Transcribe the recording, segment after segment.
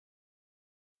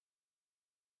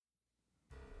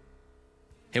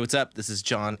Hey, what's up? This is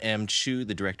John M. Chu,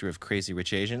 the director of Crazy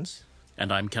Rich Asians.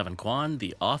 And I'm Kevin Kwan,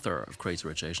 the author of Crazy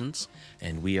Rich Asians.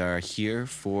 And we are here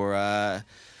for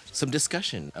some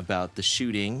discussion about the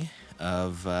shooting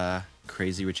of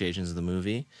Crazy Rich Asians, the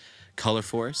movie. Color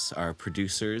Force, our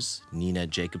producers, Nina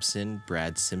Jacobson,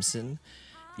 Brad Simpson.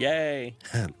 Yay!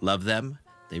 Love them.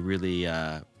 They really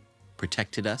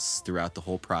protected us throughout the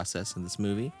whole process in this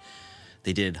movie.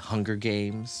 They did Hunger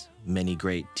Games, many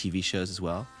great TV shows as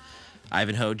well.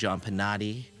 Ivanhoe, John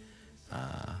Pennati,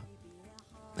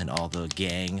 and all the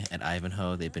gang at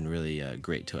Ivanhoe, they've been really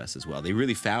great to us as well.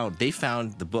 They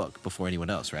found the book before anyone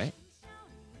else, right?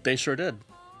 They sure did.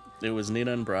 It was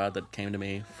Nina and Brad that came to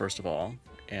me, first of all,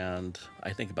 and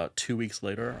I think about 2 weeks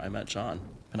later, I met John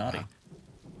Pennati.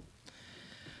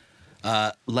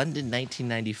 London,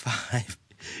 1995.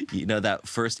 You know, that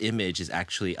first image is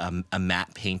actually a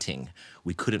matte painting.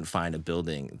 We couldn't find a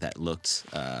building that looked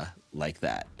like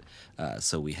that.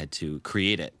 So we had to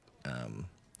create it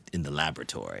in the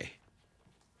laboratory.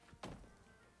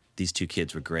 These two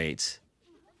kids were great.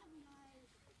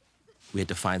 We had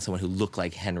to find someone who looked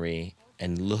like Henry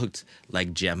and looked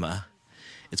like Gemma.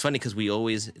 It's funny because we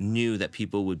always knew that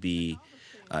people would be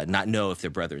not know if they're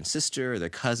brother and sister or they're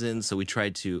cousins. So we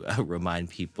tried to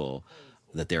remind people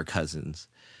that they're cousins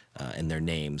and their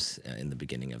names in the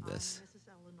beginning of this.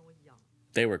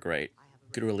 They were great.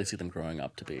 Could really see them growing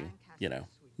up to be,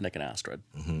 Nick and Astrid.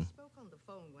 Mm-hmm.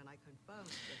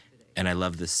 And I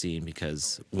love this scene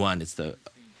because, one, it's the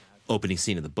opening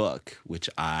scene of the book, which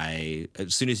as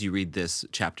soon as you read this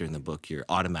chapter in the book, you're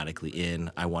automatically in.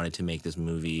 I wanted to make this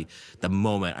movie the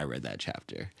moment I read that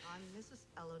chapter.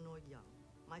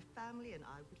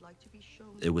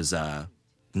 It was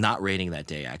not raining that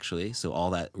day, actually, so all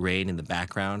that rain in the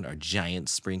background are giant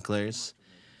sprinklers.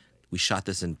 We shot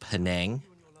this in Penang,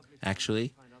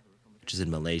 actually, which is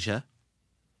in Malaysia.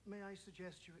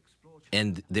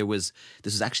 And this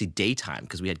was actually daytime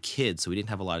because we had kids, so we didn't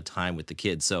have a lot of time with the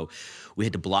kids. So we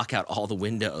had to block out all the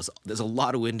windows. There's a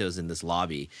lot of windows in this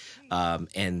lobby.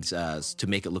 And to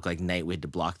make it look like night, we had to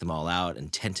block them all out and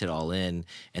tent it all in.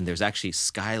 And there's actually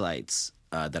skylights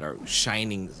that are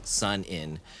shining sun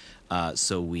in.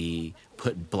 So we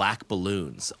put black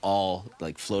balloons, all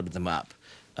floated them up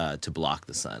to block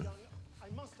the sun.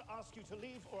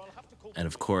 And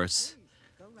of course,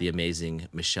 the amazing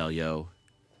Michelle Yeoh.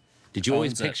 Did you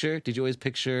always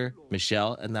picture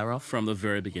Michelle in that role? From the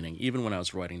very beginning. Even when I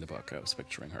was writing the book, I was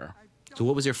picturing her. So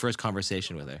what was your first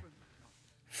conversation with her?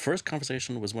 First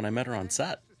conversation was when I met her on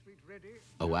set.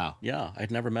 Oh, wow. Yeah,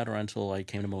 I'd never met her until I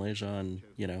came to Malaysia and,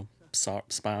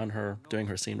 spy on her doing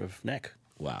her scene with Nick.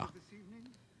 Wow.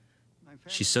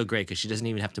 She's so great because she doesn't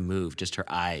even have to move. Just her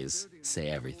eyes say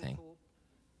everything.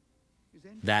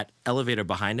 That elevator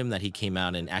behind him that he came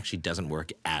out in actually doesn't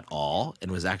work at all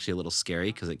and was actually a little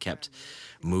scary because it kept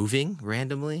moving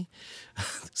randomly.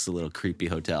 It's a little creepy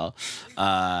hotel.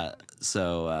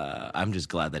 So I'm just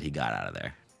glad that he got out of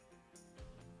there.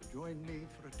 Join me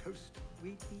for a toast.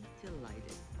 We'd be delighted.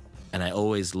 And I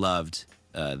always loved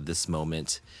this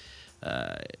moment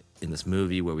in this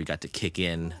movie where we got to kick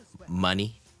in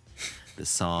Money, the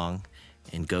song,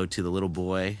 and go to the little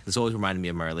boy. This always reminded me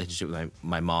of my relationship with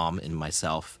my mom and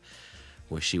myself,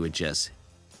 where she would just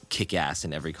kick ass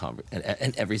in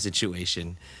every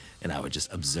situation, and I would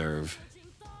just observe.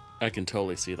 I can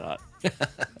totally see that.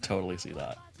 Totally see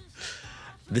that.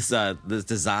 This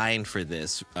design for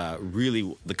this,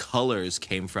 really, the colors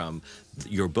came from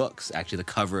your books, actually the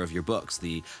cover of your books.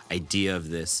 The idea of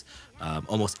this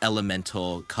almost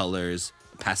elemental colors,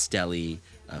 pastel-y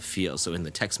feel. So in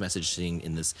the text messaging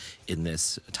in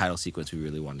this title sequence, we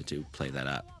really wanted to play that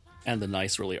up. And the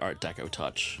nice, really Art Deco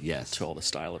touch to all the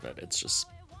style of it. It's just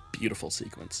beautiful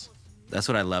sequence. That's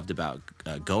what I loved about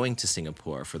going to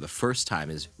Singapore for the first time,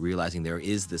 is realizing there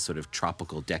is this sort of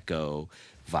tropical deco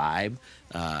vibe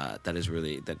that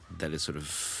is sort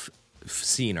of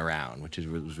seen around, which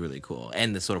was really cool.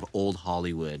 And the sort of old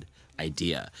Hollywood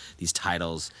idea. These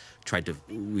titles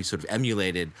we sort of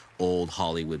emulated old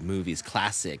Hollywood movies,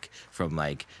 classic from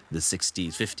the 60s,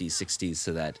 50s, 60s,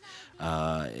 so that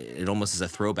it almost is a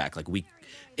throwback.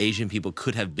 Asian people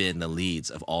could have been the leads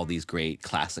of all these great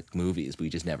classic movies. We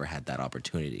just never had that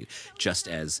opportunity. Just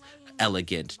as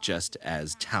elegant, just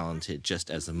as talented, just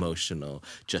as emotional,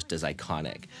 just as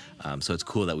iconic. So it's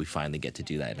cool that we finally get to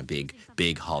do that in a big,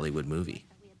 big Hollywood movie.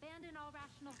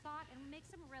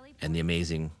 And the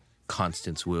amazing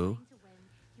Constance Wu.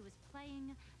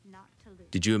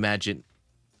 Did you imagine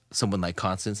someone like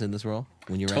Constance in this role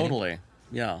when you were Totally.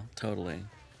 Yeah, totally.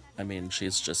 I mean,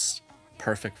 she's just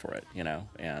perfect for it,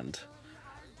 And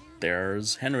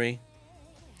there's Henry.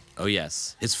 Oh,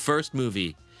 yes. His first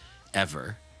movie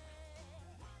ever.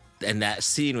 And that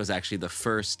scene was actually the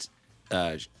first.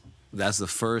 That's the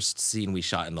first scene we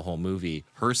shot in the whole movie.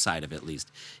 Her side of it, at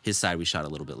least. His side we shot a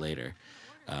little bit later.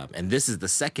 And this is the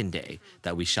second day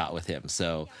that we shot with him.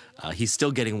 So he's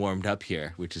still getting warmed up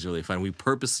here, which is really fun. We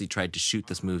purposely tried to shoot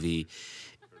this movie,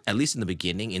 at least in the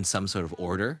beginning, in some sort of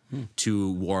order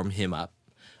to warm him up,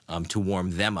 to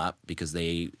warm them up, because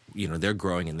they, they're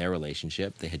growing in their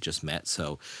relationship. They had just met.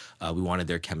 So we wanted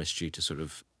their chemistry to sort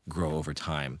of grow over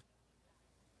time.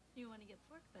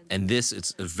 And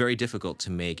it's very difficult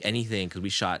to make anything, because we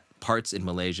shot parts in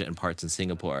Malaysia and parts in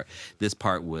Singapore. This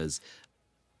part was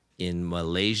in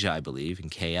Malaysia, I believe, in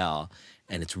KL,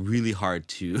 and it's really hard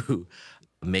to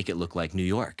make it look like New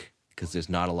York, because there's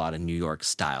not a lot of New York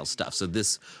style stuff. So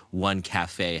this one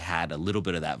cafe had a little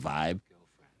bit of that vibe,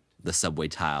 the subway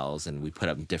tiles, and we put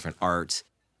up different art.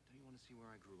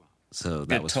 So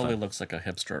that was totally fun. Looks like a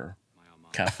hipster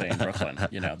cafe in Brooklyn.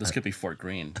 This could be Fort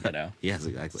Greene. Yes,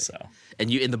 exactly. So, and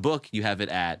in the book you have it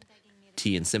at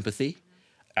Tea and Sympathy,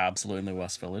 absolutely, in the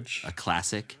West Village, a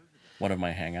classic. One of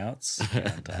my hangouts.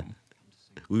 And,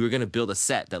 we were going to build a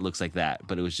set that looks like that,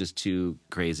 but it was just too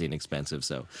crazy and expensive,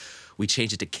 so we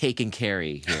changed it to Cake and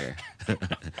Carry here.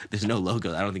 There's no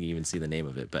logo. I don't think you even see the name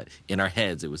of it, but in our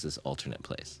heads it was this alternate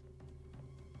place.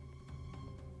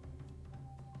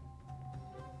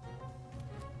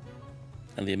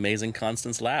 and the amazing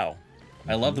Constance Lau.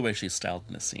 I love the way she's styled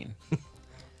in this scene.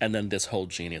 And then this whole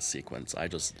genius sequence. I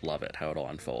just love it, how it all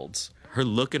unfolds. Her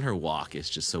look and her walk is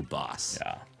just so boss.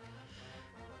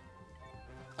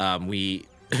 Yeah. We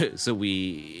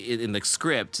in the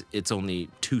script, it's only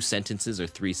 2 sentences or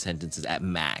 3 sentences at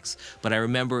max. But I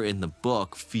remember in the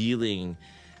book feeling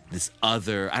this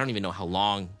other, I don't even know how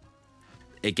long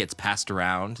it gets passed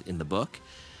around in the book,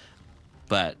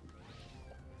 but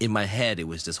in my head, it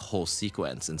was this whole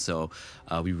sequence. And so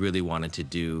we really wanted to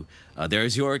do,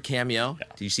 there's your cameo. Yeah.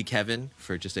 Do you see Kevin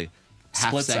for just a half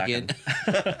Split second?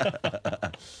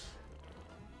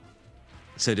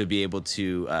 So to be able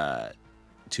to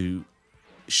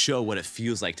show what it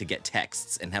feels like to get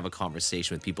texts and have a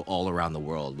conversation with people all around the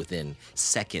world within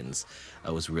seconds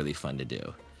was really fun to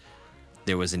do.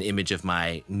 There was an image of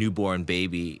my newborn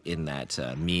baby in that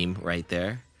meme right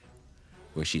there,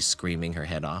 where she's screaming her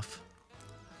head off.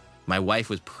 My wife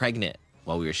was pregnant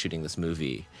while we were shooting this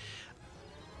movie,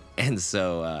 and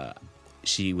so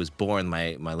she was born.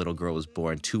 My little girl was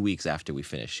born 2 weeks after we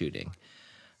finished shooting.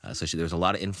 So there was a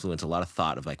lot of influence, a lot of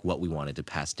thought of like what we wanted to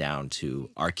pass down to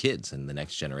our kids and the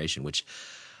next generation, which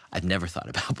I'd never thought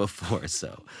about before.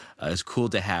 So it's cool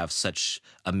to have such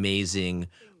amazing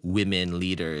women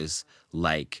leaders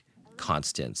like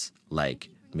Constance, like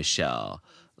Michelle,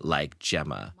 like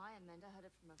Gemma,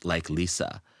 like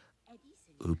Lisa,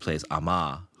 who plays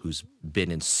Amma, who's been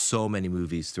in so many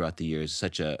movies throughout the years,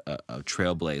 such a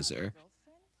trailblazer,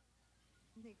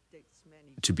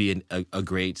 to be a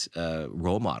great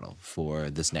role model for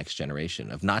this next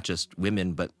generation of not just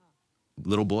women, but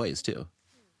little boys too.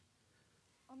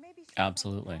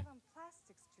 Absolutely.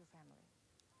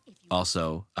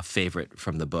 Also, a favorite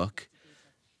from the book,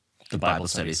 the Bible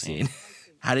study scene.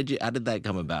 How did that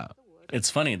come about?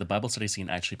 It's funny, the Bible study scene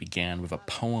actually began with a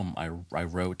poem I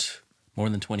wrote more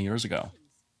than 20 years ago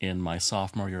in my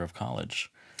sophomore year of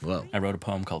college. Whoa. I wrote a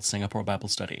poem called Singapore Bible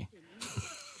Study.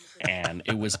 And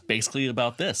it was basically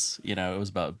about this, it was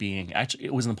about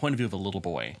it was in the point of view of a little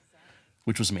boy,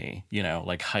 which was me,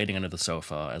 like hiding under the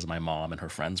sofa as my mom and her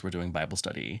friends were doing Bible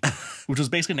study, which was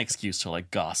basically an excuse to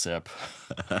like gossip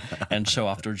and show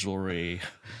off their jewelry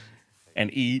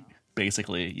and eat,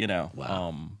 basically,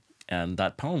 Wow. And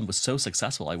that poem was so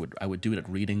successful. I would do it at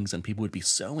readings, and people would be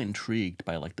so intrigued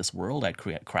by like this world I'd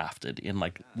crafted in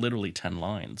like literally 10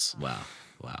 lines. Wow.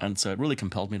 And so it really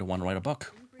compelled me to want to write a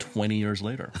book 20 years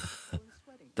later.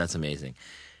 That's amazing.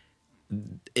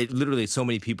 It literally, so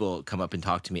many people come up and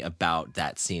talk to me about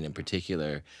that scene in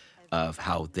particular, of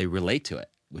how they relate to it,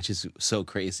 which is so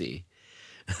crazy.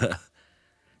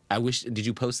 Did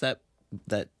you post that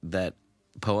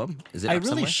poem? Is it I up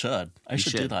really somewhere? should. I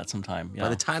should do should. that sometime. Yeah. By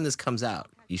the time this comes out,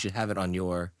 you should have it on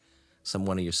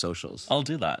one of your socials. I'll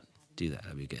do that. Do that.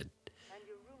 That'd be good.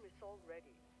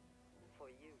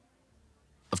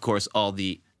 Of course, all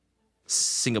the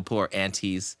Singapore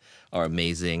aunties are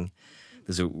amazing.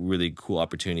 There's a really cool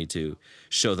opportunity to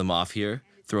show them off here,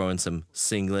 throw in some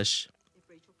Singlish.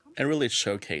 And really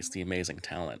showcase the amazing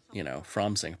talent,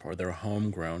 from Singapore. Their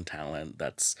homegrown talent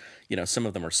that's, some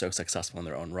of them are so successful in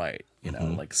their own right,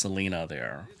 like Selena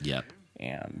there. Yep.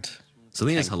 And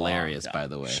Selena's Kwan. hilarious, Yeah, by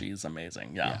the way. She's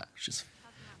amazing. Yeah.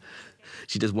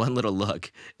 She does one little look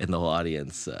and the whole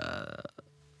audience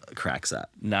cracks up.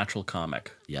 Natural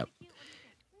comic. Yep.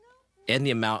 and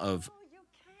the amount of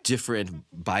different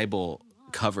Bible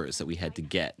covers that we had to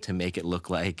get to make it look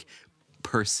like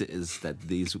purses that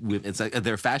these women, it's like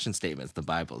they're fashion statements, the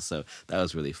Bible. So that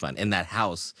was really fun. And that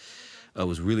house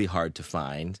was really hard to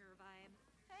find.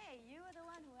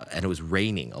 And it was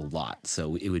raining a lot.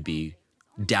 So it would be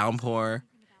downpour,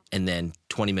 and then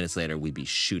 20 minutes later we'd be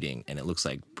shooting, and it looks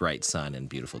like bright sun and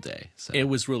beautiful day. So It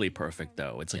was really perfect,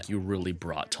 though. It's like you really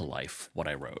brought to life what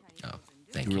I wrote. oh,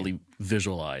 thank You you. really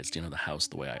visualized, the house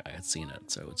the way I had seen it.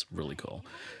 So it's really cool.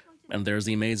 And there's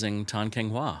the amazing Tan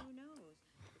Keng Hua,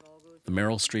 the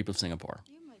Meryl Streep of Singapore,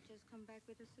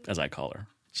 as I call her.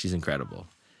 She's incredible.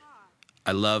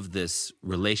 I love this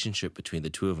relationship between the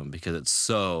two of them because it's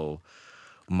so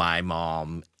my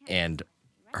mom and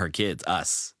her kids,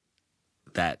 us,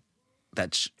 that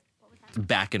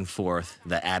back and forth,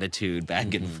 the attitude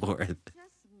back and forth.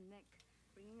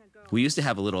 We used to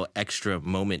have a little extra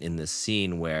moment in this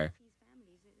scene where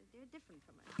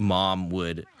mom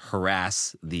would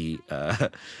harass the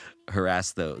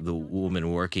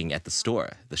woman working at the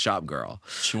store, the shop girl.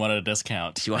 She wanted a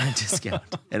discount. She wanted a discount,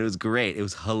 and it was great. It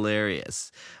was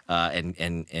hilarious.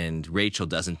 And Rachel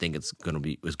doesn't think it's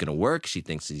gonna work. She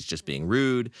thinks he's just being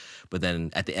rude. But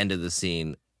then at the end of the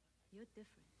scene,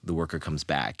 the worker comes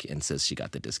back and says she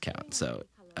got the discount. So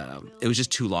it was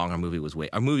just too long. Our movie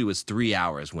was 3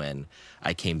 hours when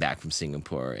I came back from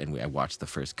Singapore, and I watched the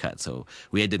first cut. So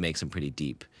we had to make some pretty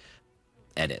deep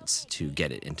edits to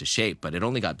get it into shape, but it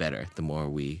only got better the more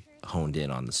we honed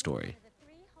in on the story.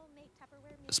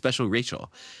 Especially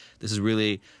Rachel. This is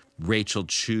really Rachel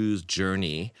Chu's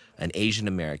journey, an Asian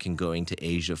American going to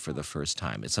Asia for the first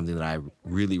time. It's something that I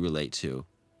really relate to.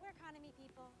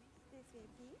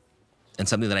 And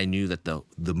something that I knew that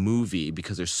the movie,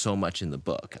 because there's so much in the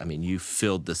book, I mean, you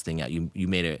filled this thing out. You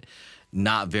made it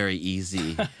not very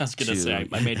easy. I was going to say,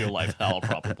 I made your life hell,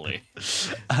 probably,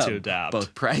 to adapt.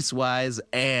 Both price-wise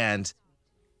and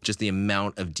just the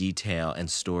amount of detail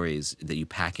and stories that you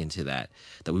pack into that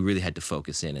we really had to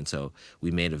focus in. And so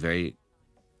we made a very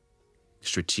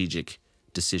strategic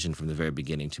decision from the very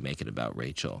beginning to make it about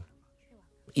Rachel.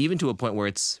 Even to a point where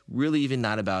it's really even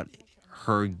not about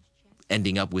her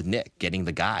ending up with Nick, getting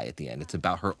the guy at the end. It's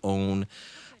about her own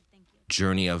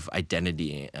journey of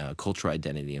identity, cultural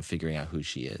identity, and figuring out who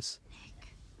she is.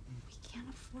 Nick, we can't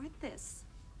afford this.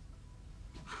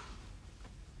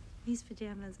 These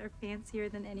pajamas are fancier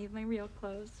than any of my real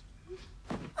clothes.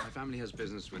 My family has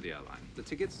business with the airline. The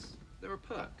tickets, they're a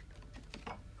perk.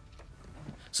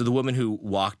 So the woman who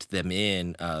walked them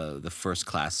in, the first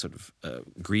class sort of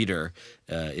greeter,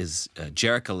 is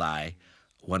Jerica Lai,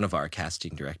 one of our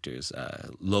casting directors,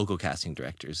 local casting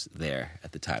directors there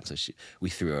at the time. So we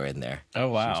threw her in there. Oh,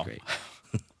 wow. She was great.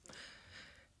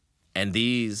 And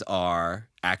these are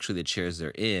actually the chairs they're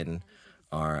in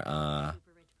are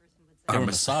They were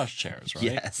massage chairs, right?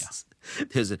 Yes. Yeah.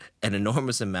 There's an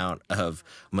enormous amount of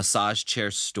massage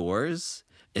chair stores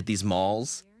at these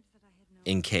malls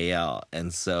in KL.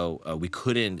 And so we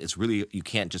couldn't, it's really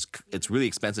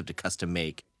expensive to custom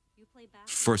make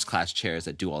first class chairs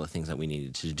that do all the things that we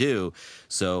needed to do.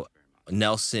 So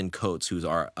Nelson Coates, who's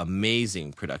our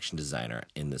amazing production designer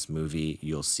in this movie,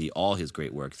 you'll see all his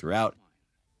great work throughout,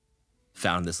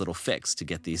 found this little fix to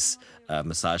get these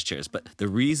massage chairs. But the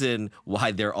reason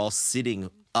why they're all sitting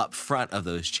up front of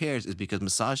those chairs is because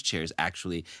massage chairs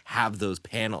actually have those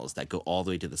panels that go all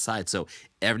the way to the side. So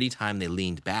every time they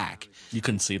leaned back, You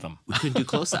couldn't see them. we couldn't do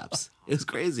close-ups. It was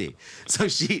crazy. So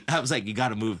I was like, you got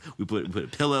to move. We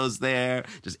put pillows there,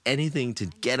 just anything to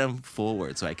get them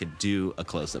forward so I could do a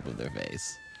close-up of their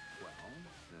face.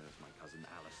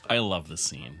 I love this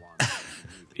scene.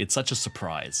 It's such a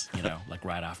surprise, like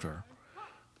right after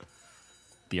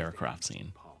the aircraft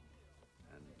scene.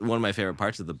 One of my favorite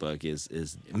parts of the book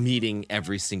is meeting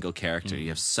every single character. You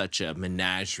have such a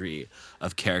menagerie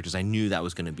of characters. I knew that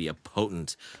was going to be a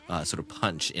potent sort of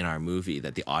punch in our movie,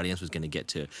 that the audience was going to get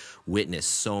to witness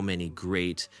so many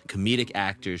great comedic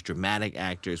actors, dramatic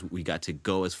actors. We got to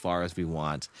go as far as we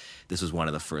want. This was one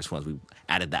of the first ones. We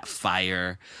added that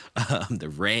fire, the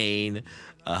rain,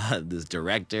 this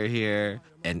director here.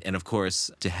 And of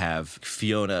course, to have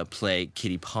Fiona play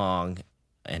Kitty Pong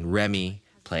and Remy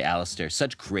play Alistair.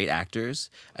 Such great actors.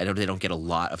 I know they don't get a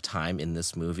lot of time in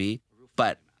this movie,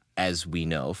 but as we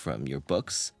know from your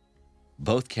books,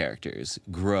 both characters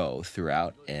grow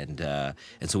throughout, and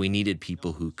so we needed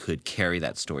people who could carry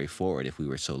that story forward if we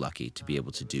were so lucky to be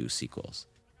able to do sequels.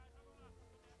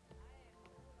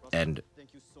 And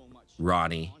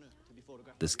Ronnie,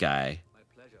 this guy,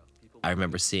 I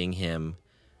remember seeing him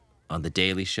on The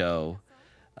Daily Show,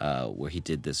 where he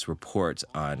did this report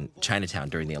on Chinatown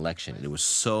during the election. And it was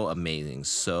so amazing,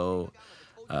 so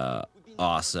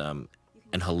awesome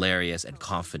and hilarious and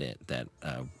confident that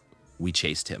we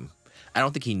chased him. I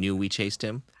don't think he knew we chased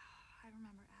him,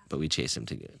 but we chased him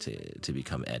to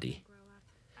become Eddie.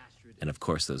 And of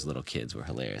course, those little kids were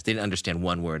hilarious. They didn't understand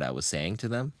one word I was saying to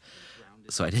them,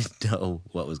 so I didn't know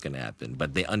what was going to happen.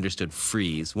 But they understood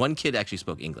freeze. One kid actually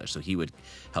spoke English, so he would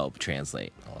help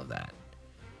translate all of that.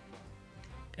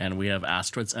 And we have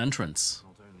Astrid's entrance.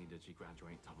 Not only did she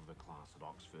graduate top of her class at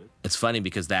Oxford, It's funny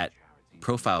because that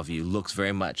profile view looks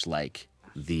very much like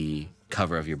the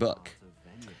cover of your book.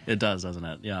 It does, doesn't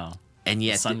it? Yeah. And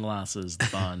yet, The sunglasses, the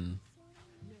bun.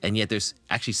 and yet there's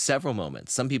actually several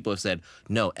moments. Some people have said,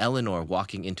 no, Eleanor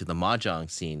walking into the mahjong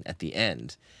scene at the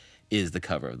end is the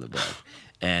cover of the book.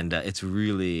 And it's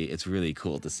really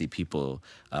cool to see people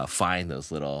find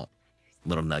those little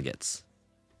nuggets.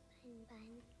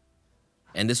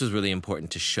 And this was really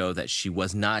important to show that she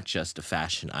was not just a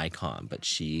fashion icon, but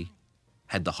she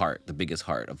had the heart, the biggest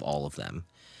heart of all of them.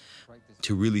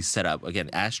 To really set up, again,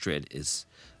 Astrid is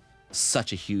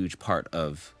such a huge part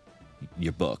of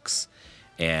your books,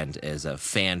 and as a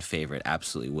fan favorite,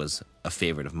 absolutely was a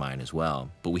favorite of mine as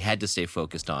well. But we had to stay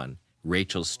focused on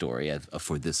Rachel's story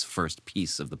for this first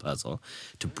piece of the puzzle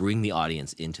to bring the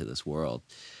audience into this world.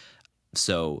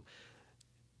 So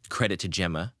credit to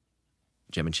Gemma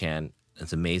Chan, an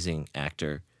amazing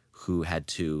actor who had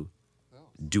to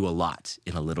do a lot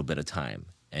in a little bit of time.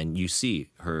 And you see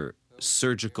her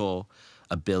surgical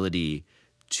ability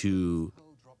to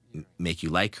make you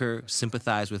like her,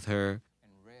 sympathize with her,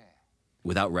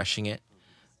 without rushing it,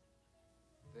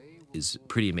 is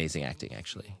pretty amazing acting,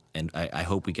 actually. And I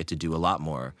hope we get to do a lot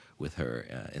more with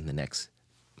her in the next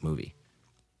movie.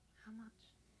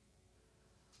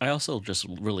 I also just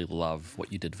really love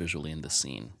what you did visually in this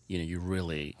scene. You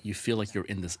know, you feel like you're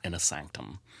in a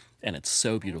sanctum, and it's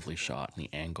so beautifully shot, and the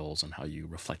angles and how you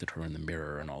reflected her in the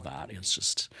mirror and all that. It's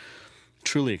just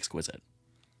truly exquisite.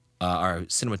 Our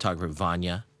cinematographer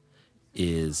Vanya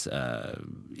is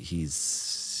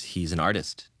he's an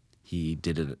artist. He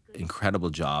did an incredible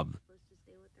job.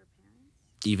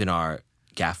 Even our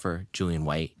gaffer Julian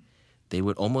White, they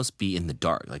would almost be in the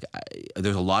dark. Like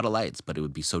there's a lot of lights, but it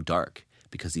would be so dark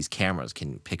because these cameras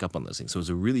can pick up on those things. So it was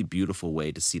a really beautiful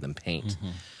way to see them paint,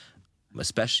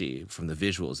 especially from the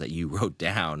visuals that you wrote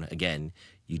down. Again,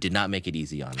 you did not make it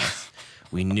easy on us.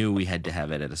 We knew we had to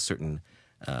have it at a certain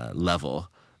level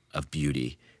of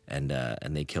beauty, and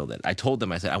they killed it. I told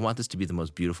them, I said, I want this to be the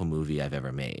most beautiful movie I've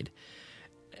ever made.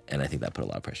 And I think that put a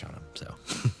lot of pressure on them, so.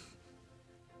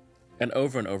 And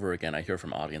over again, I hear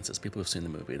from audiences, people who've seen the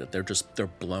movie, that they're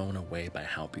blown away by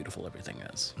how beautiful everything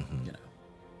is, you know.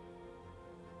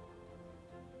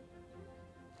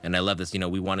 And I love this, you know,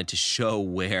 we wanted to show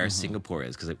where Singapore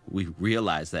is, because we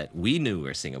realized that we knew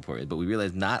where Singapore is, but we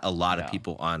realized not a lot of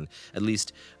people on, at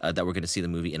least that were going to see the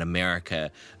movie in America,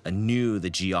 knew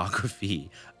the geography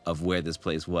of where this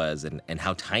place was and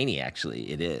how tiny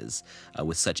actually it is,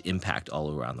 with such impact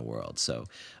all around the world. So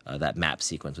that map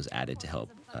sequence was added to help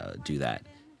do that.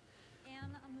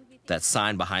 That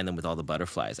sign behind them with all the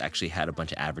butterflies actually had a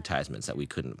bunch of advertisements that we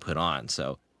couldn't put on,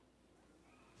 so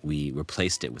we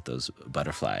replaced it with those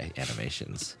butterfly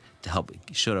animations to help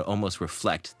almost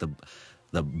reflect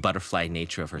the butterfly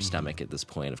nature of her stomach at this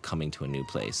point of coming to a new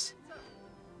place.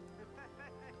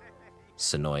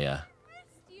 Sonoya.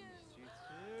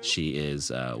 She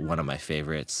is one of my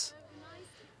favorites.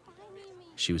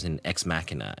 She was in Ex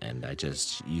Machina, and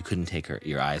you couldn't take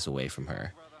your eyes away from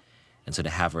her. And so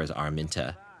to have her as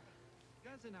Arminta,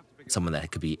 someone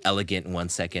that could be elegant in 1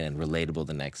 second and relatable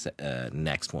the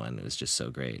next one, it was just so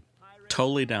great.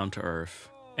 Totally down to earth,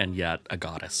 and yet a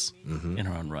goddess in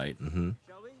her own right.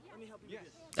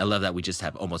 I love that we just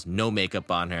have almost no makeup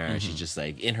on her. She's just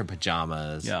like in her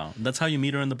pajamas. Yeah, that's how you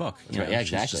meet her in the book. Right, yeah,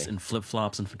 She's exactly. just in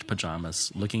flip-flops and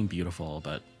pajamas, looking beautiful,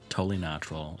 but totally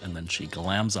natural. And then she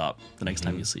glams up the next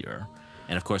time you see her.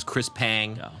 And of course, Chris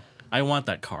Pang. Yeah. I want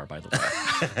that car, by the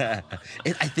way.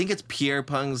 I think it's Pierre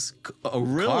Peng's car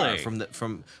Really?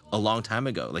 from a long time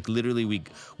ago. Like literally,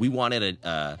 we wanted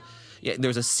a. There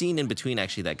was a scene in between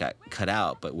actually that got cut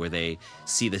out, but where they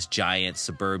see this giant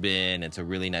Suburban. It's a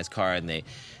really nice car, and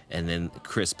then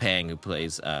Chris Pang, who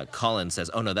plays Colin, says,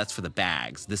 "Oh no, that's for the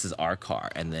bags. This is our car."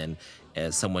 And then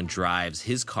as someone drives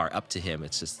his car up to him,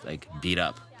 it's just like beat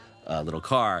up little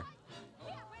car.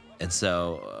 And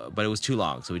so, but it was too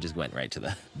long, so we just went right to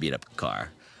the beat up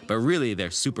car. But really, they're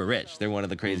super rich. They're one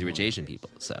of the crazy rich Asian people.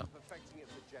 So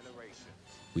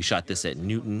we shot this at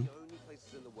Newton.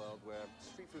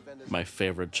 My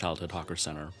favorite childhood hawker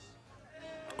center.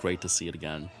 Great to see it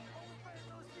again.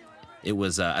 It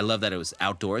was, I love that it was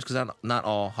outdoors, because not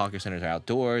all hawker centers are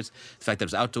outdoors. The fact that it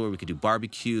was outdoor, we could do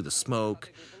barbecue, the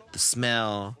smoke, the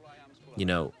smell, you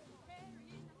know,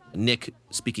 Nick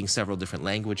speaking several different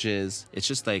languages. It's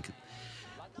just like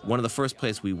one of the first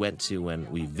places we went to when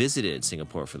we visited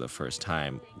Singapore for the first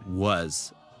time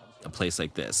was a place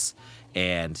like this.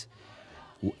 And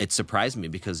it surprised me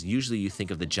because usually you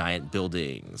think of the giant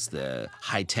buildings, the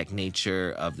high-tech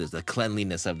nature of the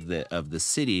cleanliness of the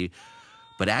city,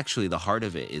 but actually the heart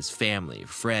of it is family,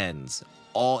 friends,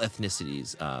 all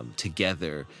ethnicities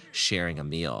together sharing a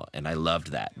meal. And I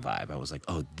loved that vibe. I was like,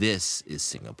 oh, this is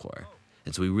Singapore.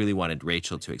 And so we really wanted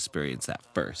Rachel to experience that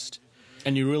first.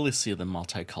 And you really see the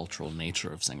multicultural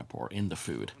nature of Singapore in the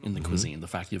food, in the cuisine. The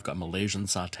fact you've got Malaysian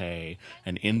satay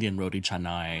and Indian roti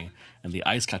canai and the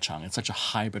ice kacang. It's such a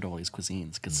hybrid of all these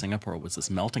cuisines because Singapore was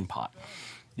this melting pot.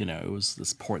 You know, it was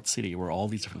this port city where all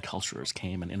these different cultures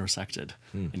came and intersected.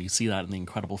 And you see that in the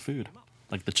incredible food.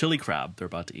 Like the chili crab they're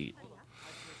about to eat.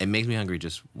 It makes me hungry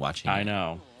just watching I it.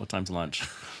 know. What time's lunch?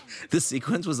 The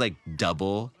sequence was like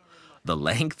double the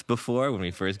length before when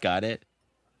we first got it.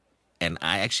 And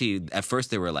I actually, at first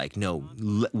they were like, no,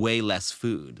 way less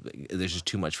food. There's just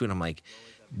too much food. I'm like,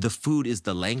 the food is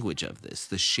the language of this.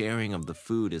 The sharing of the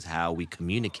food is how we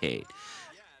communicate.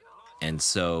 And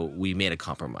so we made a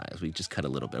compromise. We just cut a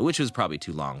little bit, which was probably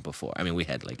too long before. I mean, we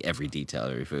had like every detail,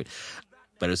 every food.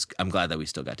 But I'm glad that we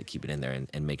still got to keep it in there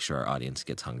and make sure our audience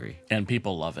gets hungry. And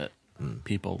people love it.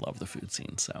 People love the food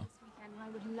scene, so. And I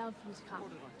would love you to come.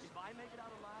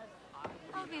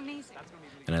 That would be amazing.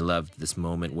 And I loved this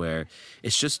moment where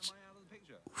it's just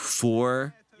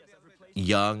 4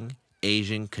 young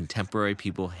Asian contemporary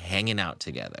people hanging out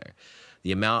together.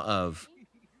 The amount of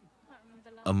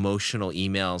emotional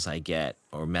emails I get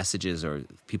or messages or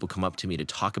people come up to me to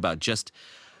talk about just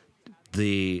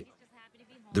the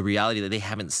reality that they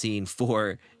haven't seen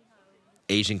 4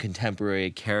 Asian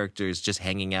contemporary characters just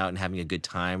hanging out and having a good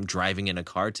time, driving in a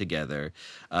car together,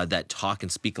 that talk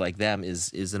and speak like them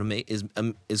is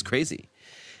crazy.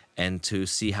 And to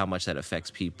see how much that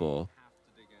affects people.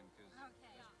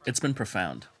 It's been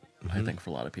profound, I think, for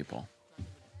a lot of people.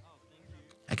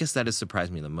 I guess that has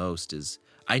surprised me the most is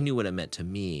I knew what it meant to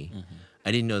me.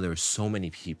 I didn't know there were so many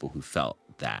people who felt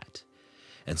that.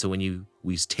 And so when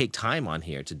we take time on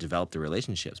here to develop the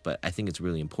relationships, but I think it's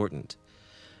really important.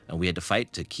 And we had to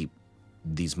fight to keep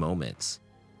these moments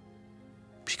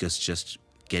because just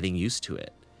getting used to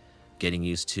it, getting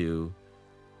used to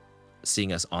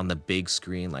seeing us on the big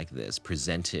screen like this,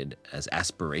 presented as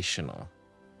aspirational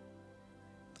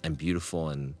and beautiful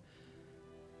and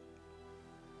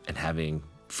having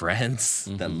friends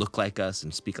that look like us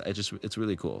and speak like it's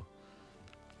really cool.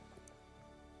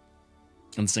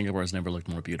 And Singapore has never looked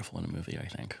more beautiful in a movie, I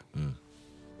think.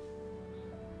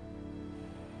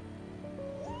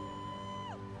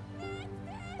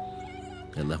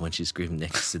 I love when she screamed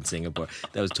Nick's in Singapore.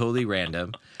 That was totally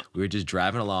random. We were just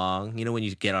driving along. You know, when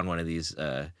you get on one of these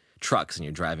trucks and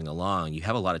you're driving along, you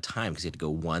have a lot of time because you have to go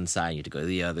one side, you have to go to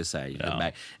the other side, you have to go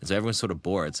back. And so everyone's sort of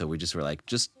bored. So we just were like,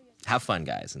 just have fun,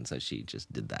 guys. And so she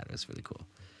just did that. It was really cool.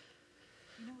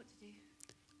 You know what to do.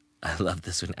 I love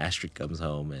this when Astrid comes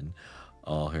home and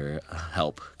all her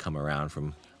help come around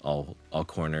from all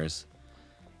corners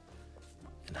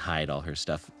and hide all her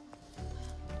stuff.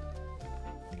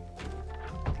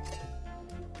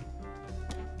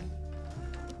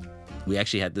 We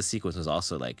actually had this sequence was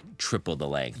also like triple the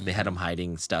length. They had them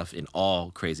hiding stuff in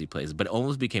all crazy places, but it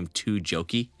almost became too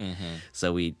jokey.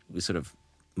 So we sort of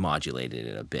modulated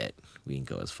it a bit. We didn't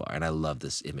go as far. And I love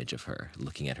this image of her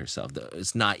looking at herself.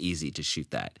 It's not easy to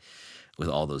shoot that with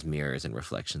all those mirrors and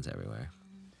reflections everywhere.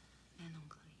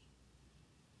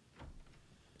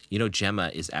 You know, Gemma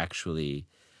is actually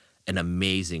an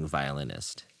amazing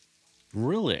violinist.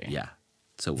 Really? Yeah.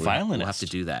 So we'll have to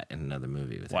do that in another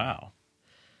movie with her. Wow.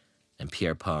 And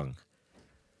Pierre Peng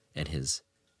and his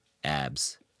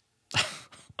abs.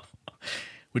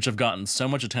 Which have gotten so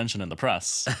much attention in the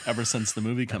press ever since the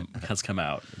movie has come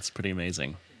out. It's pretty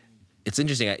amazing. It's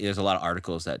interesting. There's a lot of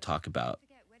articles that talk about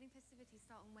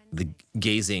the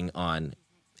gazing on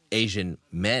Asian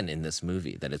men in this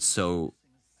movie, that it so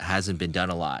hasn't been done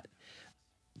a lot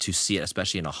to see it,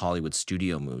 especially in a Hollywood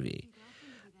studio movie.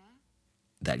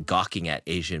 That gawking at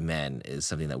Asian men is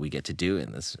something that we get to do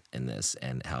in this,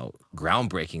 and how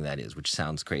groundbreaking that is, which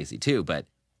sounds crazy too. But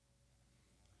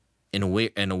in a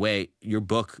way, your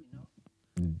book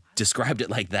described it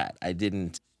like that.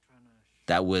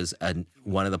 That was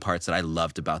one of the parts that I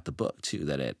loved about the book too.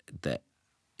 That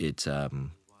it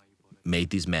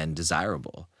made these men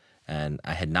desirable, and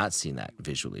I had not seen that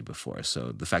visually before.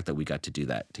 So the fact that we got to do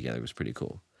that together was pretty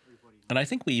cool. And I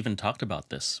think we even talked about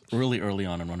this early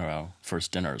on in one of our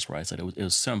first dinners, where I said it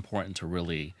was so important to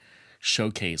really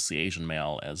showcase the Asian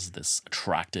male as this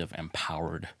attractive,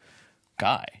 empowered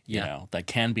guy, you know, that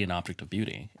can be an object of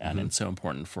beauty. And it's so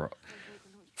important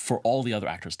for all the other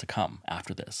actors to come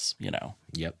after this, you know,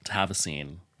 to have a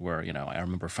scene where, you know, I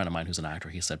remember a friend of mine who's an actor,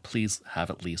 he said, please have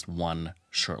at least one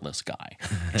shirtless guy,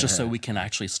 just so we can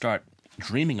actually start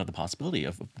dreaming of the possibility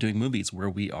of doing movies where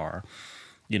we are,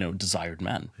 you know, desired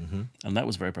men. And that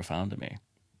was very profound to me.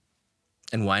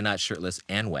 And why not shirtless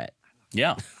and wet?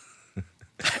 Yeah.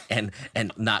 and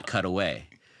not cut away.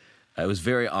 It was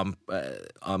very on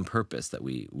purpose that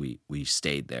we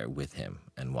stayed there with him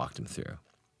and walked him through.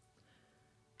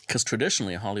 Because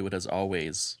traditionally, Hollywood has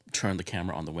always turned the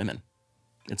camera on the women.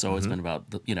 It's always been about,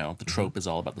 the trope is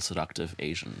all about the seductive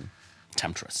Asian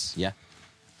temptress. Yeah.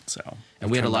 So,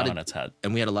 and we had a lot on its head.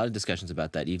 And we had a lot of discussions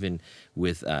about that, even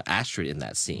with Astrid in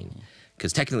that scene,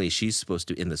 because technically she's supposed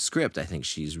to, in the script, I think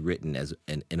she's written as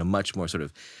in a much more sort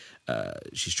of,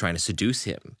 she's trying to seduce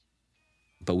him,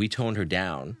 but we toned her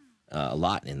down a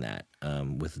lot in that,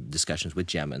 with discussions with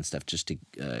Gemma and stuff, just to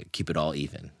keep it all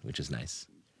even, which is nice.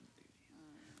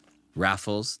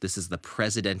 Raffles, this is the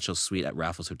presidential suite at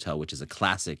Raffles Hotel, which is a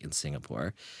classic in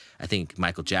Singapore. I think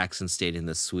Michael Jackson stayed in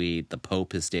this suite. The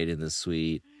Pope has stayed in this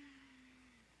suite.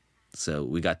 So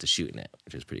we got to shoot in it,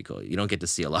 which is pretty cool. You don't get to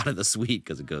see a lot of the suite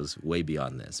because it goes way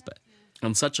beyond this. But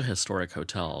and such a historic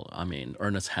hotel. I mean,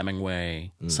 Ernest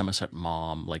Hemingway, Somerset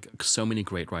Maugham, like so many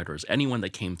great writers. Anyone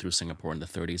that came through Singapore in the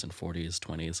 30s and 40s,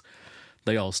 20s,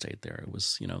 they all stayed there. It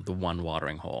was, you know, the one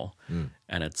watering hole.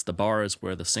 And it's the bars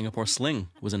where the Singapore sling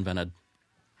was invented.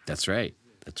 That's right.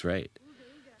 That's right.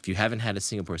 If you haven't had a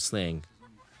Singapore sling,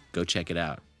 go check it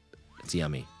out. It's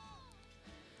yummy.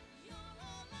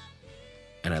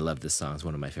 And I love this song. It's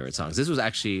one of my favorite songs. This was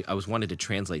actually, I was wanted to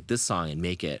translate this song and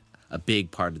make it a big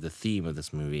part of the theme of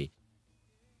this movie.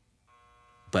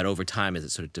 But over time, as it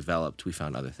sort of developed, we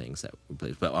found other things that were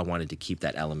played. But I wanted to keep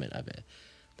that element of it,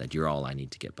 that you're all I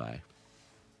need to get by.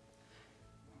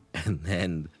 And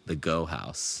then the Go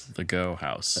House. The Go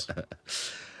House.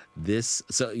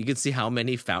 So you can see how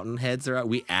many fountain heads there are.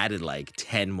 We added like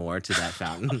 10 more to that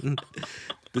fountain.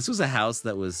 This was a house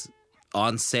that was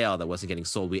on sale that wasn't getting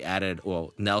sold. We added,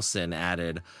 well, Nelson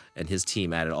added, and his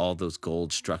team added all those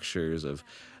gold structures of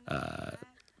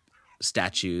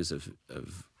statues of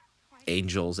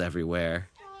angels everywhere.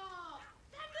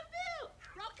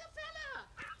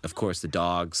 Of course, the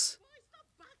dogs.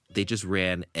 They just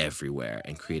ran everywhere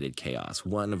and created chaos.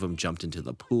 One of them jumped into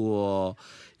the pool.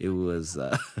 It was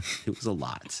a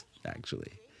lot,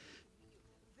 actually.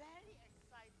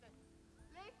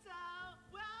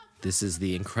 This is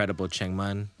the incredible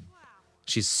Chengman.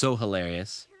 She's so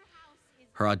hilarious.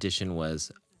 Her audition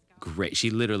was great. She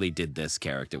literally did this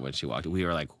character when she walked. We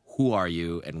were like, who are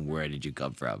you and where did you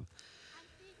come from?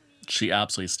 She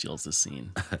absolutely steals the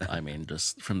scene. I mean,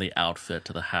 just from the outfit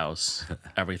to the house,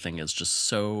 everything is just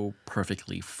so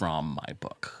perfectly from my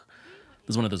book.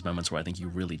 This is one of those moments where I think you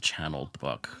really channeled the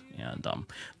book. And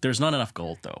there's not enough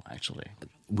gold, though, actually,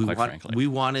 frankly. We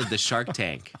wanted the shark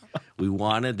tank. We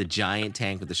wanted the giant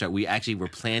tank with the shark. We actually were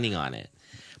planning on it.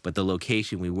 But the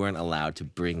location, we weren't allowed to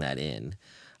bring that in.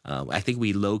 I think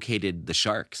we located the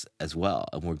sharks as well,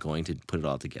 and we're going to put it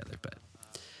all together. But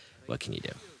what can you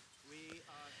do?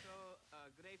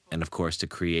 And, of course, to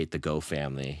create the Go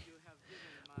family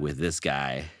with this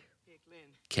guy,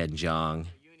 Ken Jeong,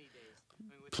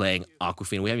 playing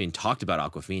Awkwafina. We haven't even talked about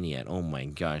Awkwafina yet. Oh, my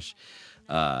gosh.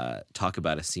 Talk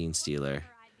about a scene stealer.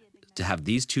 To have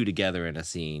these two together in a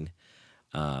scene.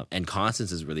 And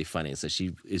Constance is really funny. So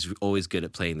she is always good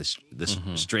at playing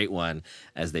the straight one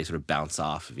as they sort of bounce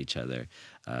off of each other.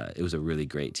 It was a really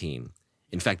great team.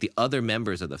 In fact, the other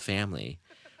members of the family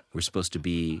were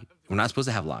we're not supposed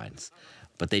to have lines.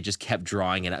 But they just kept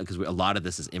drawing it out because a lot of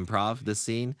this is improv, this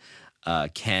scene.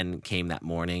 Ken came that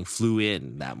morning, flew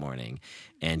in that morning,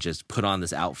 and just put on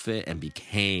this outfit and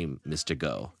became Mr.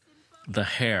 Go. The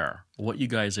hair. What you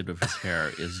guys did with his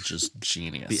hair is just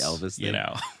genius. The Elvis thing. You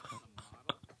know.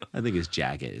 I think his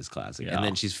jacket is classic. Yeah. And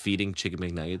then she's feeding chicken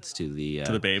McNuggets to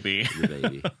the baby. To the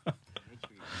baby.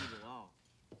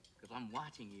 I'm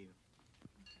watching you.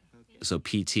 So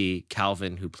PT,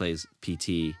 Calvin, who plays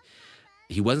PT,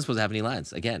 he wasn't supposed to have any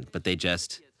lines again, but they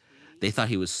thought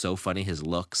he was so funny, his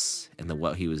looks and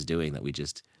what he was doing, that we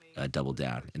just doubled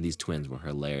down. And these twins were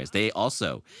hilarious. They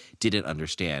also didn't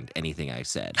understand anything I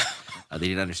said. They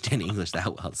didn't understand English that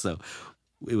well, so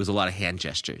it was a lot of hand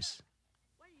gestures.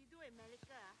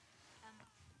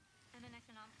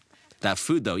 That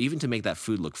food, though, even to make that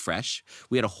food look fresh,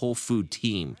 we had a whole food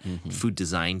team, food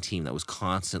design team that was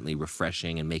constantly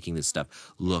refreshing and making this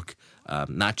stuff look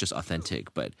not just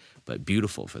authentic, but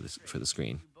beautiful for the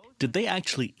screen. Did they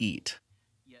actually eat?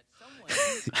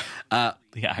 The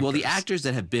actors. Well, the actors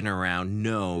that have been around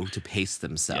know to pace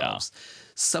themselves.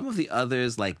 Some of the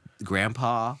others, like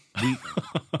Grandpa,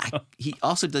 he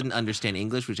also didn't understand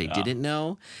English, which I didn't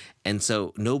know. And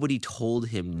so nobody told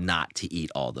him not to eat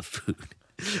all the food.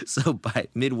 So by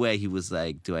midway, he was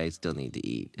like, do I still need to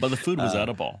eat? But the food was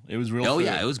edible. It was real food.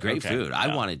 Yeah, it was great Okay, food. I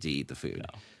yeah. wanted to eat the food.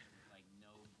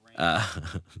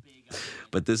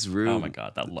 But this room... Oh my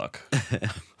God, that look.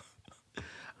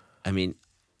 I mean,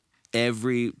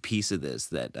 every piece of this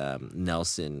that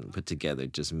Nelson put together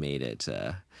just made it...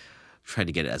 tried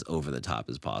to get it as over the top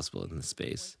as possible in the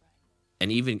space.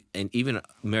 And even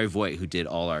Mary Voigt, who did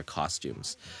all our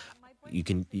costumes... You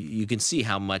can see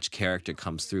how much character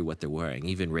comes through what they're wearing.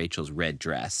 Even Rachel's red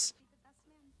dress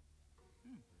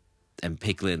and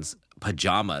Picklin's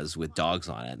pajamas with dogs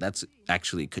on it. That's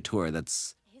actually couture.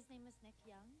 That's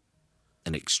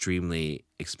an extremely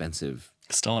expensive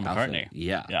Stella outfit. McCartney.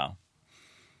 Yeah. Yeah.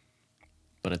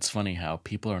 But it's funny how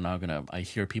people are now I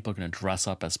hear people are gonna dress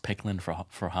up as Picklin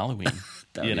for Halloween.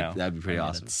 That'd be pretty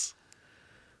awesome. It's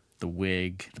the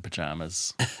wig, the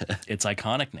pajamas. It's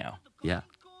iconic now. Yeah.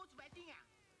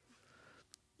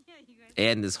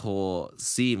 And this whole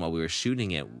scene while we were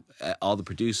shooting it, all the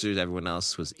producers, everyone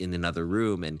else was in another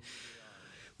room, and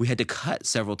we had to cut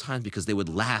several times because they would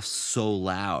laugh so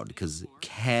loud. Because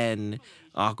Ken,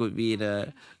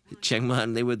 Aquafina,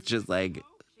 Chengman, they would just like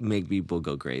make people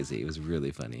go crazy. It was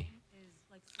really funny.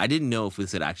 I didn't know if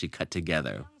this had actually cut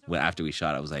together. After we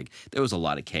shot, I was like, there was a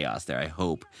lot of chaos there. I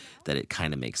hope that it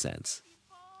kind of makes sense.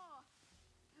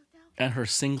 And her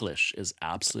Singlish is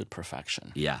absolute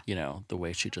perfection. Yeah. The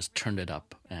way she just turned it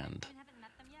up. And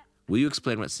will you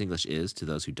explain what Singlish is to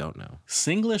those who don't know?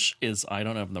 Singlish is, I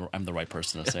don't know if I'm the right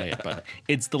person to say it, but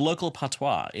it's the local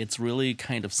patois. It's really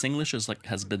kind of, Singlish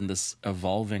has been this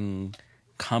evolving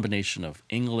combination of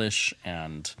English,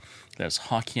 and there's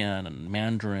Hokkien and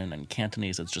Mandarin and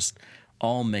Cantonese. It's just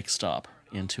all mixed up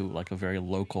into like a very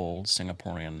local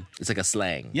Singaporean. It's like a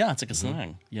slang. Yeah, it's like a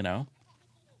slang,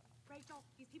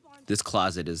 This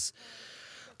closet is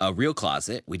a real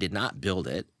closet. We did not build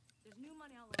it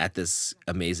at this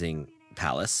amazing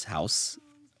house.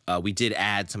 We did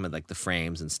add some of like the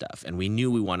frames and stuff, and we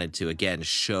knew we wanted to again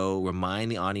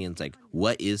remind the audience like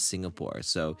what is Singapore.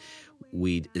 So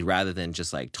we, rather than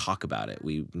just like talk about it,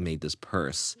 we made this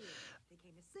purse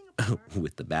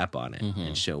with the map on it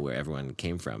and show where everyone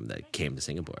came from that came to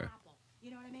Singapore.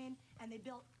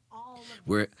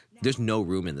 There's no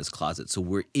room in this closet, so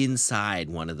we're inside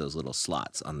one of those little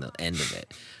slots on the end of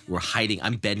it. We're hiding.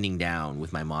 I'm bending down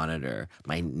with my monitor.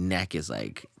 My neck is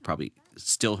like probably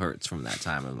still hurts from that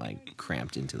time. I'm like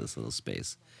cramped into this little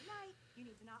space.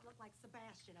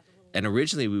 And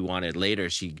originally we wanted, later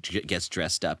she gets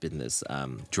dressed up in this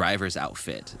driver's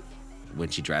outfit when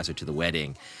she drives her to the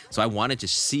wedding. So I wanted to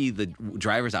see the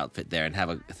driver's outfit there and have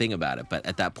a thing about it. But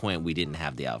at that point, we didn't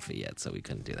have the outfit yet, so we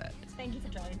couldn't do that. Thank you for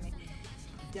joining me.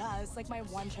 It's like my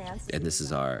one chance. And this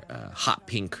is our hot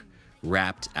pink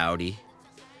wrapped Audi.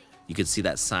 You can see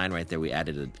that sign right there. We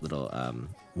added a little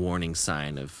warning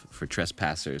sign for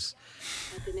trespassers.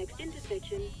 At the next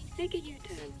intersection, make a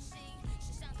U-turn.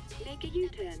 Make a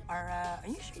U-turn. Are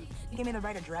you sure you gave me the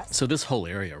right address? So this whole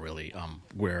area really,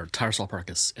 where Tyersall Park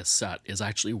is set, is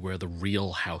actually where the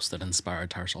real house that inspired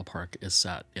Tyersall Park is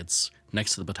set. It's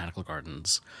next to the Botanical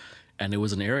Gardens. And it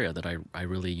was an area that I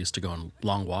really used to go on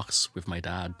long walks with my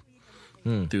dad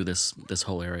through this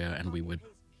whole area, and we would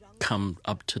come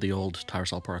up to the old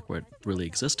Tyersall Park where it really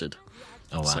existed.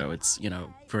 Oh, wow. So it's,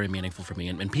 very meaningful for me.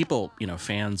 And people,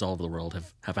 fans all over the world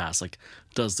have asked, like,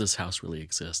 does this house really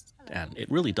exist? And it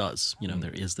really does.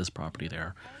 There is this property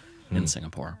there in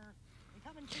Singapore.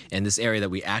 And this area that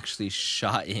we actually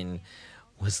shot in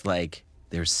was like,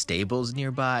 there's stables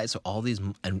nearby. So all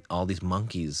these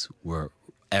monkeys were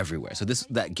everywhere. So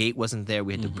that gate wasn't there.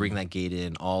 We had to bring that gate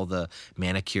in. All the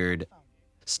manicured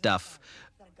stuff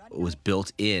was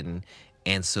built in.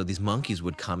 And so these monkeys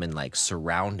would come and like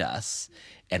surround us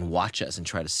and watch us and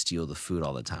try to steal the food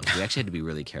all the time. We actually had to be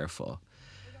really careful.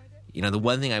 The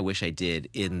one thing I wish I did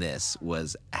in this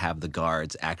was have the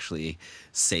guards actually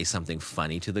say something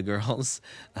funny to the girls,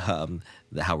 how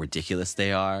ridiculous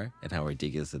they are and how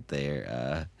ridiculous that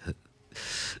they're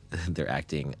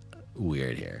acting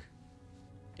weird here.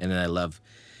 And then I love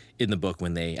in the book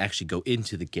when they actually go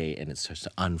into the gate and it starts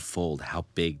to unfold how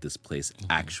big this place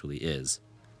actually is.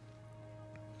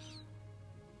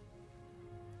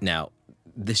 Now,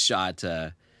 this shot,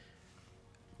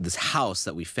 this house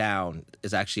that we found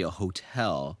is actually a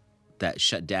hotel that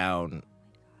shut down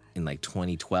in like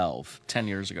 2012. 10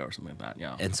 years ago or something like that,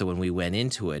 yeah. And so when we went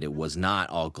into it, it was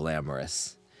not all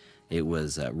glamorous. It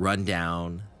was run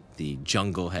down. the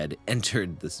jungle had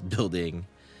entered this building.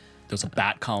 There's a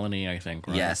bat colony, I think,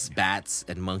 right? Yes, bats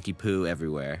and monkey poo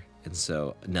everywhere. And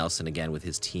so Nelson, again, with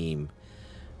his team,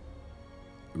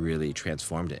 really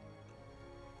transformed it.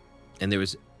 And there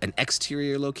was an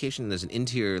exterior location, and there's an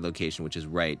interior location, which is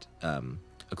right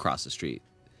across the street.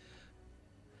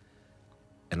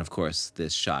 And of course,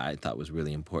 this shot I thought was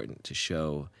really important to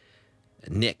show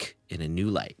Nick in a new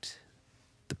light,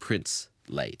 the prince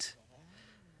light,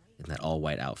 in that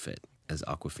all-white outfit, as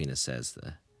Awkwafina says,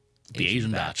 The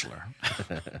Asian Bachelor.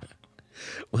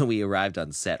 When we arrived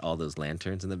on set, all those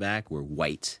lanterns in the back were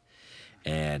white.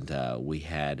 And we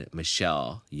had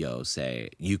Michelle Yeoh say,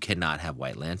 "You cannot have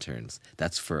white lanterns.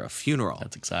 That's for a funeral."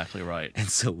 That's exactly right. And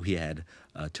so we had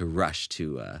to rush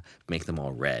to make them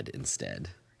all red instead.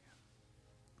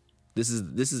 This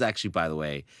is actually, by the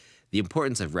way, the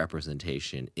importance of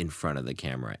representation in front of the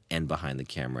camera and behind the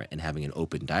camera and having an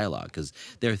open dialogue, because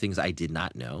there are things I did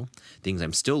not know, things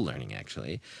I'm still learning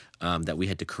actually, that we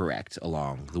had to correct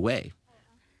along the way.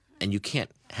 And you can't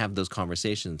have those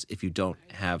conversations if you don't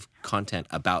have content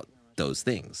about those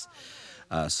things.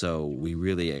 So we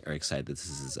really are excited that this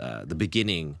is the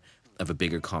beginning of a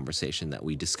bigger conversation that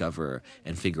we discover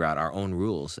and figure out our own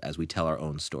rules as we tell our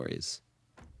own stories.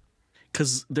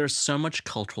 Because there's so much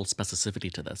cultural specificity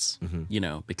to this, you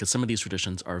know, because some of these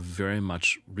traditions are very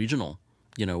much regional.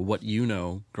 You know, what you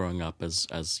know growing up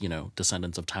as you know,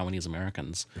 descendants of Taiwanese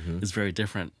Americans is very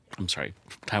different. I'm sorry,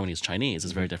 Taiwanese Chinese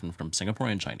is very different from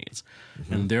Singaporean Chinese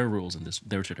and their rules and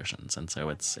their traditions. And so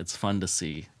it's fun to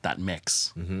see that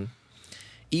mix.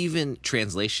 Even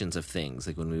translations of things,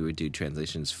 like when we would do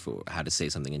translations for how to say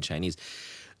something in Chinese,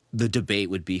 the debate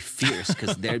would be fierce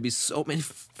because there'd be so many,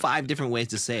 5 different ways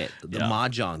to say it. The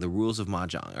mahjong, the rules of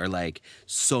mahjong are like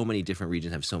so many different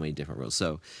regions have so many different rules.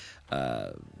 So,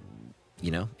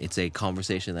 you know, it's a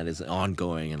conversation that is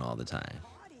ongoing and all the time.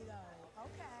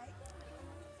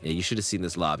 Yeah, you should have seen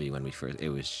this lobby when we first, it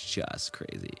was just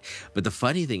crazy. But the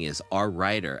funny thing is, our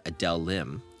writer, Adele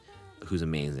Lim, who's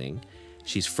amazing,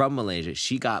 she's from Malaysia.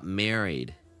 She got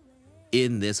married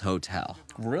in this hotel.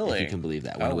 Really? If you can believe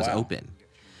that, when it was open.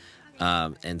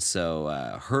 And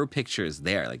so her picture is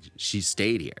there. Like, she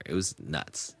stayed here. It was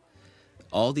nuts.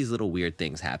 All these little weird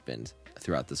things happened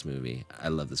throughout this movie. I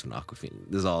love this one, Awkwafina.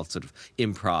 This is all sort of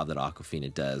improv that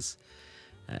Awkwafina does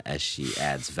as she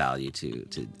adds value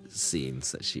to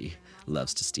scenes that she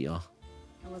loves to steal.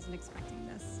 I wasn't expecting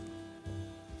this.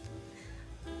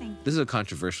 Thank you. This is a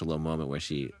controversial little moment where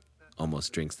she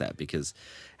almost drinks that, because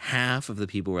half of the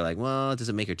people were like, well, does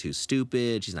it make her too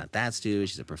stupid? She's not that stupid.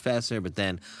 She's a professor. But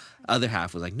then other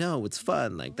half was like, no, it's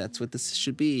fun. Like, that's what this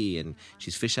should be. And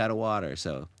she's fish out of water.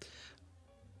 So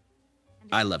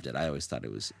I loved it. I always thought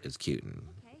it was cute.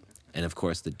 And of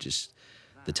course, the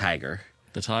tiger.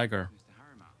 The tiger.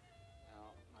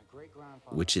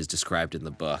 Which is described in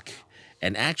the book.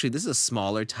 And actually, this is a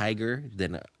smaller tiger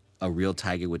than a real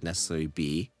tiger would necessarily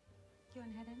be.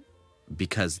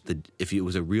 Because if it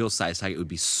was a real size tiger, it would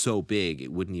be so big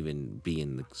it wouldn't even be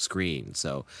in the screen.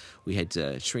 So we had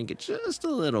to shrink it just a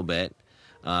little bit.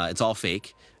 It's all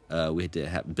fake. We had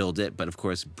to build it, but of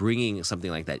course, bringing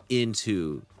something like that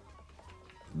into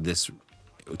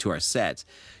to our set,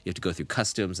 you have to go through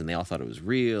customs, and they all thought it was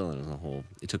real, and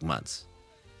it took months.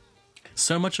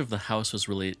 So much of the house was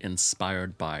really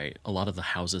inspired by a lot of the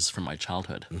houses from my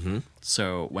childhood.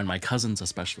 So when my cousins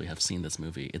especially have seen this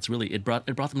movie, it brought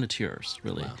them to tears,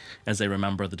 really, as they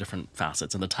remember the different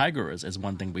facets. And the tiger is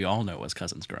one thing we all know as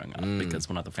cousins growing up, because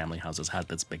one of the family houses had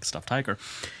this big stuffed tiger,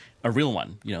 a real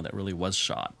one, you know, that really was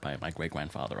shot by my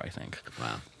great-grandfather, I think.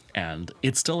 Wow. And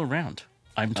it's still around.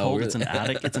 I'm told really? it's in an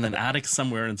attic. It's in an attic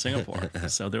somewhere in Singapore.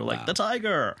 So they're like, the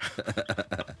tiger.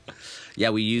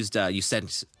 Yeah, we used, you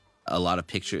sent a lot of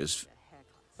pictures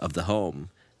of the home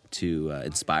to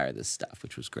inspire this stuff,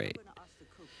 which was great.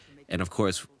 And of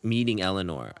course, meeting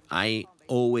Eleanor, I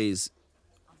always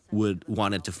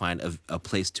wanted to find a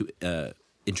place to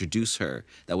introduce her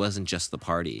that wasn't just the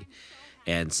party.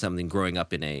 And something growing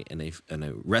up in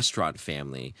a restaurant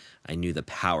family, I knew the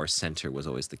power center was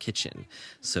always the kitchen.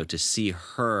 So to see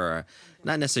her,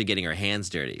 not necessarily getting her hands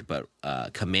dirty, but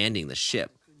commanding the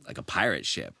ship like a pirate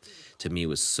ship, to me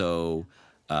was so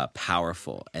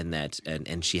powerful, and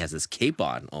she has this cape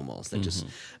on almost that just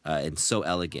and so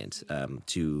elegant.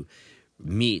 To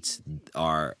meet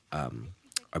our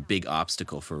big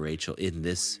obstacle for Rachel in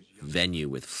this venue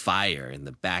with fire in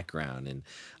the background and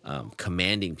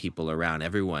commanding people around,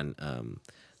 everyone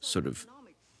sort of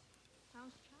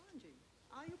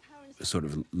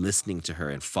listening to her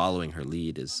and following her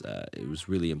lead it was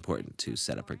really important to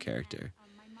set up her character.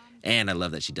 And I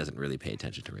love that she doesn't really pay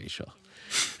attention to Rachel.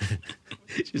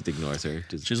 She just ignores her.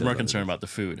 She's more concerned about the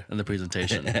food and the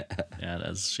presentation, and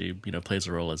as she plays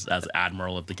a role as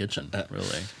admiral of the kitchen,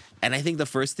 really. And I think the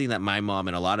first thing that my mom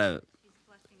and a lot of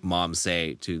moms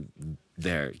say to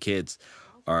their kids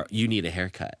are, "You need a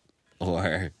haircut,"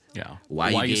 or Yeah.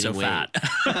 Why are you so gaining weight?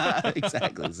 fat?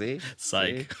 Exactly. See?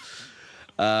 Psych.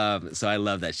 So I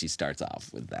love that she starts off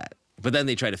with that. But then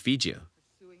they try to feed you.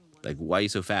 Like, why are you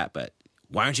so fat? But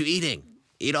why aren't you eating?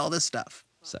 Eat all this stuff.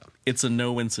 So It's a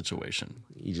no-win situation.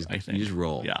 you just I think. you just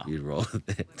roll. Yeah. You just roll with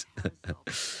it.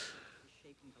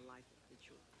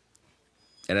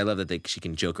 And I love that she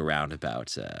can joke around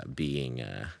about being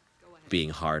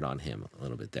hard on him a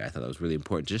little bit there. I thought that was really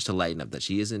important, just to lighten up that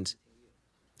she's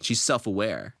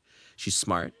self-aware. She's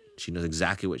smart. She knows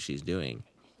exactly what she's doing.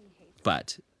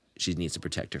 But she needs to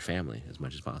protect her family as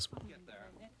much as possible.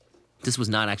 This was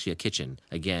not actually a kitchen.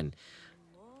 Again,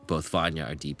 both Vanya,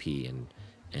 our DP,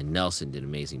 and Nelson did an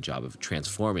amazing job of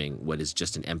transforming what is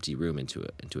just an empty room into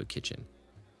a kitchen.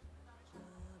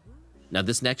 Now,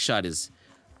 this next shot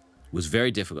was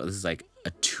very difficult. This is like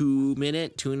a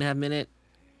 2.5 minute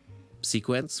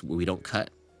sequence where we don't cut.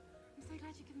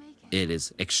 It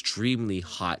is extremely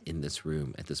hot in this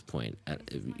room at this point.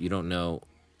 If you don't know,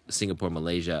 Singapore,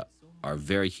 Malaysia are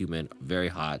very humid, very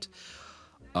hot.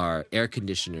 Our air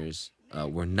conditioners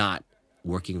were not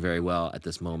working very well at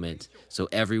this moment, so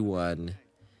everyone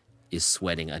is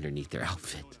sweating underneath their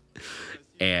outfit.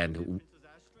 And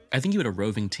I think you had a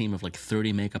roving team of like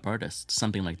 30 makeup artists,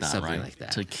 something like that, Something right? like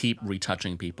that. To keep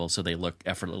retouching people so they look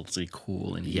effortlessly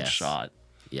cool in each shot.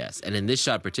 yes, and in this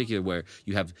shot in particular, where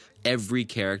you have every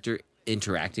character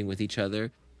interacting with each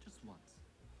other,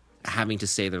 having to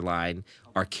say their line.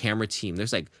 Our camera team,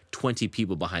 there's like 20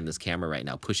 people behind this camera right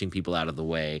now, pushing people out of the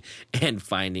way and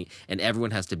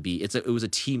everyone has to be, it was a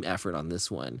team effort on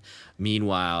this one.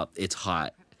 Meanwhile, it's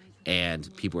hot and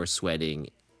people are sweating.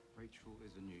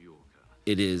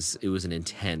 It was an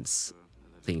intense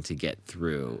thing to get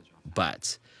through,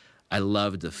 but I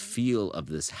loved the feel of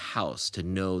this house, to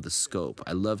know the scope.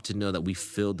 I love to know that we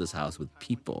filled this house with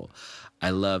people.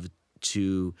 I love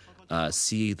to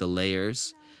see the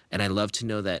layers. And I love to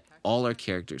know that all our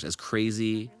characters, as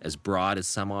crazy, as broad as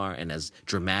some are, and as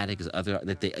dramatic as other,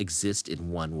 that they exist in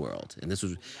one world. And this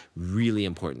was really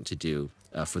important to do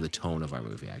for the tone of our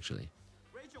movie, actually.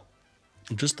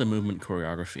 Just the movement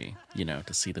choreography,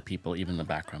 to see the people, even in the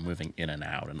background, moving in and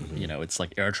out. And, it's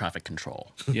like air traffic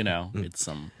control,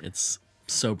 it's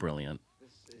so brilliant.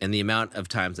 And the amount of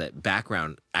times that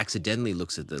background accidentally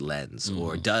looks at the lens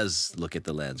or does look at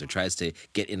the lens or tries to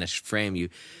get in a frame, you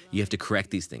have to correct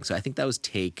these things. So I think that was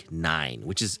take 9,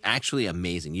 which is actually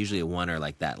amazing. Usually a oneer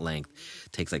like that length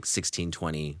takes like 16,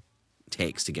 20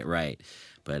 takes to get right.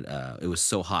 But it was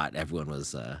so hot, everyone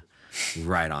was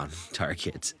right on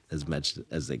target as much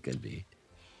as they could be.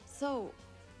 So,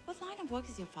 what line of work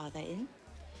is your father in?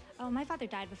 Oh, my father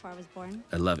died before I was born.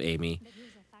 I love Amy.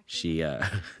 She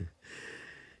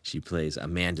she plays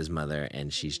Amanda's mother,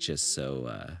 and she's just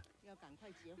so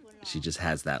she just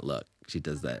has that look. She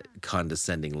does that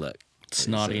condescending look.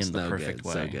 Snotty It's in the so perfect good,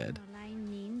 way. So good. 来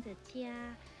您的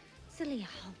家，这里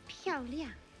好漂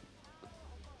亮。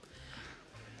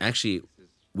 Actually,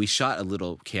 we shot a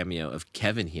little cameo of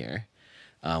Kevin here.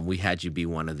 We had you be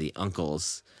one of the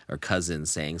uncles or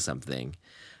cousins saying something.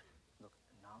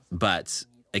 But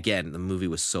again, the movie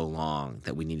was so long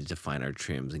that we needed to find our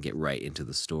trims and get right into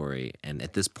the story. And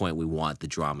at this point, we want the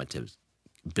drama to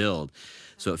build.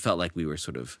 So it felt like we were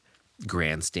sort of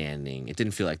grandstanding. It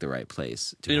didn't feel like the right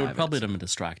place to It have would probably have been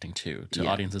distracting too to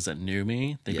Yeah. audiences that knew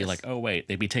me. They'd be Yes. like, "Oh wait,"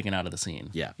 they'd be taken out of the scene.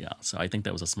 Yeah. yeah. So I think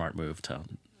that was a smart move to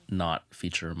not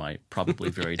feature my probably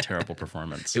very terrible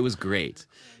performance. It was great.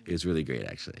 It was really great,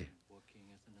 actually.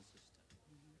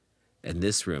 And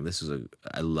this room,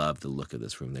 I love the look of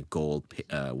this room, the gold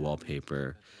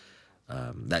wallpaper.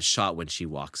 That shot when she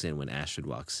walks in, when Astrid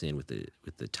walks in with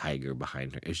the tiger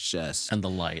behind her, it's just. And the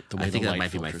light, the way I think the that light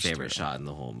might be my filters favorite through. shot in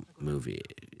the whole movie.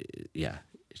 Yeah,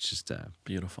 it's just.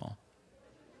 Beautiful.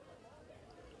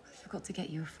 I forgot to get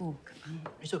you a fork.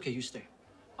 It's okay, you stay.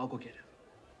 I'll go get it.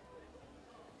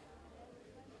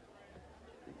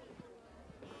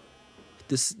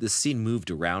 This scene moved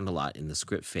around a lot in the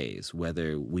script phase,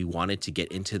 whether we wanted to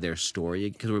get into their story,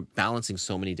 because we're balancing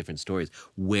so many different stories.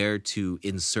 Where to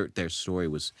insert their story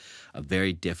was a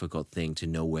very difficult thing to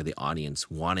know, where the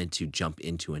audience wanted to jump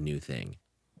into a new thing,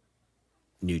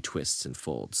 new twists and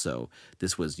folds. So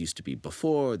this used to be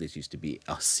before, this used to be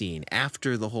a scene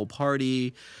after the whole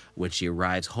party. When she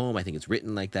arrives home, I think it's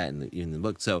written like that in the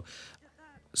book. So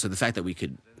so the fact that we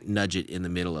could nudge it in the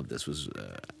middle of this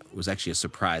was actually a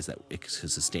surprise that it could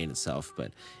sustain itself,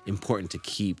 but important to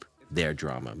keep their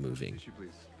drama moving.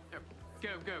 Go,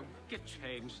 get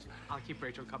changed. I'll keep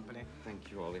Rachel company.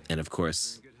 Thank you, Ollie. And of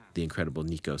course, the incredible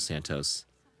Nico Santos,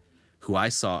 who I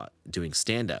saw doing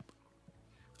stand-up,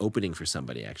 opening for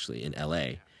somebody actually in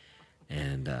LA.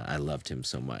 And I loved him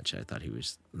so much. I thought he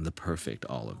was the perfect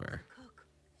Oliver.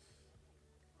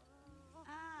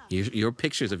 Your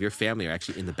pictures of your family are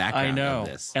actually in the background I know. of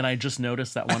this. And I just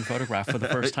noticed that one photograph for the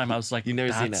first time. I was like, You've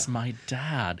never seen that's that. my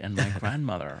dad and my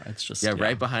grandmother. It's just Yeah,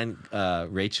 right behind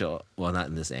Rachel. Well, not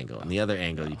in this angle. In the other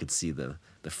angle, you could see the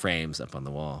frames up on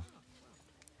the wall.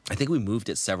 I think we moved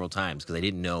it several times because I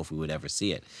didn't know if we would ever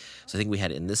see it. So I think we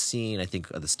had it in this scene. I think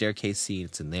the staircase scene,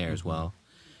 it's in there as well,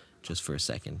 just for a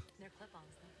second.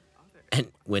 And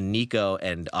when Nico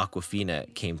and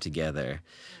Aquafina came together,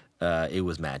 it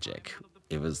was magic.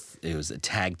 It was a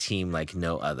tag team like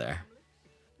no other.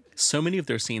 So many of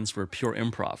their scenes were pure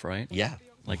improv, right? Yeah.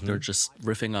 Like they're just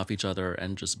riffing off each other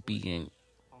and just being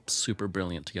super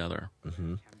brilliant together.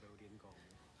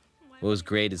 What was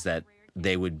great is that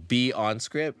they would be on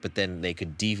script, but then they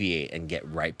could deviate and get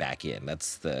right back in.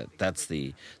 That's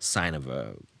the sign of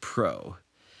a pro.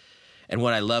 And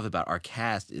what I love about our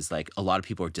cast is like a lot of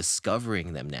people are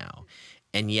discovering them now,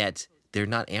 and yet they're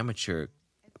not amateur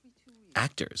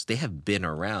actors. They have been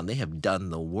around. They have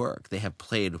done the work. They have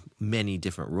played many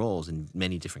different roles in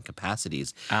many different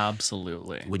capacities.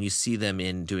 Absolutely. When you see them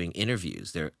in doing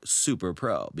interviews, they're super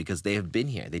pro because they have been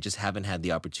here. They just haven't had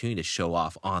the opportunity to show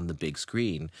off on the big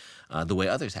screen the way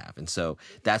others have. And so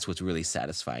that's what's really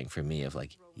satisfying for me of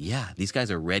like, yeah, these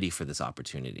guys are ready for this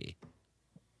opportunity.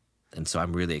 And so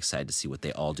I'm really excited to see what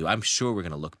they all do. I'm sure we're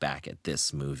going to look back at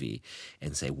this movie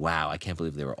and say, wow, I can't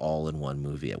believe they were all in one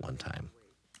movie at one time.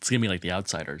 It's gonna be like The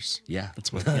Outsiders. Yeah.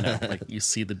 That's what, you know, like you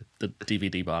see the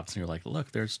DVD box and you're like,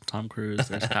 look, there's Tom Cruise,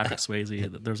 there's Patrick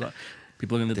Swayze, there's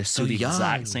people are gonna do so the young.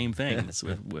 exact same things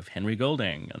with Henry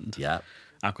Golding and Yeah.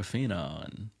 Aquafina.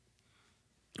 And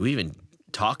We even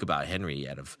talk about Henry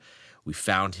yet. We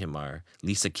found him, our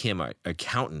Lisa Kim, our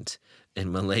accountant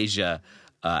in Malaysia,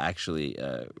 actually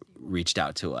reached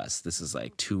out to us. This is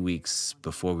like 2 weeks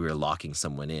before we were locking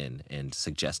someone in and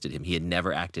suggested him. He had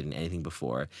never acted in anything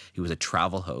before. He was a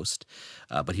travel host,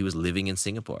 but he was living in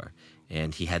Singapore.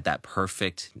 And he had that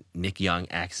perfect Nick Young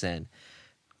accent,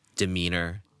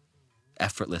 demeanor,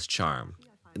 effortless charm.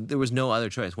 There was no other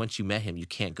choice. Once you met him, you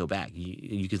can't go back.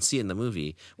 You can see it in the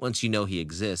movie. Once you know he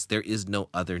exists, there is no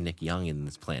other Nick Young in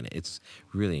this planet. It's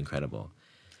really incredible.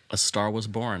 a star was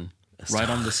born right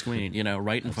on the screen, you know,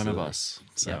 right in front of us.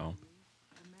 So,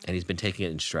 And he's been taking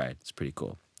it in stride. It's pretty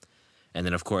cool. And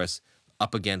then, of course,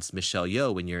 up against Michelle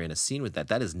Yeoh, when you're in a scene with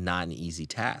that is not an easy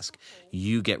task.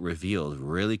 You get revealed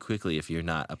really quickly if you're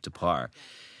not up to par.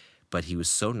 But he was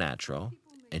so natural,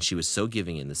 and she was so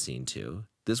giving in the scene, too.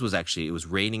 This was actually, it was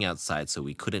raining outside, so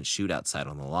we couldn't shoot outside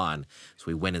on the lawn. So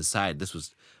we went inside. This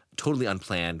was totally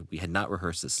unplanned. We had not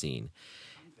rehearsed the scene.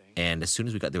 And as soon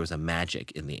as we got, there was a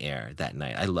magic in the air that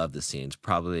night. I love the scene. It's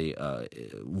probably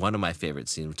one of my favorite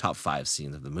scenes, top 5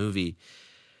 scenes of the movie.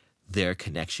 Their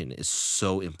connection is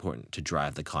so important to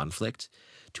drive the conflict,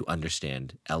 to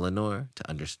understand Eleanor, to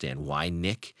understand why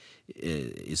Nick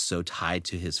is so tied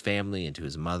to his family and to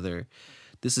his mother.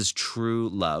 This is true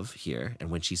love here.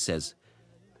 And when she says,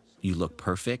 "You look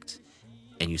perfect,"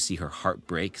 and you see her heart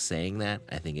break saying that,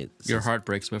 I think it... Your heart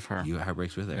breaks with her. Your heart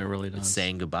breaks with her. It really does. It's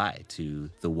saying goodbye to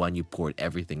the one you poured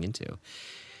everything into.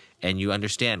 And you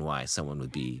understand why someone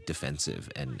would be defensive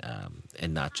and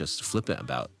not just flippant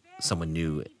about someone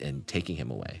new and taking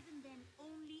him away.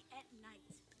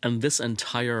 And this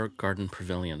entire garden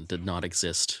pavilion did not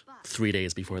exist 3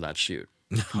 days before that shoot,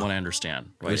 from what I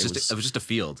understand. Right? It was just a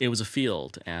field. It was a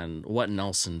field, and what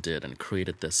Nelson did and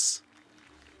created this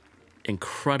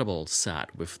incredible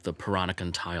set with the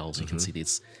Peronican tiles. You can see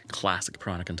these classic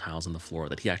Peronican tiles on the floor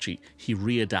that he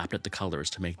readapted the colors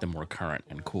to make them more current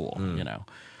and cool, you know.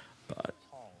 But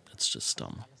it's just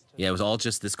Yeah, it was all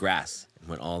just this grass. It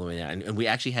went all the way down. And we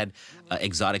actually had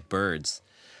exotic birds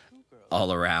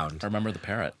all around. I remember the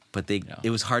parrot. But it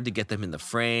was hard to get them in the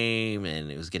frame, and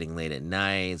it was getting late at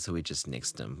night, so we just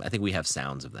nixed them. I think we have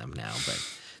sounds of them now, but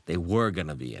they were going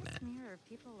to be in it.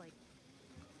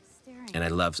 And I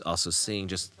love also seeing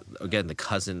just, again, the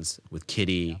cousins with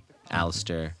Kitty,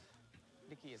 Alistair,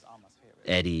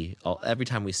 Eddie. Every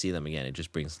time we see them again, it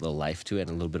just brings a little life to it and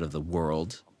a little bit of the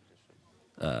world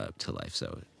to life.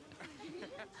 So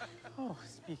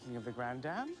Speaking of the Grand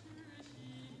Dam.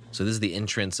 this is the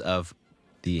entrance of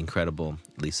the incredible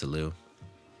Lisa Liu.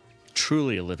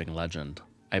 Truly a living legend.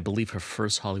 I believe her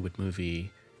first Hollywood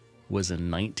movie was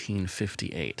in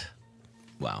 1958.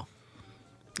 Wow.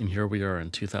 And here we are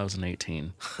in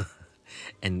 2018.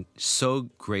 And so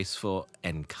graceful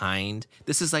and kind.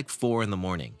 This is like 4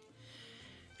 a.m.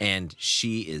 And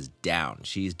she is down.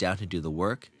 She's down to do the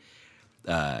work.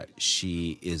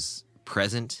 She is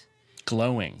present.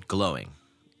 Glowing.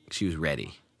 She was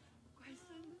ready.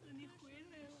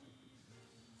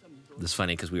 It's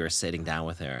funny because we were sitting down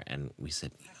with her and we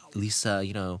said, Lisa,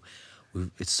 you know,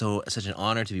 it's such an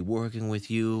honor to be working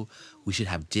with you. We should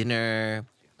have dinner.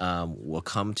 We'll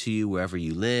come to you wherever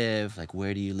you live. Like,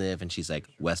 where do you live? And she's like,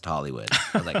 West Hollywood.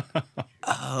 I was like,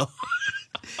 oh.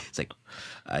 It's like,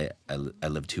 I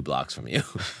live 2 blocks from you,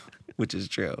 which is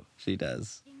true. She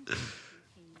does.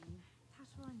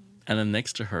 And then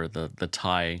next to her, the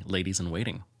Thai ladies in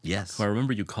waiting. Yes. Who I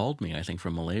remember you called me, I think,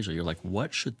 from Malaysia. You're like,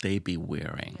 what should they be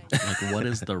wearing? Like, what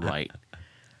is the right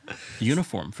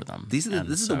uniform for them? This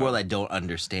is the world I don't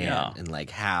understand, Yeah. and like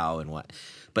how and what.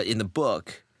 But in the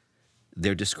book,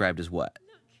 they're described as what?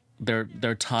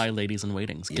 They're Thai ladies in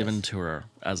waitings, given to her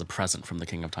as a present from the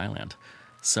King of Thailand.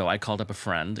 So I called up a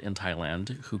friend in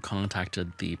Thailand who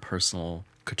contacted the personal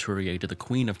couturier to the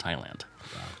Queen of Thailand.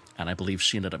 Wow. And I believe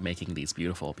she ended up making these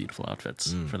beautiful, beautiful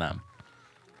outfits for them.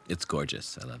 It's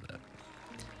gorgeous. I love it.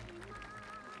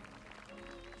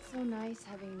 So nice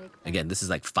having Nick. Again, this is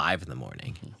like 5 a.m.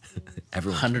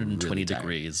 Everyone's 120 really tired.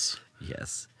 degrees.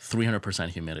 Yes. 300%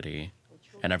 humidity.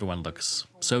 And everyone looks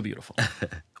so beautiful.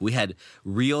 We had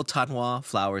real tanhua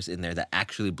flowers in there that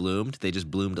actually bloomed. They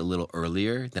just bloomed a little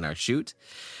earlier than our shoot,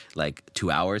 like 2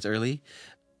 hours early.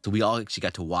 So we all actually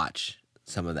got to watch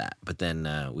some of that. But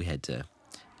then we had to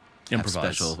have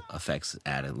special effects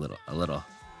add a little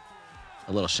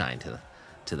shine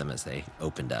to them as they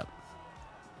opened up.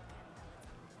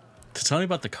 To tell me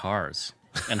about the cars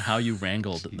and how you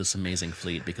wrangled this amazing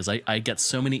fleet, because I get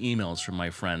so many emails from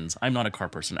my friends. I'm not a car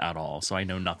person at all, so I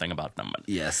know nothing about them. But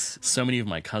yes. So many of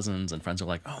my cousins and friends are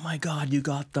like, oh my God, you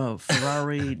got the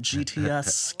Ferrari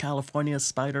GTS California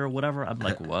Spider, whatever. I'm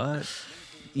like, what?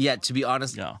 Yeah, to be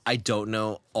honest, I don't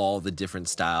know all the different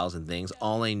styles and things.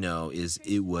 All I know is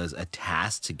it was a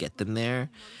task to get them there.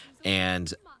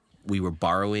 And we were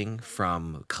borrowing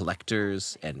from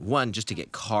collectors. And one, just to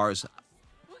get cars,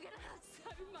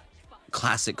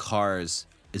 classic cars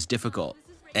is difficult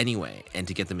anyway. And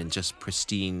to get them in just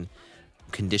pristine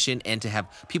condition. And to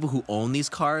have people who own these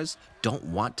cars don't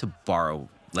want to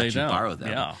let you borrow them.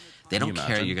 Yeah. They don't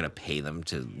care you're going to pay them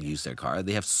to use their car.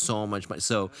 They have so much money.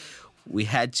 So we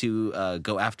had to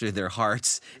go after their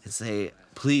hearts and say,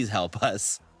 please help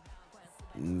us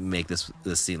make this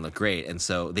scene look great. And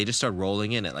so they just started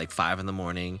rolling in at like 5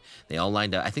 a.m. They all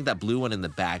lined up. I think that blue one in the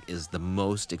back is the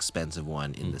most expensive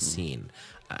one in the scene.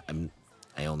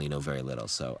 I only know very little,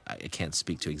 so I can't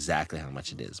speak to exactly how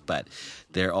much it is. But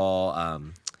they're all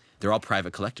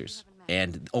private collectors.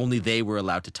 And only they were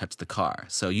allowed to touch the car.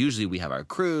 So usually we have our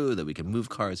crew that we can move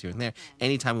cars here and there.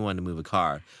 Anytime we wanted to move a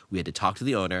car, we had to talk to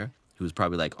the owner, who was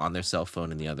probably like on their cell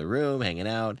phone in the other room, hanging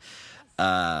out,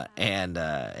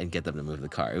 and get them to move the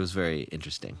car. It was very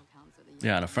interesting.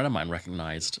 Yeah, and a friend of mine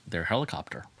recognized their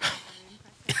helicopter.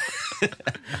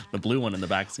 The blue one in the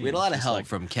back seat. We had a lot of help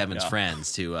from Kevin's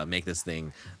friends to make this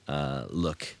thing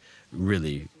look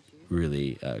really,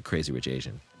 really Crazy Rich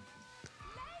Asian.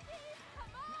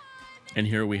 And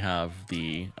here we have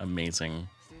the amazing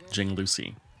Jing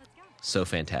Lucy. So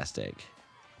fantastic.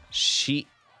 She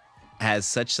has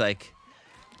such like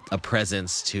a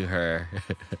presence to her.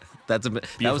 That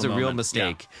was a real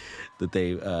mistake that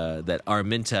that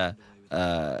Arminta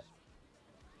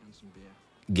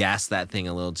gassed that thing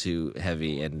a little too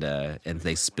heavy and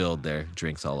they spilled their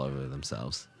drinks all over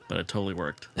themselves. But it totally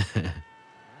worked.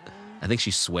 I think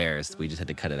she swears. We just had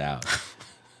to cut it out.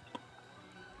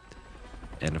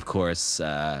 And of course,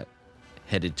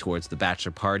 headed towards the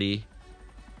bachelor party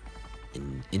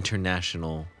in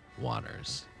international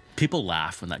waters. People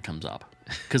laugh when that comes up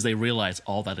because they realize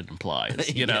all that it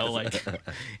implies. You know, like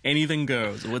anything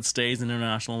goes. What stays in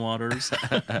international waters?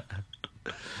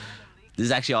 This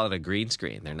is actually all on a green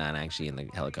screen. They're not actually in the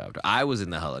helicopter. I was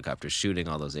in the helicopter shooting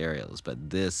all those aerials,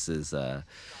 but this is a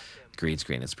green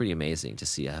screen. It's pretty amazing to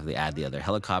see how they add the other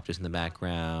helicopters in the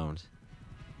background.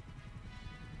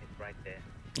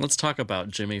 Let's talk about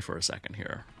Jimmy for a second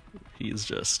here. He's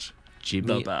just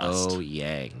Jimmy the best. O.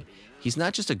 Yang. He's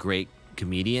not just a great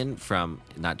comedian from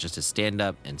not just a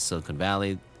stand-up and Silicon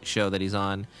Valley show that he's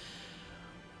on,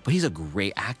 but he's a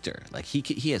great actor. Like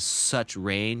he has such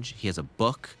range. He has a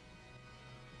book.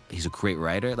 He's a great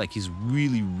writer. Like he's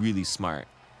really, really smart.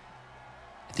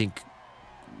 I think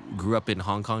grew up in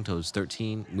Hong Kong till he was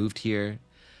 13, moved here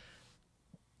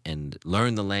and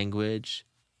learned the language.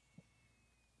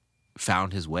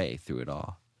 found his way through it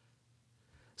all.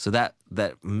 So that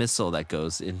missile that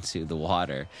goes into the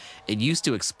water, it used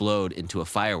to explode into a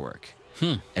firework.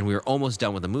 And we were almost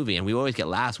done with the movie, and we always get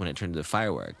last when it turned into a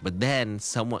firework. But then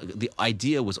the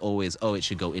idea was always, oh, it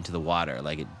should go into the water.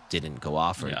 Like, it didn't go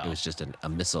off, or it was just a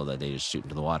missile that they just shoot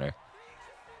into the water.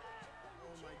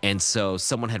 And so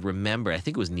someone had remembered, I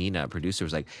think it was Nina, a producer,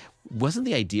 was like, wasn't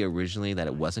the idea originally that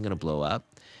it wasn't going to blow up?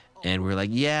 And we were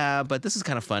like, yeah, but this is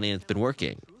kind of funny, and it's been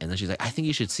working. And then she's like, I think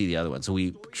you should see the other one. So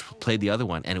we played the other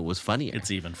one, and it was funnier.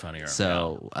 It's even funnier.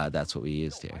 So that's what we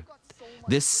used here.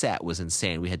 This set was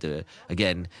insane. We had to,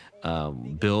 again,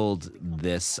 build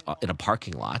this in a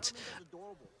parking lot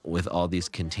with all these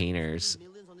containers.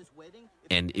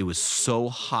 And it was so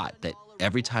hot that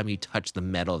every time you touched the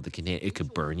metal of the container, it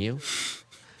could burn you.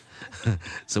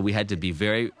 So we had to be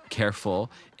very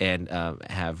careful and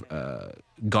have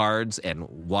guards and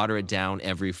water it down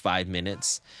every 5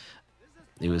 minutes.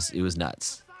 It was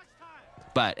nuts.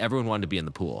 But everyone wanted to be in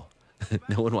the pool.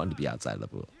 No one wanted to be outside of the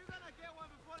pool.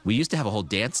 We used to have a whole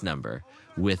dance number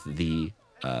with the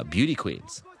beauty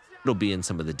queens. It'll be in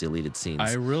some of the deleted scenes.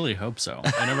 I really hope so.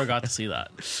 I never got to see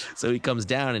that. So he comes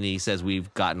down and he says,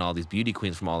 we've gotten all these beauty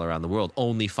queens from all around the world,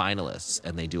 only finalists.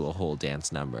 And they do a whole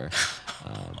dance number.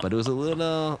 But it was a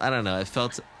little, I don't know, it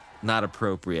felt not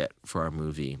appropriate for our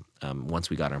movie once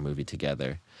we got our movie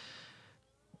together.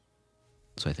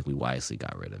 So I think we wisely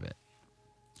got rid of it.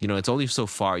 You know, it's only so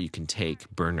far you can take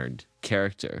Bernard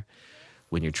character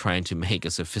when you're trying to make a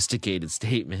sophisticated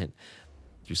statement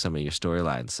through some of your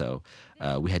storylines. So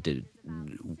we had to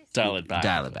dial it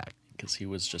back. Because he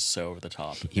was just so over the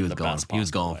top. He was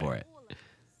going for it.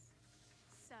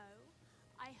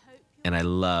 And I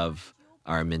love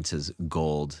Araminta's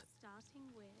gold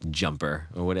jumper,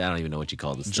 or what, I don't even know what you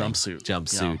call this jumpsuit.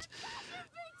 Jumpsuit.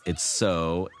 Yeah. It's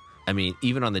so, I mean,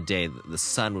 even on the day, the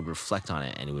sun would reflect on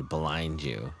it and it would blind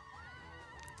you.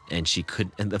 And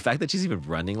the fact that she's even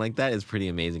running like that is pretty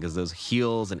amazing, because those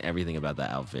heels and everything about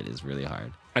that outfit is really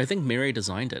hard. I think Mary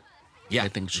designed it. Yeah. I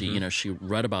think she, she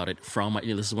read about it from,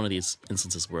 this is one of these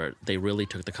instances where they really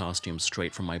took the costume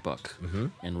straight from my book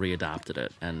and readapted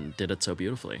it and did it so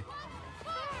beautifully.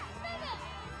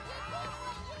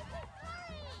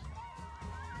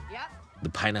 The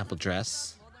pineapple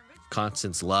dress.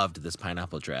 Constance loved this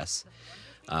pineapple dress.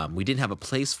 We didn't have a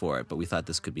place for it, but we thought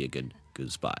this could be a good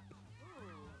spot.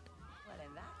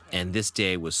 And this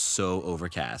day was so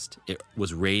overcast. It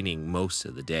was raining most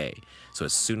of the day. So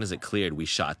as soon as it cleared, we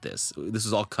shot this. This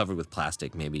was all covered with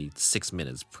plastic maybe 6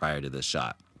 minutes prior to this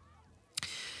shot.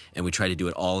 And we tried to do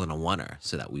it all in a oneer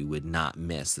so that we would not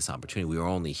miss this opportunity. We were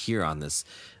only here on this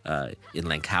in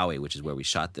Langkawi, which is where we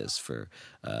shot this, for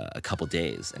a couple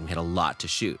days. And we had a lot to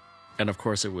shoot. And of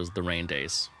course, it was the rain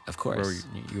days. Of course.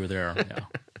 Where you were there, yeah.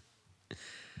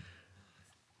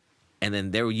 And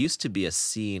then there used to be a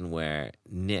scene where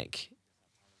Nick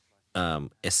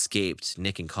and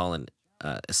Colin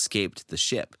escaped the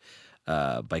ship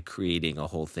by creating a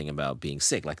whole thing about being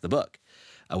sick, like the book,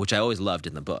 which I always loved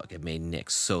in the book. It made Nick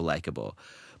so likable.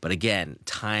 But again,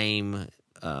 trying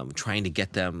to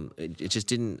get them, it just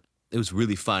didn't, it was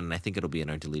really fun, and I think it'll be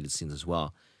in our deleted scenes as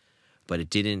well. But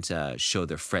it didn't show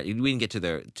their we didn't get to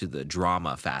the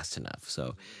drama fast enough.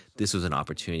 So this was an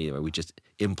opportunity where we just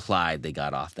implied they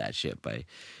got off that ship by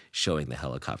showing the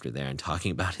helicopter there and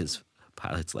talking about his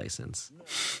pilot's license.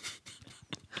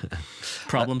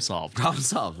 Problem solved. Problem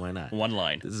solved. Why not? One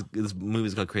line. This movie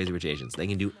is called Crazy Rich Asians. They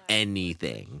can do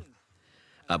anything.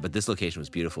 But this location was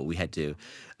beautiful. We had to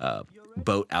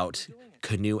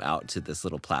canoe out to this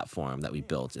little platform that we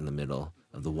built in the middle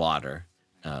of the water.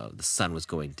 The sun was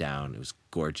going down. It was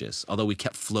gorgeous. Although we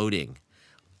kept floating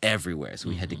everywhere, so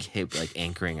we had to keep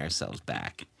anchoring ourselves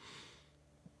back.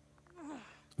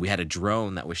 We had a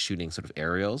drone that was shooting sort of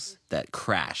aerials that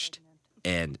crashed,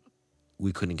 and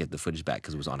we couldn't get the footage back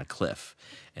because it was on a cliff.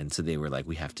 And so they were like,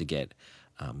 we have to get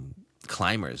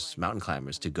mountain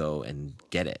climbers to go and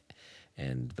get it.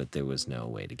 But there was no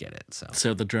way to get it.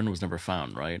 So the drone was never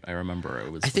found, right? I remember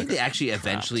it was. I think they actually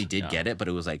eventually did get it, but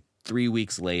it was 3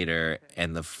 weeks later,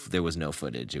 and there was no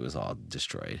footage. It was all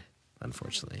destroyed,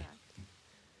 unfortunately.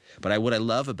 But what I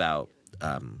love about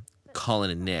Colin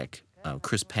and Nick,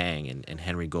 Chris Pang and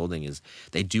Henry Golding, is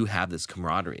they do have this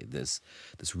camaraderie, this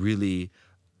really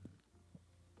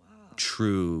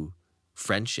true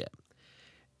friendship.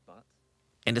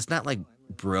 And it's not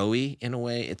bro-y in a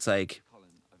way. It's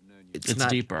it's not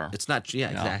deeper. It's not, yeah,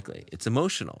 exactly. It's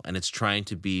emotional, and it's trying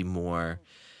to be more,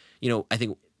 I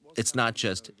think it's not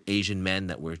just Asian men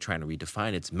that we're trying to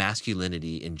redefine. It's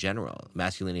masculinity in general.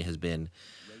 Masculinity has been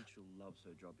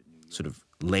sort of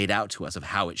laid out to us of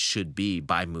how it should be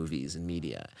by movies and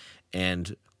media.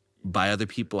 And by other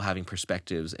people having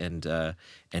perspectives and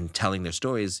telling their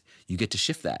stories, you get to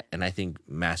shift that. And I think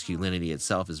masculinity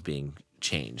itself is being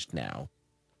changed now.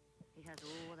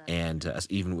 And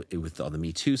even with all the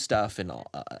Me Too stuff, and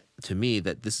all, to me,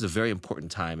 that this is a very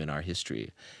important time in our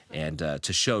history. And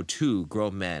to show two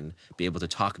grown men be able to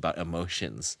talk about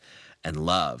emotions and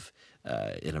love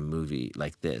in a movie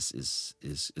like this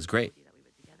is great.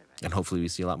 And hopefully we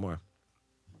see a lot more.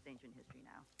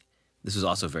 This was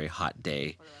also a very hot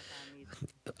day,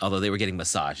 although they were getting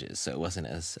massages, so it wasn't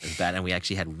as bad. And we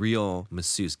actually had real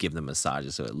masseuse give them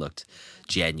massages, so it looked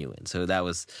genuine. So that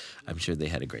was, I'm sure they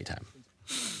had a great time.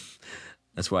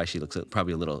 That's why she looks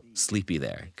probably a little sleepy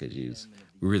there, because she was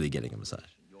really getting a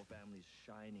massage.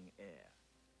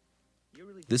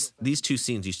 These two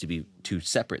scenes used to be two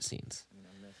separate scenes.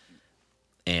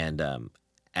 And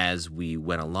as we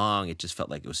went along, it just felt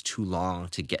like it was too long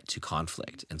to get to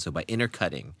conflict. And so by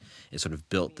intercutting, it sort of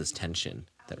built this tension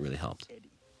that really helped.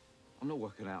 I'm not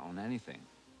working out on anything.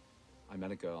 I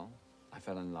met a girl, I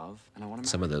fell in love, and I want to marry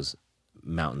Some of those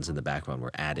mountains in the background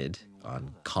were added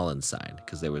on Colin's side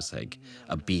because there was like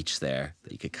a beach there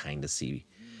that you could kind of see.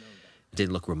 It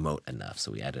didn't look remote enough, so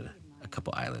we added a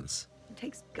couple islands. It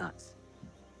takes guts.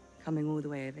 Coming all the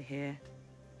way over here,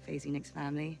 facing Nick's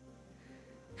family.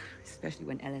 Especially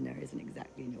when Eleanor isn't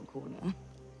exactly in your corner.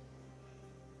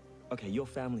 Okay, your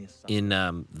family is... In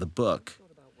the book,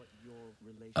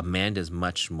 Amanda's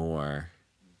much more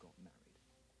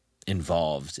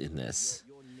involved in this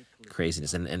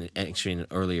craziness. And actually in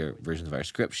earlier versions of our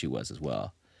script, she was as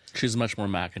well. She's much more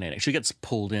machinating. She gets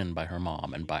pulled in by her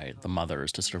mom and by the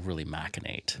mothers to sort of really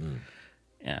machinate.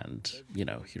 And, you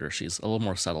know, here she's a little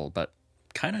more subtle, but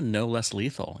kind of no less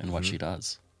lethal in what she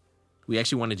does. We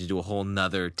actually wanted to do a whole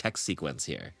nother text sequence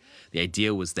here. The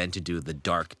idea was then to do the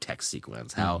dark text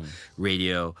sequence, how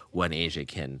Radio 1 Asia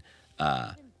can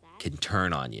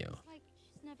turn on you.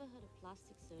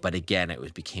 But again,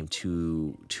 it became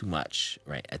too much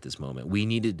right at this moment. We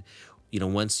needed,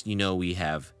 once we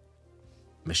have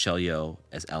Michelle Yeoh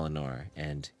as Eleanor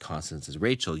and Constance as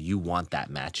Rachel, you want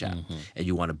that matchup. And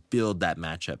you want to build that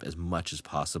matchup as much as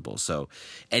possible. So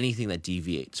anything that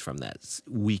deviates from that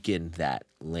weaken that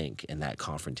link and that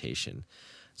confrontation.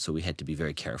 So we had to be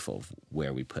very careful of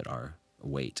where we put our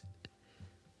weight.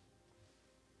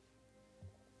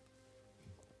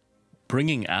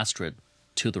 Bringing Astrid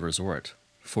to the resort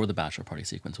for the bachelor party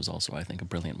sequence was also, I think, a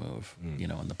brilliant move,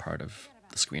 on the part of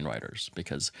the screenwriters.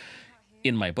 Because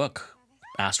in my book,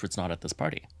 Astrid's not at this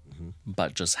party,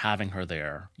 but just having her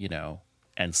there,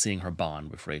 and seeing her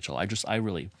bond with Rachel, I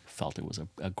really felt it was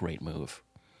a great move.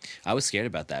 I was scared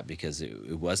about that because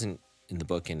it wasn't in the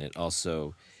book, and it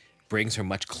also brings her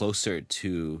much closer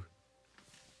to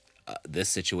this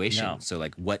situation. No. So,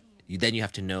 then you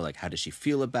have to know, how does she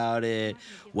feel about it?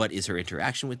 What is her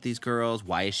interaction with these girls?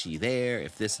 Why is she there?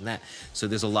 If this and that. So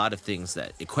there's a lot of things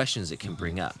questions it can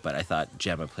bring up. But I thought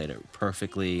Gemma played it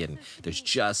perfectly, and there's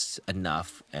just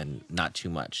enough and not too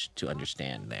much to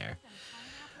understand there.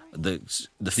 The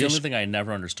fish... only thing I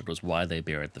never understood was why they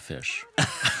buried the fish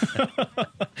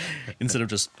instead of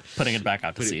just putting it back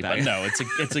out to sea. But no,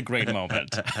 it's a great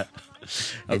moment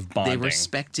of bonding. They're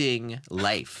respecting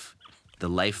life, the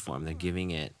life form. They're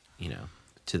giving it,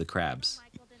 to the crabs.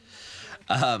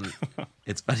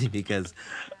 It's funny because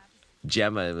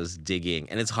Gemma was digging,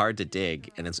 and it's hard to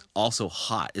dig, and it's also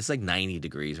hot. It's like 90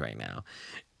 degrees right now.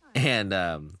 And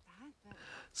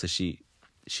so she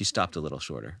stopped a little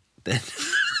shorter than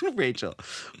Rachel.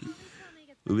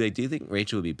 We'd be like, do you think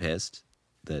Rachel would be pissed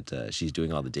that she's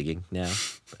doing all the digging now?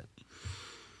 But...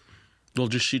 Well,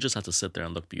 she just has to sit there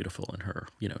and look beautiful in her,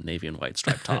 navy and white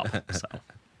striped top. So.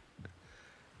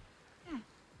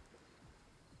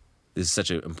 This is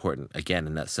such an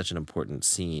important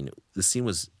scene. The scene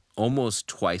was almost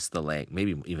twice the length,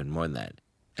 maybe even more than that,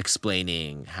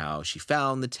 explaining how she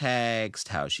found the text,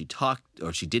 how she talked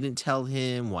or she didn't tell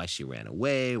him, why she ran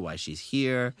away, why she's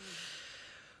here.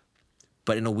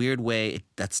 But in a weird way,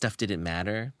 that stuff didn't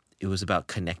matter. It was about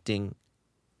connecting,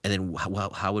 and then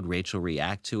how would Rachel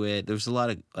react to it? There was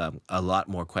a lot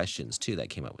more questions too that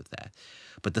came up with that.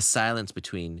 But the silence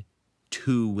between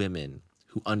two women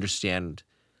who understand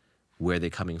where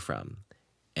they're coming from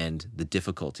and the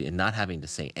difficulty and not having to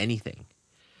say anything.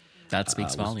 That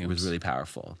speaks volumes. Was really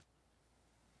powerful.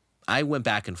 I went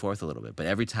back and forth a little bit, but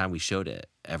every time we showed it,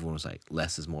 everyone was like,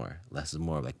 less is more,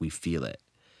 like we feel it.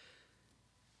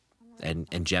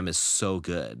 And Jem is so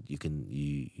good.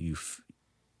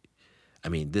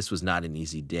 This was not an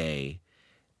easy day,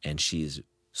 and she's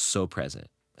so present,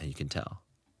 and you can tell.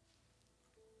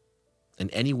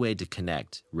 And any way to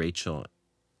connect Rachel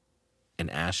and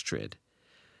Astrid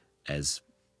as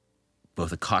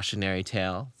both a cautionary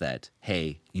tale that,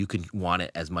 hey, you can want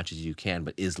it as much as you can,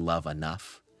 but is love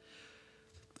enough?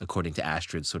 According to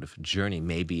Astrid's sort of journey,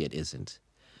 maybe it isn't.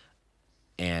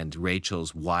 And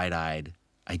Rachel's wide-eyed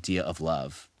idea of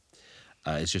love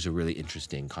is just a really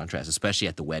interesting contrast, especially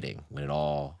at the wedding when it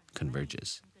all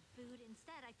converges.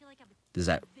 Is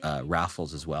that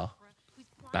Raffles as well?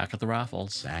 Back at the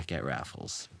Raffles. Back at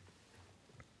Raffles.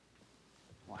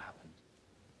 What happened?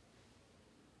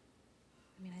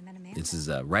 I mean, I met Amanda. This is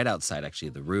right outside, actually,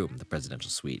 the room, the presidential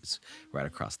suites, right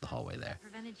across the hallway there.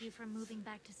 Prevented you from moving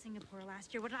back to Singapore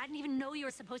last year. What, I didn't even know you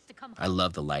were supposed to come I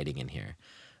love the lighting in here.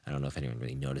 I don't know if anyone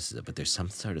really notices it, but there's some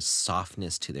sort of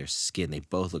softness to their skin. They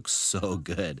both look so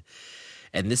good.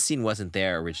 And this scene wasn't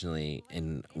there originally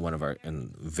in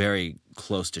very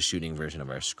close to shooting version of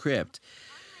our script.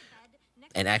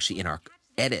 And actually in our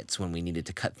edits, when we needed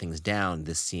to cut things down,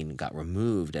 this scene got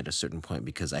removed at a certain point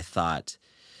because I thought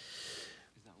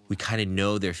we kind of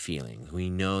know their feelings. We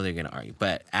know they're going to argue.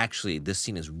 But actually, this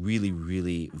scene is really,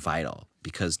 really vital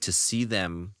because to see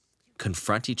them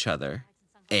confront each other,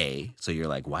 so you're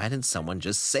like, why didn't someone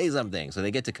just say something? So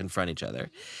they get to confront each other.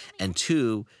 And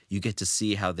two, you get to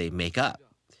see how they make up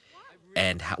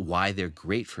and why they're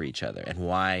great for each other and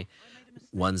why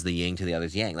one's the yin to the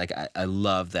other's yang. Like, I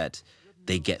love that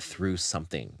they get through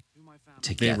something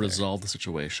together. They resolve the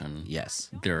situation. Yes.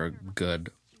 They're a good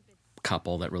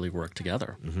couple that really work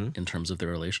together in terms of their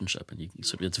relationship. And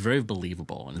it's very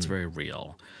believable and it's very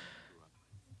real.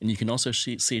 And you can also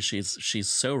see she's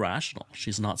so rational.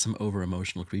 She's not some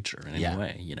over-emotional creature in any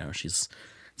way. You know, she's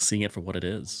seeing it for what it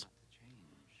is.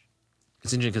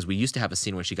 It's interesting because we used to have a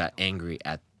scene where she got angry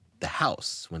at the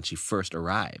house when she first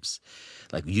arrives.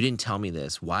 Like, you didn't tell me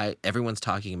this. Why? Everyone's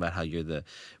talking about how you're the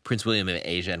Prince William of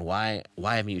Asia, and why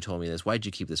haven't you told me this? Why did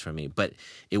you keep this from me? But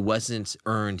it wasn't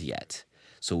earned yet.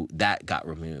 So that got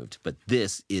removed. But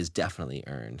this is definitely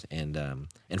earned. And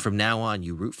from now on,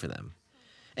 you root for them.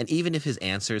 And even if his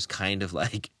answer is kind of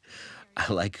like,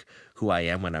 I like who I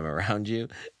am when I'm around you,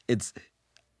 it's,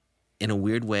 in a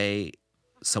weird way,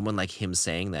 someone like him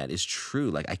saying that is true.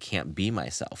 Like, I can't be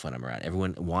myself when I'm around.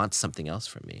 Everyone wants something else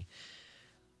from me.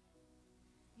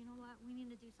 You know what? We need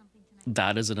to do something tonight.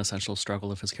 That is an essential struggle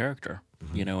of his character,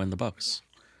 you know, in the books.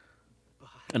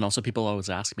 And also people always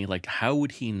ask me, like, how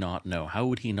would he not know? How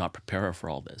would he not prepare her for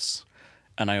all this?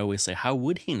 And I always say, how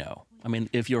would he know? I mean,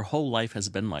 if your whole life has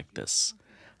been like this,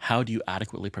 how do you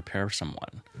adequately prepare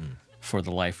someone for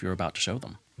the life you're about to show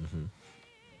them?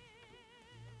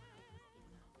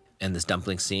 And this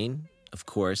dumpling scene, of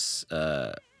course,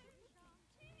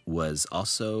 was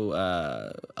also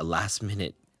a last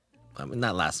minute,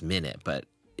 not last minute, but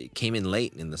it came in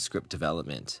late in the script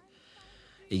development.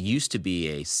 It used to be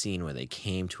a scene where they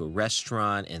came to a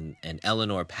restaurant and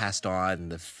Eleanor passed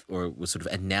on or was sort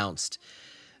of announced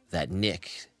that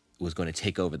Nick was going to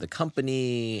take over the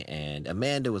company and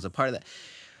Amanda was a part of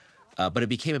that. But it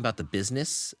became about the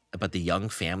business, about the Young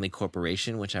Family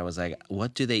Corporation, which I was like,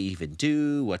 what do they even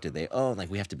do? What do they own? Like,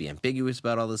 we have to be ambiguous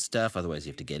about all this stuff. Otherwise, you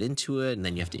have to get into it. And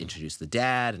then you have to introduce the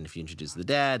dad. And if you introduce the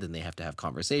dad, then they have to have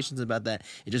conversations about that.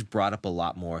 It just brought up a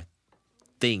lot more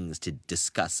things to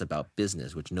discuss about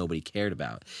business, which nobody cared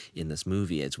about in this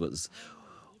movie.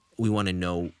 We want to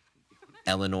know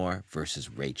Eleanor versus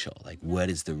Rachel. Like, what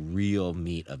is the real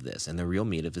meat of this? And the real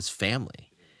meat of this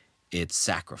family. It's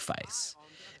sacrifice.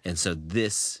 And so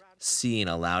this scene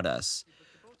allowed us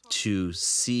to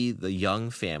see the Young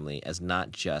family as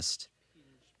not just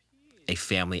a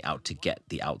family out to get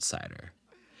the outsider.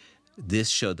 This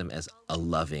showed them as a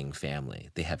loving family.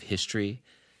 They have history.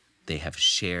 They have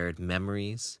shared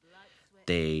memories.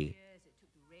 They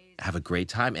have a great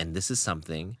time. And this is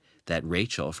something that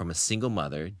Rachel, from a single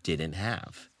mother, didn't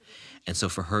have. And so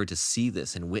for her to see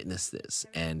this and witness this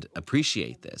and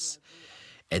appreciate this,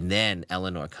 and then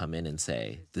Eleanor come in and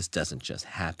say, this doesn't just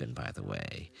happen, by the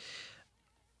way,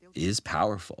 is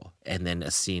powerful. And then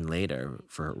a scene later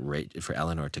for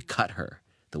Eleanor to cut her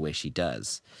the way she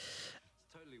does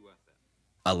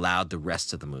allowed the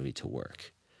rest of the movie to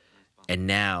work. And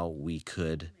now we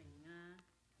could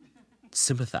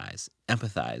sympathize,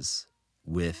 empathize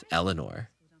with Eleanor,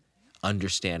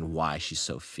 understand why she's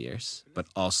so fierce, but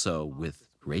also with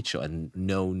Rachel and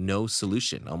know no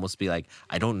solution. Almost be like,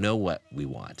 I don't know what we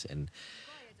want. And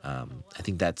I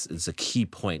think it's a key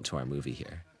point to our movie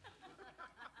here.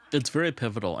 It's very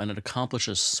pivotal, and it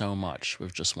accomplishes so much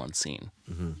with just one scene,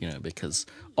 you know, because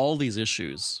all these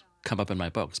issues come up in my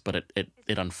books, but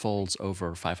it unfolds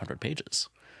over 500 pages.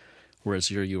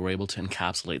 Whereas you were able to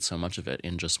encapsulate so much of it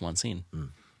in just one scene.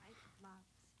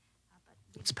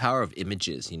 It's the power of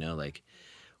images, you know, like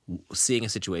seeing a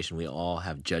situation, we all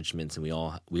have judgments and we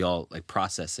all like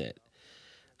process it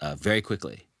very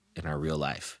quickly in our real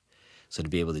life. So to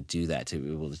be able to do that, to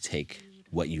be able to take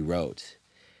what you wrote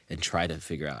and try to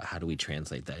figure out how do we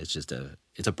translate that,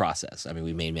 it's a process. I mean,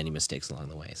 we made many mistakes along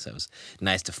the way, so it was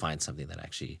nice to find something that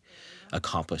actually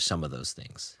accomplished some of those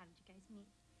things.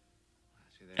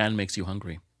 And makes you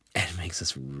hungry. And it makes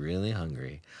us really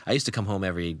hungry. I used to come home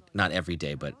not every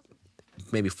day, but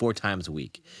maybe 4 times a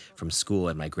week from school,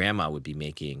 and my grandma would be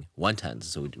making wontons,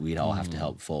 so we'd all have to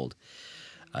help fold.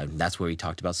 That's where we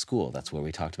talked about school. That's where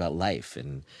we talked about life,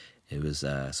 and it was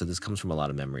so. This comes from a lot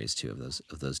of memories too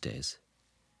of those days.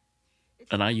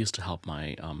 And I used to help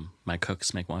my my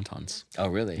cooks make wontons. Oh,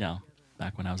 really? Yeah,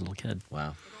 back when I was a little kid.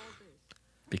 Wow.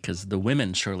 Because the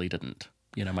women surely didn't.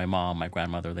 You know, my mom, my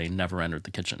grandmother, they never entered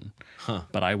the kitchen. Huh.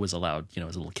 But I was allowed, you know,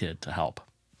 as a little kid to help.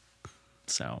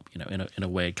 So, you know, in a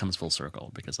way, it comes full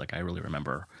circle because, like, I really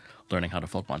remember learning how to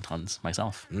fold wontons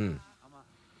myself. Mm.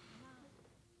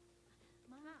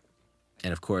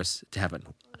 And of course, to have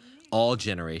all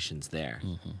generations there,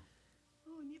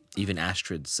 even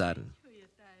Astrid's son,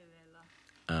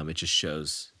 it just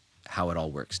shows how it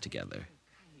all works together.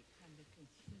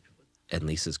 And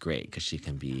Lisa's great because she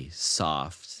can be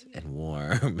soft and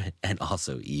warm and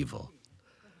also evil.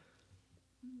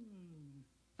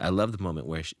 I love the moment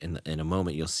where in a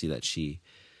moment you'll see that she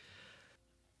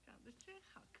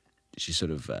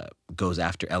sort of goes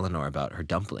after Eleanor about her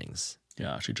dumplings.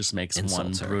 Yeah, she just makes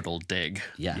Insults one her. brutal dig,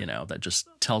 you know, that just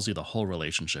tells you the whole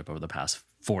relationship over the past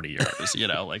 40 years, you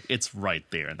know, like it's right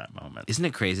there in that moment. Isn't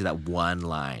it crazy that one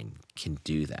line can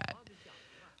do that?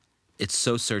 It's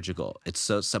so surgical. It's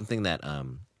so something that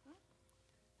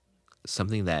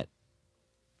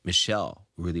Michelle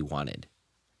really wanted.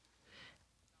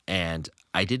 And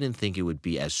I didn't think it would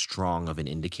be as strong of an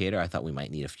indicator. I thought we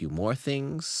might need a few more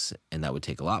things, and that would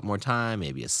take a lot more time,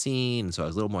 maybe a scene. So I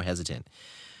was a little more hesitant.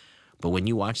 But when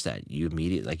you watch that, you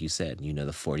immediately, like you said, you know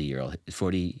the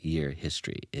 40-year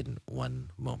history in one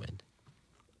moment.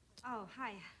 Oh,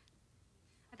 hi.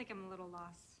 I think I'm a little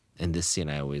lost. And this scene,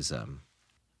 I always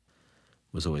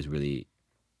was always really.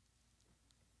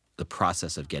 The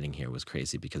process of getting here was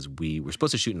crazy because we were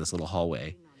supposed to shoot in this little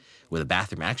hallway where the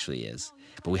bathroom actually is,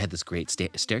 but we had this great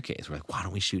staircase. We're like, why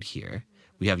don't we shoot here?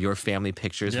 We have your family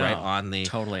pictures right on the...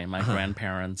 Totally. My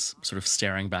grandparents sort of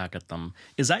staring back at them.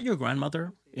 Is that your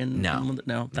grandmother? No.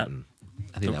 No, that...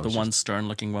 I think the that was one just...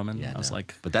 stern-looking woman. Yeah, I was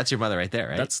like, but that's your mother right there,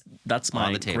 right? That's my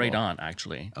On the table. great aunt,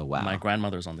 actually. Oh, wow. My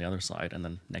grandmother's on the other side, and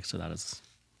then next to that is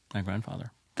my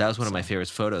grandfather. That was one of my favorite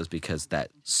photos because that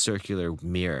circular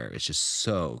mirror is just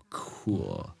so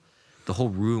cool. The whole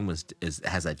room has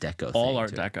that deco thing. All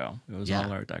Art to it. Deco. It was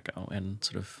all Art Deco and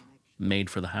sort of made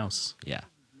for the house. Yeah.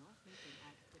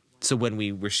 So when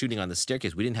we were shooting on the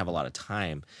staircase, we didn't have a lot of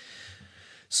time.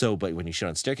 So, but when you shoot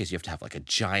on staircase, you have to have like a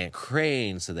giant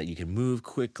crane so that you can move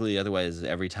quickly. Otherwise,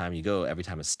 every time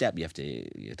a step, you have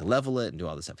to level it and do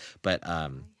all this stuff. But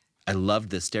I loved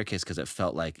this staircase because it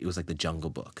felt like it was like the Jungle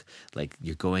Book. Like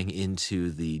you're going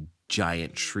into the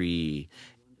giant tree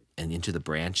and into the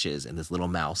branches, and this little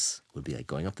mouse would be like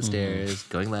going up the stairs,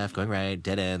 going left, going right,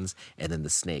 dead ends, and then the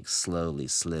snake slowly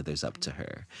slithers up to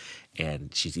her.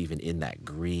 And she's even in that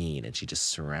green, and she just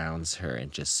surrounds her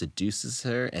and just seduces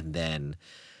her and then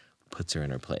puts her in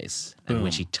her place. And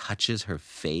when she touches her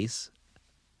face,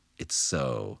 it's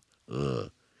so,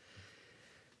 ugh.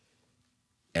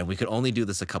 And we could only do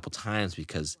this a couple times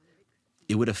because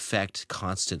it would affect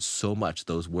Constance so much.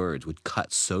 Those words would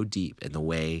cut so deep in the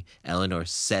way Eleanor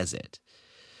says it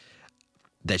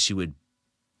that she would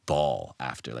bawl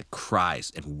after, like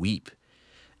cries and weep.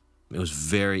 It was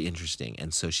very interesting.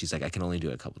 And so she's like, I can only do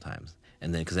it a couple times.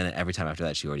 And then, because then every time after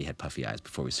that, she already had puffy eyes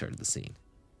before we started the scene.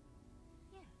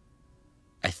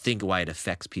 I think why it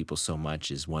affects people so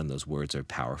much is one, those words are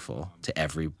powerful to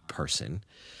every person,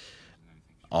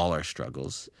 all our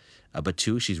struggles. But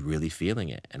two, she's really feeling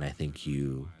it. And I think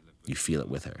you feel it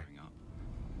with her.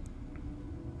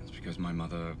 It's because my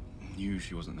mother knew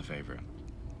she wasn't the favorite.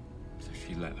 So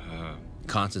she let her...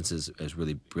 Constance is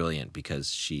really brilliant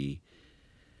because she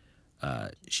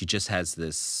just has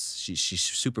this, she's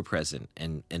super present.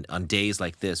 And on days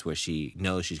like this where she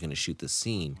knows she's going to shoot this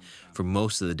scene, for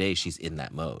most of the day she's in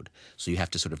that mode. So you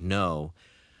have to sort of know,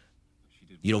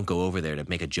 you don't go over there to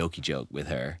make a jokey joke with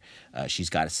her. She's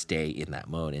got to stay in that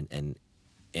mode.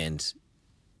 And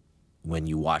when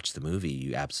you watch the movie,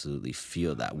 you absolutely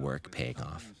feel that work paying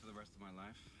off.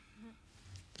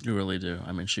 You really do.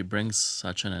 I mean, she brings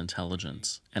such an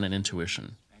intelligence and an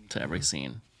intuition to every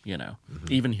scene, you know,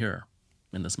 even here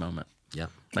in this moment. Yeah.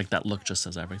 Like that look just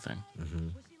says everything.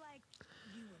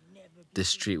 This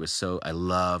street was so, I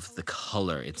love the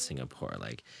color in Singapore.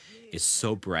 Like is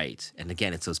so bright. And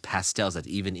again, it's those pastels that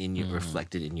even in your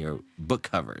reflected in your book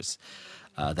covers.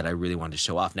 That I really wanted to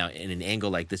show off. Now, in an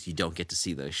angle like this, you don't get to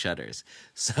see those shutters.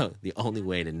 So the only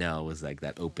way to know was like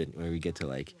that open, where we get to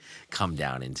like come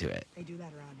down into it. They do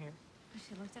that around here.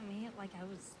 She looked at me like I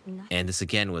was nothing. And this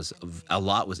again was, a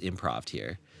lot was improv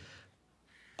here.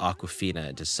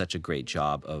 Awkwafina does such a great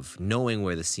job of knowing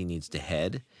where the scene needs to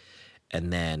head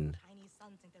and then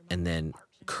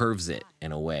curves it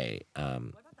in a way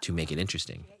to make it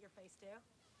interesting.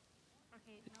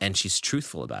 And she's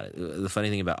truthful about it. The funny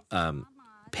thing about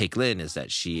Peik Lin is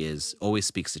that she always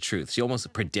speaks the truth. She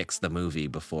almost predicts the movie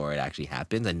before it actually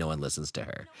happens, and no one listens to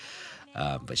her.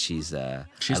 But she's I the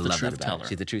love truth that about her. teller.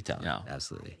 She's the truth teller. Yeah.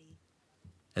 Absolutely.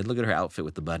 And look at her outfit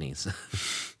with the bunnies.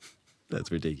 That's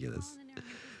ridiculous.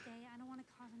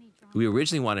 We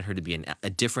originally wanted her to be a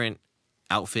different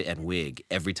outfit and wig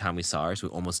every time we saw her, so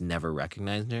we almost never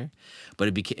recognized her.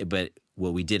 But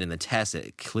what we did in the test,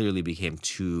 it clearly became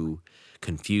too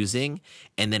confusing.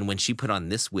 And then when she put on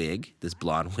this wig, this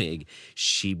blonde wig,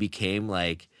 she became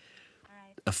like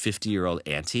a 50-year-old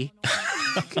auntie.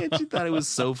 And she thought it was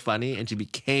so funny, and she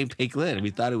became Peik Lin, and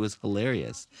we thought it was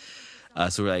hilarious.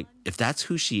 So we're like, if that's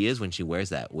who she is when she wears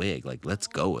that wig, like, let's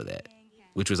go with it.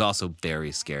 Which was also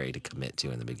very scary to commit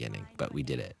to in the beginning, but we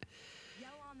did it.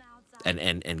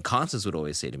 And Constance would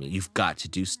always say to me, you've got to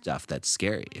do stuff that's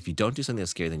scary. If you don't do something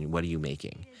that's scary, then what are you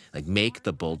making? Like, make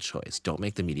the bold choice. Don't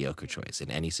make the mediocre choice in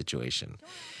any situation.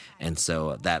 And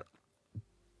so that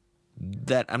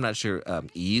I'm not sure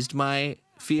eased my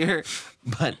fear,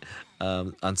 but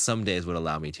on some days would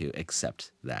allow me to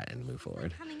accept that and move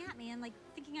forward. Coming at me and like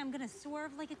thinking I'm gonna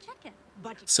swerve like a chicken.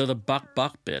 So the Bok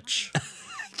Bok bitch,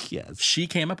 yes, she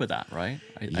came up with that, right?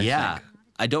 I think.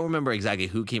 I don't remember exactly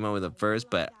who came up with it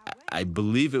first, but I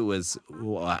believe it was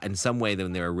in some way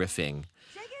when they were riffing.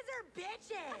 Chickens are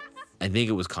bitches. I think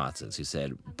it was Constance who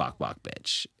said "bok bok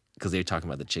bitch" because they were talking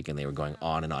about the chicken. They were going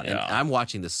on and on, and I'm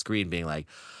watching the screen, being like,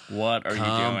 "What are you doing?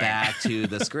 Come back to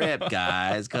the script,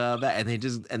 guys. Come back."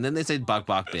 And then they said "bok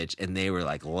bok bitch," and they were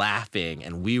like laughing,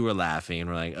 and we were laughing,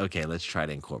 and we're like, "Okay, let's try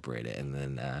to incorporate it." And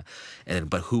then,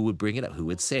 but who would bring it up? Who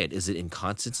would say it? Is it in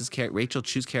Constance's character, Rachel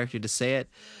Chu's character, to say it?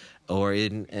 Or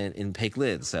in Peik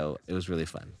Lin. So it was really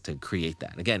fun to create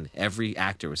that. And again, every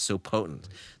actor was so potent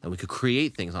that we could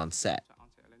create things on set.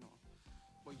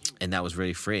 And that was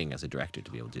really freeing as a director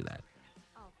to be able to do that.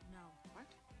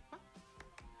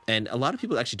 And a lot of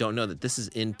people actually don't know that this is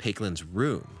in Peik Lin's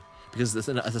room, because it's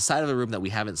a side of the room that we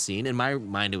haven't seen. In my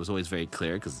mind, it was always very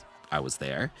clear because I was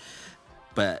there.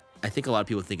 But I think a lot of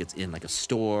people think it's in like a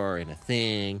store and a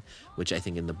thing, which I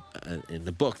think in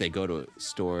the book they go to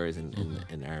stores, and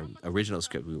in our original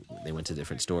script they went to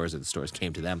different stores, or the stores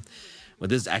came to them. But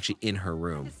this is actually in her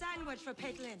room. A sandwich for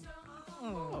Peik Lin.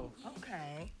 Oh,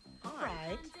 okay. All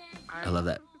right. I love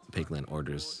that Peik Lin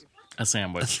orders a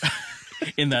sandwich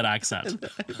in that accent,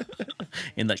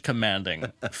 in that commanding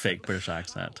fake British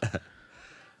accent.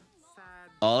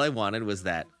 All I wanted was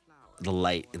the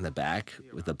light in the back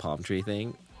with the palm tree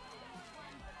thing,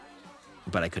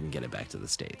 but I couldn't get it back to the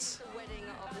States.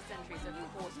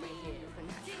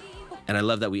 And I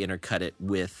love that we intercut it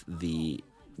with the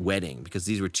wedding, because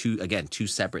these were two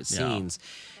separate scenes.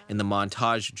 In the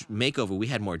montage makeover, we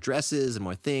had more dresses and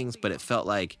more things, but it felt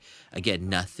like, again,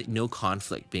 no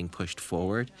conflict being pushed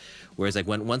forward. Whereas like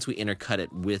once we intercut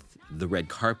it with the red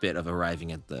carpet of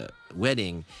arriving at the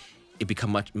wedding, it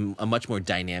became a much more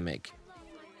dynamic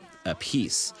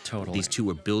piece. Totally. These two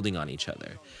were building on each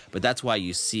other. But that's why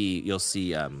you'll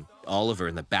see Oliver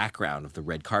in the background of the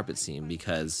red carpet scene,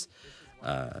 because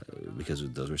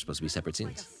those were supposed to be separate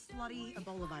scenes. Like a slutty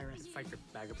Ebola virus. It's like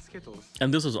a bag of Skittles.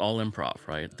 And this was all improv,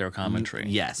 right? Their commentary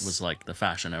Yes. was like the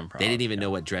fashion improv. They didn't even know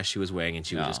what dress she was wearing, and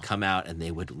she would just come out and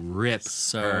they would rip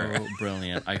her.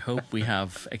 Brilliant. I hope we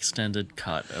have extended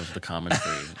cut of the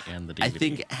commentary and the DVD. I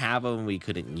think half of them we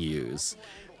couldn't use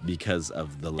because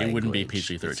of the language. It wouldn't be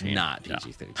PG-13. It's not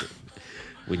PG-13.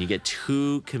 When you get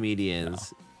two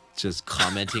comedians just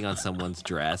commenting on someone's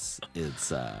dress,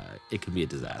 it can be a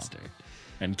disaster.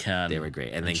 And Ken, they were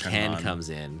great, and then Ken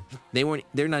comes in.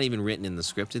 They're not even written in the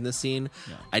script in this scene.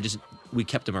 Yeah. We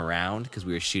kept them around because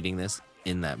we were shooting this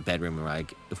in that bedroom. And we're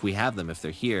like, if we have them, if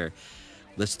they're here,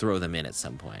 let's throw them in at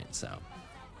some point. So,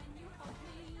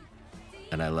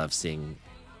 and I love seeing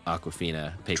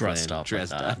Awkwafina dressed up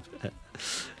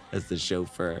as the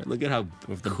chauffeur. Look at how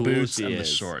with the cool boots she and is. the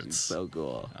shorts. She's so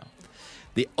cool. Oh.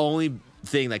 The only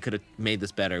thing that could have made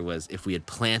this better was if we had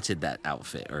planted that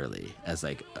outfit early as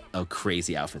like a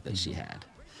crazy outfit that she had.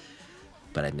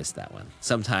 But I missed that one.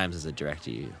 Sometimes as a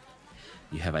director,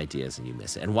 you have ideas and you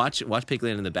miss it. And watch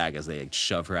Piglet in the bag as they like,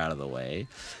 shove her out of the way.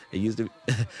 It used to.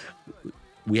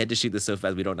 We had to shoot this so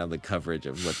fast we don't have the coverage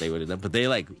of what they would have done, but they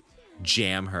like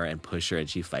jam her and push her, and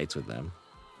she fights with them.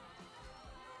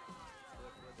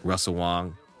 Russell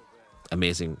Wong,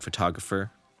 amazing photographer,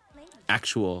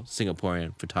 actual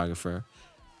Singaporean photographer,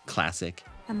 classic.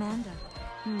 Amanda,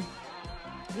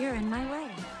 you're in my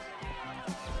way.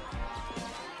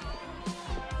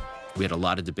 We had a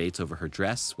lot of debates over her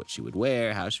dress, what she would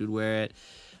wear, how she would wear it.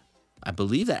 I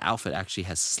believe that outfit actually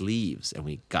has sleeves, and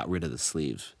we got rid of the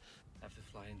sleeves. I have to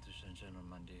fly into Shenzhen on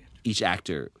Monday. Each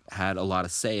actor had a lot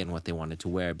of say in what they wanted to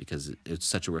wear because it's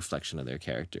such a reflection of their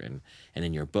character. And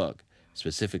in your book,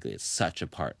 specifically, it's such a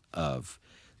part of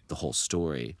the whole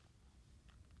story.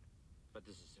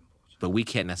 But we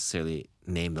can't necessarily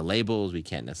name the labels. We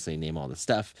can't necessarily name all the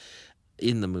stuff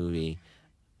in the movie.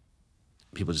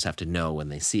 People just have to know when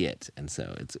they see it. And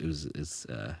so it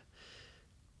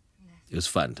was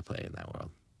fun to play in that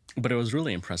world. But it was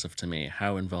really impressive to me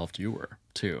how involved you were,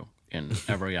 too, in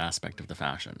every aspect of the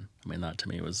fashion. I mean, that to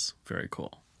me was very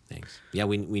cool. Thanks. Yeah,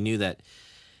 we knew that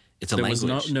it's a there language.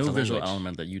 There was no it's a visual language.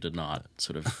 element that you did not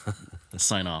sort of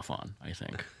sign off on, I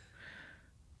think.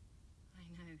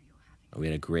 We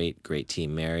had a great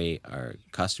team. Mary, our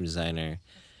costume designer,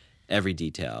 every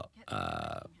detail,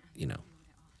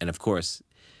 And of course,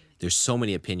 there's so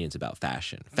many opinions about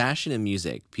fashion. Fashion and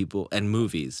music, people, and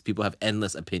movies, people have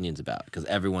endless opinions about because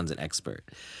everyone's an expert.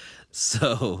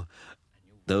 So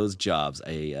those jobs,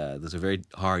 those are very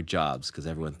hard jobs because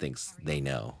everyone thinks they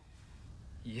know.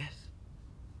 Yes.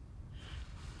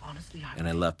 Honestly, And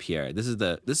I love Pierre. This is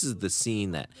the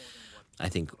scene that I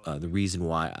think the reason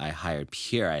why I hired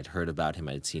Pierre. I'd heard about him.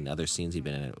 I'd seen other scenes he'd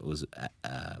been in. It was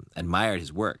admired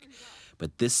his work.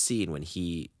 But this scene, when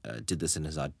he did this in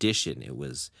his audition, it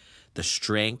was the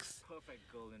strength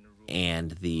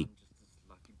and the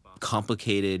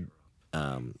complicated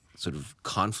sort of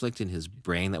conflict in his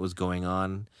brain that was going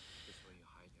on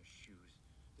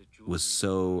was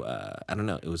so, I don't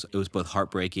know, it was both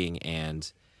heartbreaking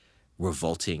and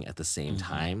revolting at the same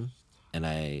time. And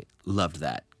I loved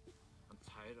that.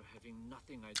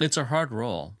 It's a hard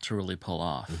role to really pull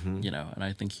off, and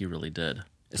I think he really did.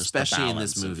 Just especially in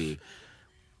this movie.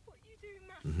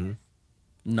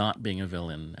 Not being a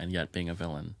villain and yet being a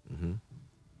villain.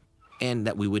 And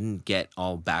that we wouldn't get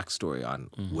all backstory on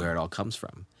where it all comes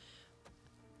from.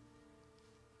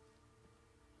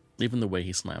 Even the way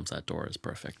he slams that door is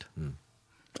perfect.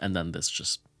 And then this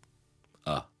just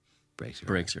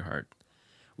breaks your heart.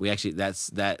 We actually,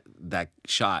 that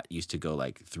shot used to go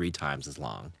like 3 times as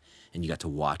long, and you got to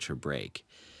watch her break.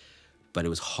 But it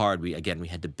was hard. We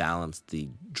had to balance the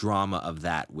drama of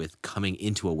that with coming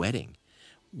into a wedding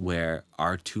where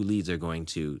our 2 leads are going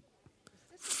to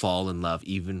fall in love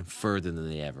even further than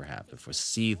they ever have before,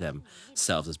 see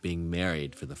themselves as being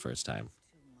married for the first time.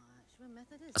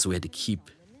 So we had to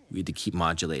keep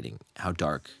modulating how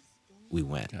dark we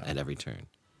went at every turn.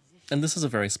 And this is a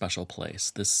very special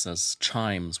place. This says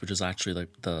Chimes, which is actually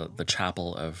the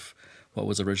chapel of what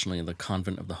was originally the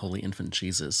Convent of the Holy Infant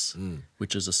Jesus,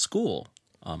 which is a school,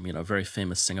 a very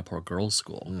famous Singapore girls'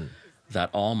 school that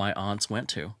all my aunts went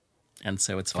to. And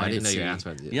so it's funny to see. Your aunts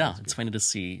went to. Yeah, it's funny to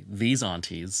see these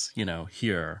aunties,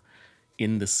 here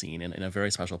in the scene in a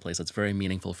very special place. It's very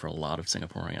meaningful for a lot of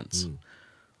Singaporeans.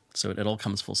 So it all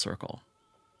comes full circle.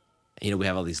 We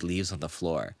have all these leaves on the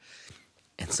floor.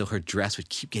 And so her dress would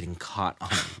keep getting caught on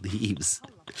the leaves.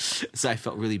 So I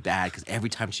felt really bad because every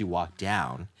time she walked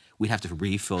down, we'd have to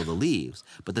refill the leaves.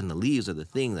 But then the leaves are the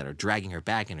thing that are dragging her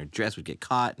back, and her dress would get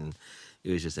caught, and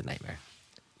it was just a nightmare.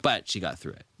 But she got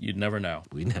through it. You'd never know.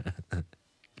 You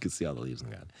could see all the leaves on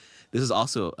the ground. This is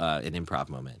also an improv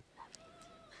moment.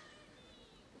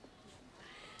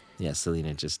 Yeah,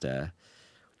 Selena just,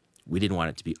 we didn't want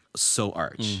it to be so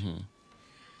arch.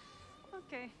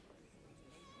 Okay.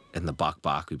 And the bok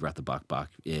bok, we brought the bok bok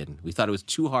in. We thought it was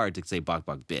too hard to say bok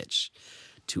bok bitch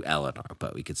to Eleanor,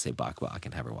 but we could say bok bok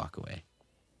and have her walk away.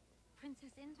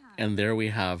 And there we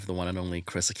have the one and only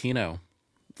Chris Aquino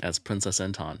as Princess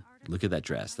Inton. Look at that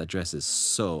dress. That dress is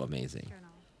so amazing.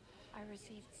 I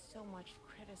received so much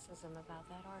criticism about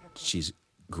that article. She's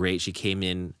great. She came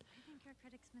in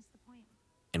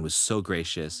and was so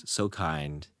gracious, so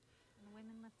kind.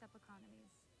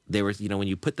 They were, when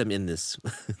you put them in this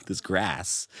this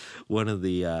grass, one of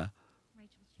the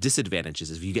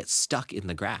disadvantages is if you get stuck in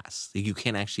the grass. You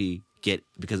can't actually get,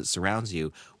 because it surrounds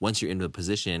you. Once you're into a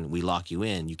position, we lock you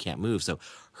in. You can't move. So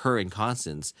her and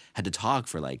Constance had to talk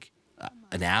for like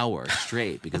an hour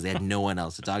straight because they had no one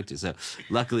else to talk to. So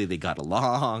luckily they got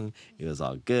along. It was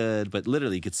all good. But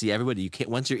literally you could see everybody. You can't,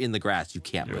 once you're in the grass, you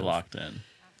can't move. You're locked in.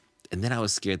 And then I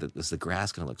was scared that the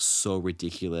grass going to look so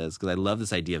ridiculous, because I love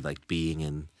this idea of like being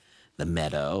in the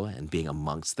meadow and being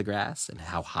amongst the grass, and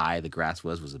how high the grass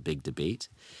was a big debate.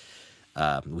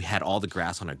 We had all the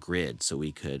grass on a grid so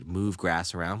we could move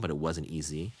grass around, but it wasn't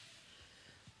easy.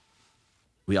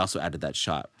 We also added that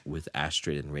shot with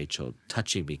Astrid and Rachel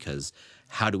touching, because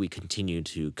how do we continue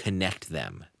to connect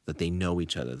them, that they know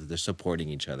each other, that they're supporting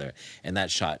each other? And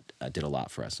that shot did a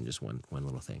lot for us in just one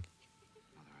little thing.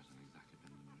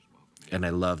 And I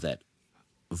love that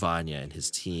Vanya and his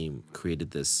team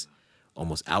created this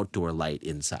almost outdoor light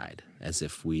inside, as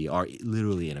if we are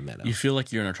literally in a meadow. You feel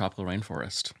like you're in a tropical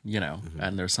rainforest, you know,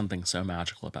 and there's something so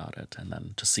magical about it. And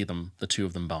then to see them, the two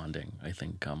of them bonding, I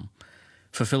think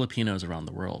for Filipinos around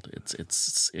the world,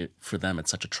 for them,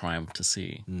 it's such a triumph to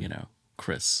see, you know,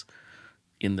 Chris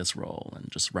in this role and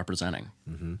just representing.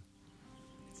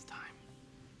 It's time.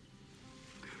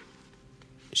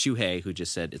 Shuhei, who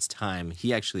just said it's time,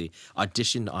 he actually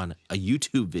auditioned on a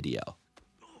YouTube video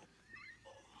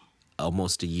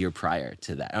almost a year prior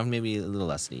to that, or maybe a little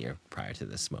less than a year prior to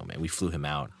this moment. We flew him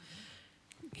out.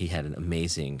 He had an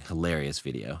amazing, hilarious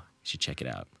video. You should check it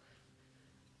out.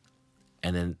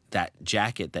 And then that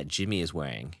jacket that Jimmy is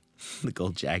wearing, the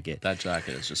gold jacket. That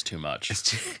jacket is just too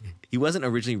much. He wasn't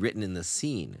originally written in the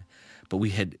scene, but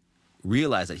we had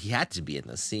realized that he had to be in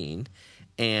the scene,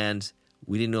 and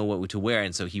we didn't know what to wear,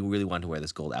 and so he really wanted to wear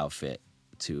this gold outfit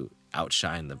to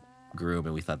outshine the groom,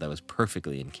 and we thought that was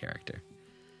perfectly in character.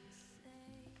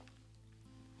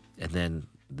 And then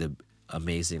the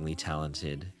amazingly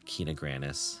talented Kina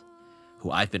Grannis, who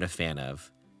I've been a fan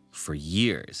of for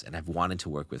years and I've wanted to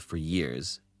work with for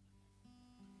years.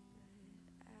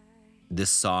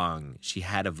 This song, she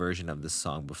had a version of this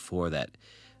song before that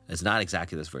is not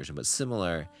exactly this version, but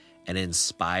similar, and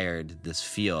inspired this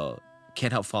feel.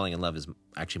 Can't Help Falling in Love is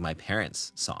actually my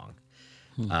parents' song.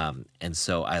 And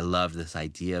so I loved this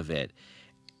idea of it.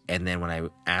 And then when I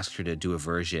asked her to do a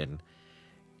version,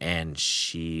 and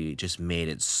she just made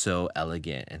it so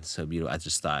elegant and so beautiful, I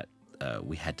just thought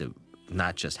we had to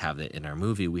not just have it in our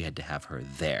movie, we had to have her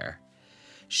there.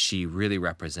 She really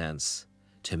represents,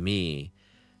 to me,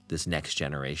 this next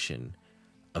generation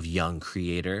of young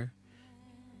creator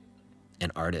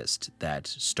and artist that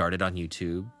started on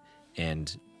YouTube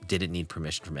and didn't need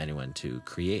permission from anyone to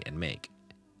create and make.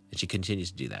 And she continues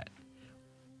to do that.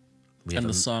 And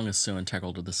the song is so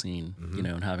integral to the scene, you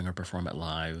know, and having her perform it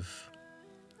live.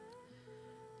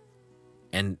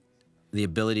 And the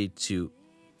ability to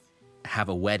have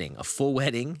a wedding, a full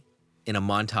wedding in a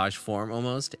montage form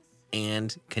almost,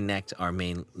 and connect our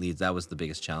main leads. That was the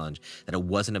biggest challenge, that it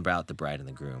wasn't about the bride and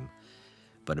the groom,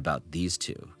 but about these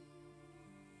two.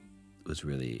 It was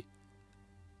really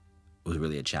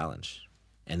a challenge.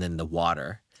 And then the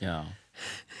water. Yeah.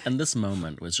 And this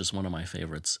moment was just one of my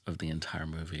favorites of the entire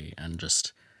movie, and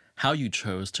just how you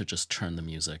chose to just turn the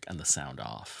music and the sound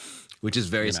off. Which is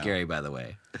very scary, by the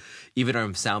way. Even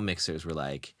our sound mixers were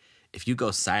like, if you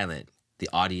go silent, the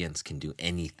audience can do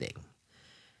anything.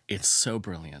 It's so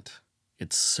brilliant.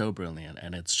 It's so brilliant.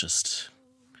 And it's just...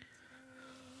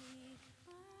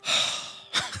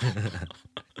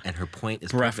 And her point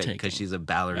is perfect because she's a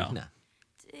ballerina.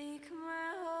 Yeah.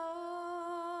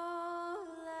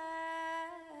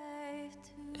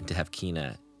 And to have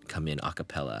Kina come in a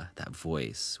cappella, that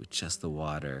voice with just the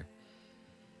water.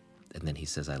 And then he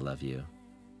says, I love you.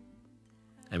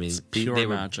 I mean, pure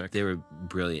magic. They were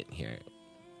brilliant here.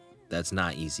 That's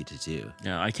not easy to do.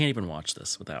 Yeah, I can't even watch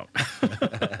this without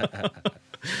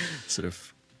sort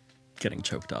of getting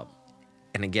choked up.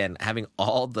 And again, having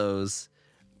all those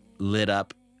lit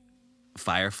up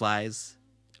fireflies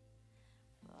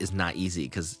is not easy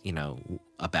because, you know,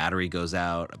 a battery goes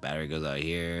out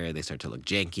here, they start to look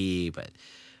janky, but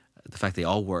the fact they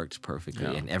all worked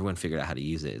perfectly and everyone figured out how to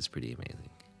use it is pretty amazing.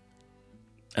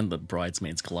 And the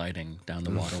bridesmaids gliding down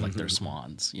the water like they're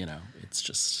swans, you know, it's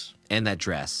just... And that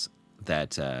dress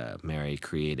that Mary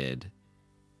created,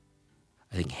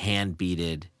 I think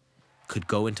hand-beaded, could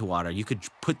go into water. You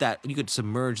could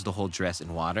submerge the whole dress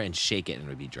in water and shake it and it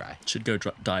would be dry. Should go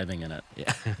diving in it.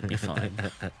 Yeah. It'd be fine.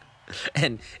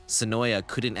 And Sonoya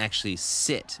couldn't actually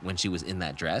sit when she was in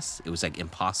that dress. It was like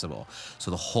impossible.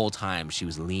 So the whole time she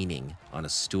was leaning on a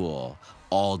stool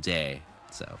all day.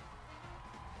 So...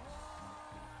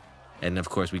 And of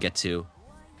course, we get to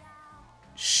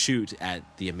shoot at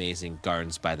the amazing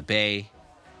Gardens by the Bay.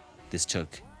 This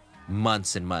took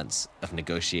months and months of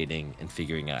negotiating and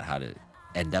figuring out how to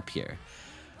end up here.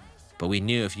 But we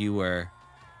knew if you were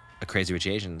a Crazy Rich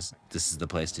Asians, this is the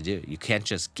place to do. You can't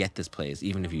just get this place,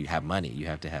 even if you have money. You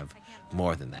have to have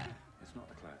more than that.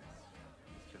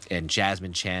 and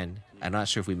Jasmine Chen. I'm not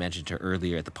sure if we mentioned her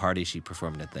earlier at the party. She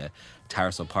performed at the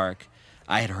Tyersall Park.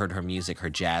 I had heard her music, her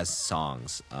jazz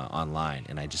songs online,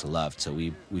 and I just loved. So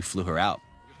we flew her out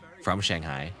from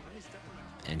Shanghai,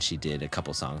 and she did a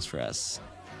couple songs for us.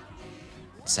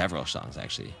 Several songs,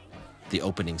 actually. The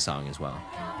opening song as well.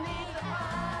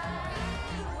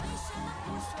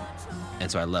 And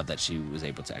so I love that she was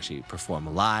able to actually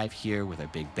perform live here with a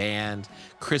big band.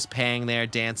 Chris Pang there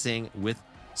dancing with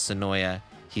Sonoya.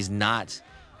 He's not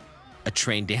a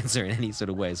trained dancer in any sort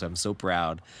of way, so I'm so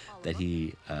proud that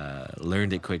he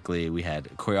learned it quickly. We had a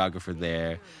choreographer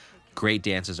there, great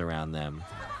dancers around them.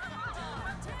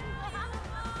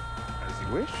 As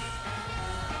you wish.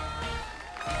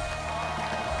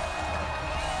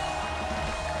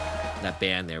 That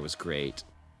band there was great.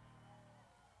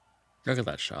 Look at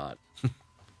that shot.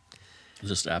 It's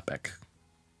just epic.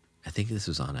 I think this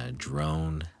was on a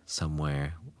drone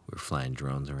somewhere. We were flying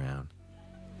drones around.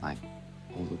 Like,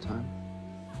 all the time?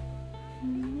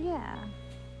 Yeah.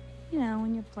 You know,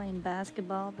 when you're playing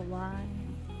basketball, the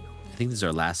line. I think this is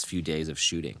our last few days of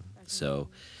shooting. So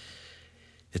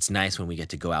it's nice when we get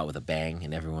to go out with a bang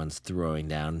and everyone's throwing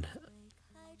down.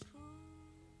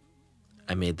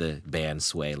 I made the band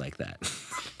sway like that.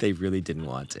 They really didn't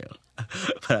want to.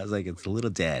 But I was like, it's a little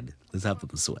dead. Let's have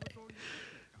them sway.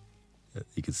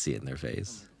 You can see it in their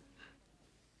face.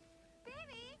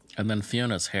 And then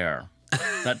Fiona's hair.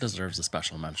 That deserves a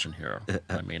special mention here.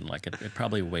 I mean, like, it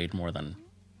probably weighed more than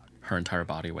her entire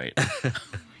body weight. Gosh,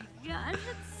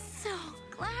 it's so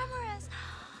glamorous.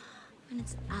 When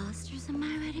it's Alistair's in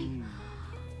my wedding,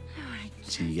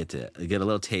 So you get a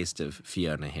little taste of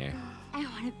Fiona here. I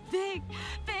want it big,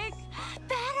 big,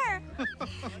 better.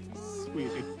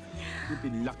 Sweetie, you'd be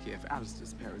lucky if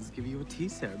Alistair's parents give you a tea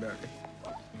ceremony.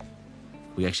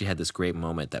 We actually had this great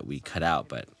moment that we cut out,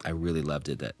 but I really loved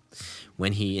it, that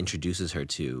when he introduces her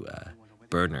to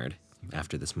Bernard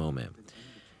after this moment,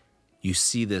 you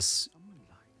see this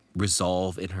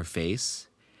resolve in her face,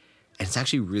 and it's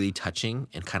actually really touching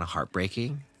and kind of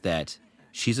heartbreaking that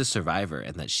she's a survivor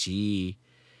and that she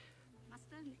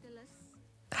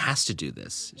has to do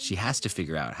this. She has to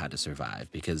figure out how to survive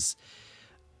because,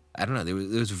 I don't know, there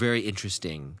was a very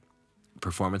interesting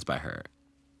performance by her.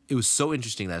 It was so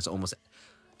interesting that it's almost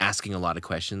asking a lot of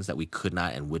questions that we could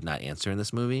not and would not answer in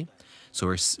this movie.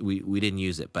 So we didn't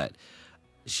use it, but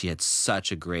she had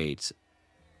such a great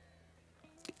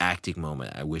acting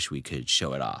moment. I wish we could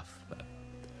show it off. But.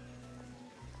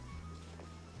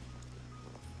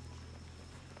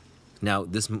 Now,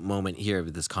 this moment here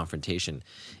with this confrontation,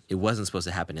 it wasn't supposed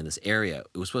to happen in this area.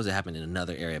 It was supposed to happen in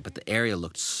another area, but the area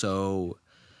looked so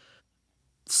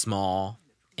small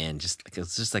and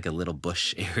it's just like a little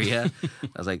bush area. I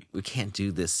was like, we can't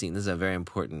do this scene. This is a very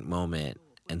important moment.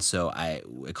 And so I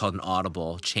called an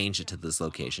audible, changed it to this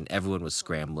location. Everyone was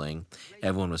scrambling.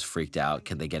 Everyone was freaked out.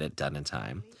 Can they get it done in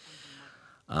time?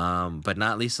 But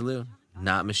not Lisa Liu,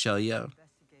 not Michelle Yeoh.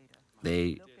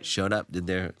 They showed up, did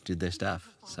their stuff.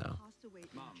 So,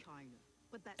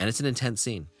 and it's an intense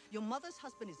scene. Your mother's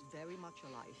husband is very much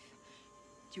alive.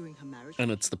 During her marriage,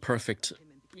 And it's the perfect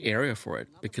area for it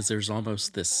because there's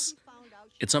almost this,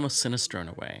 it's almost sinister in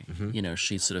a way. Mm-hmm. You know,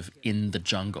 she's sort of in the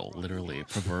jungle, literally,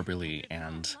 proverbially,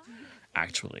 and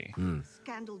actually.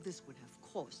 scandal this would have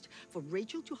caused for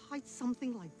Rachel to hide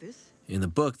something like this. In the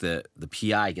book, the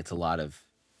PI gets a lot of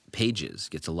pages,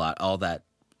 gets a lot, all that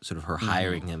sort of her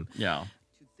hiring him Yeah.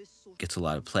 gets a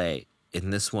lot of play. In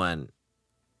this one,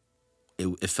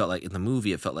 it felt like, in the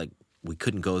movie, it felt like we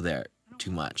couldn't go there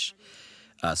too much.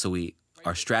 So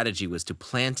our strategy was to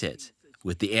plant it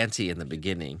with the auntie in the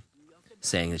beginning,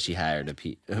 saying that she hired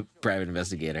a private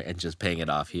investigator and just paying it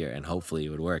off here, and hopefully it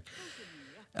would work.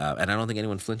 And I don't think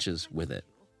anyone flinches with it,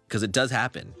 because it does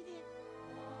happen.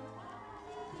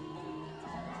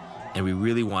 And we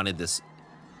really wanted this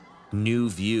new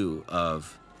view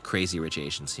of Crazy Rich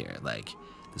Asians here, like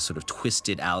this sort of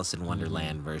twisted Alice in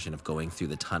Wonderland version of going through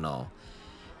the tunnel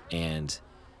and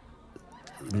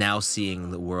now seeing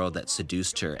the world that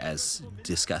seduced her as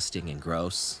disgusting and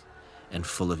gross and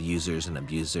full of users and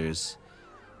abusers.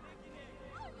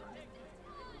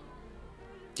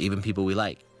 Even people we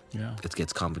like. Yeah. It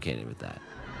gets complicated with that.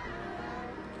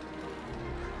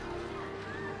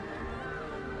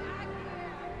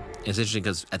 It's interesting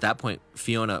because at that point,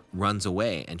 Fiona runs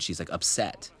away and she's like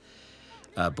upset.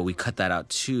 But we cut that out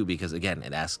too because, again,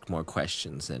 it asked more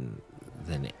questions than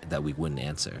that we wouldn't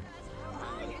answer.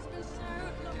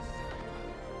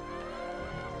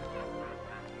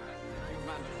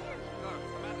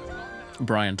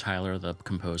 Brian Tyler, the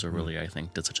composer, really, I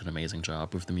think, did such an amazing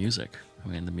job with the music. I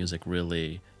mean, the music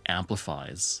really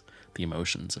amplifies the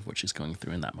emotions of what she's going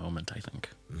through in that moment, I think.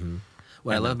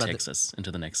 What I And love then about takes us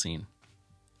into the next scene.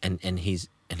 and he's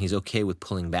okay with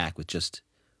pulling back with just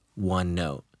one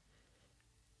note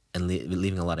and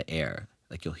leaving a lot of air,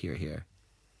 like you'll hear here.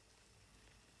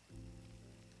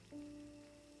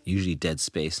 Usually dead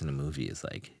space in a movie is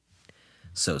like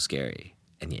so scary,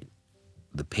 and yet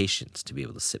the patience to be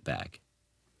able to sit back,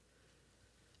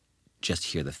 just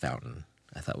hear the fountain,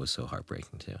 I thought was so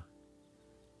heartbreaking too.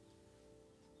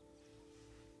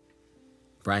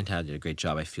 Brian Tyler did a great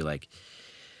job. I feel like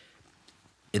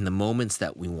in the moments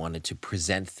that we wanted to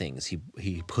present things,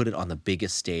 he put it on the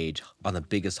biggest stage, on the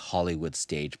biggest Hollywood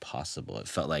stage possible. It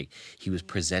felt like he was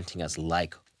presenting us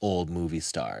like old movie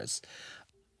stars,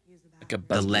 Like a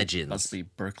the legends, Busby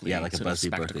Berkeley, yeah, like a sort of Busby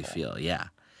Berkeley spectacle. feel, yeah.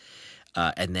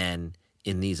 And then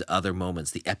in these other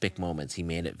moments, the epic moments, he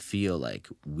made it feel like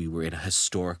we were in a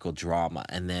historical drama.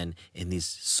 And then in these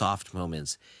soft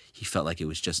moments, he felt like it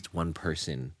was just one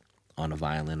person on a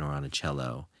violin or on a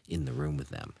cello in the room with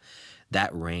them. That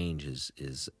range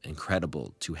is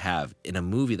incredible to have in a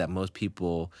movie that most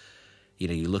people, you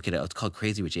know, you look at it, it's called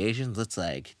Crazy Rich Asians, let's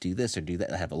like do this or do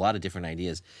that. I have a lot of different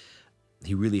ideas.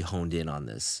 He really honed in on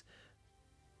this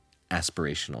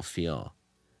aspirational feel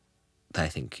that I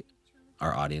think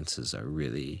our audiences are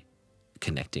really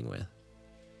connecting with.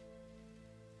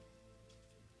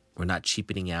 We're not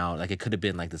cheapening out. Like it could have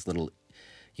been like this little,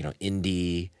 you know,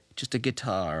 indie, just a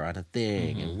guitar on a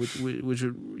thing, and which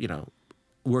would, you know,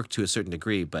 work to a certain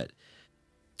degree, but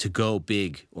to go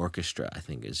big orchestra, I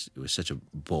think it was such a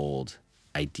bold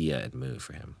idea and move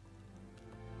for him.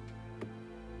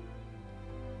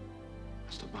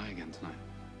 I'll stop by again tonight.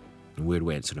 In a weird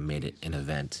way, it sort of made it an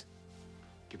event.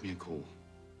 Give me a call.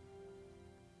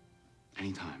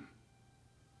 Anytime.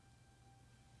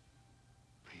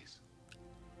 Please.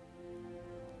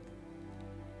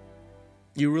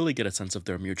 You really get a sense of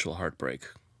their mutual heartbreak,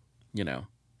 you know.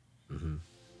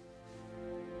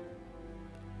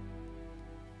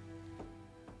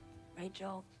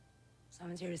 Rachel,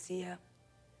 someone's here to see you.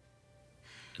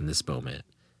 And this moment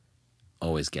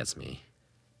always gets me.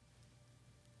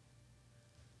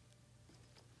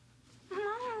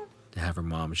 To have her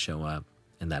mom show up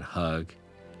and that hug.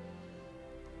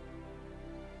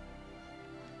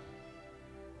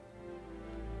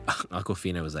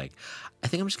 Aquafina was like, I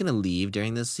think I'm just going to leave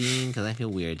during this scene because I feel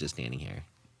weird just standing here.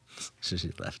 So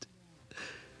she left.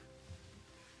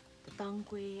 The tang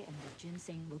gui and the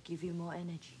ginseng will give you more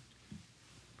energy.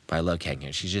 But I love Kang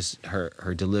here. She's just,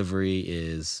 her delivery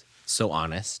is so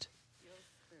honest.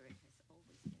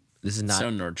 This is not So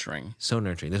nurturing. So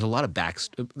nurturing. There's a lot of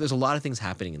there's a lot of things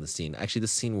happening in the scene. Actually,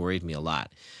 this scene worried me a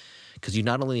lot because you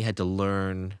not only had to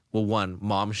learn. Well, one,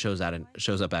 mom shows up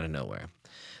out of nowhere,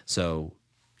 so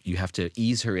you have to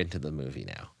ease her into the movie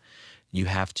now. You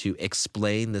have to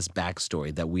explain this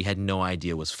backstory that we had no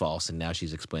idea was false, and now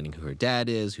she's explaining who her dad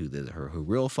is, who her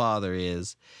real father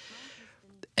is,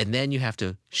 and then you have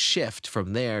to shift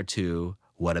from there to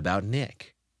what about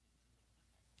Nick?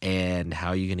 And how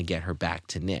are you going to get her back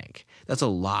to Nick? That's a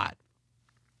lot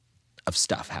of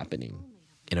stuff happening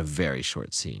in a very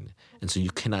short scene. And so you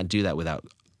cannot do that without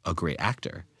a great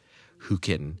actor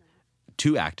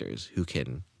two actors who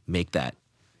can make that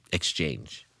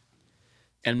exchange.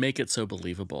 And make it so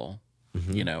believable,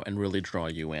 you know, and really draw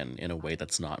you in a way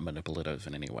that's not manipulative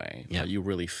in any way. Yeah. You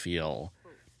really feel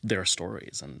their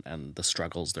stories and the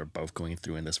struggles they're both going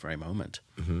through in this very moment.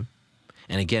 And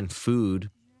again,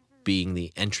 food being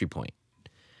the entry point,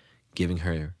 giving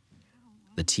her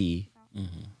the tea,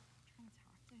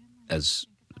 as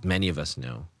many of us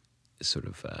know, is sort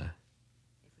of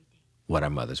what our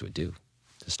mothers would do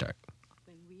to start.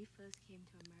 When we first came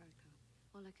to America,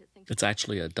 all I could think It's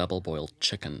actually a double-boiled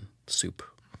chicken soup.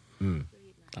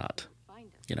 That,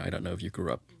 you know, I don't know if you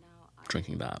grew up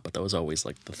drinking that, but that was always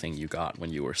like the thing you got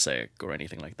when you were sick or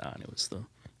anything like that. It was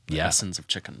the essence of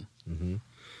chicken.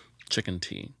 Chicken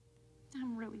tea.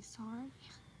 I'm really sorry.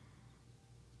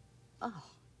 Oh,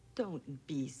 don't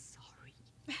be sorry.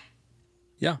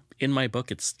 Yeah, in my book,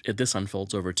 this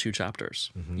unfolds over 2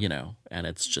 chapters, you know, and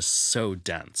it's just so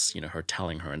dense, you know, her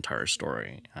telling her entire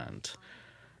story. And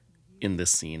in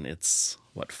this scene, it's,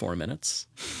 4 minutes?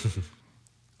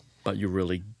 But you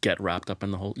really get wrapped up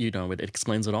in the whole, you know, it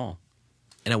explains it all.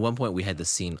 And at one point we had the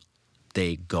scene,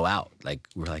 they go out. Like,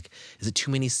 we're like, is it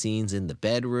too many scenes in the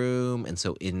bedroom? And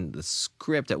so in the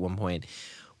script at one point,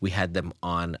 we had them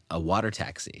on a water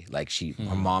taxi. Like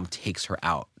her mom takes her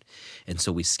out. And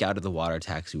so we scouted the water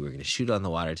taxi. We were going to shoot on the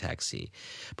water taxi.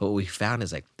 But what we found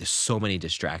is like, there's so many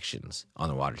distractions on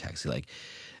the water taxi. Like,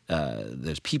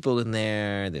 there's people in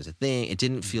there, there's a thing. It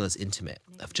didn't feel as intimate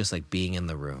of just like being in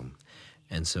the room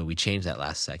And so we changed that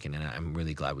last second, and I'm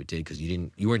really glad we did, because you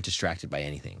weren't distracted by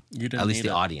anything. You didn't at least need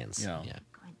the it. audience. Yeah.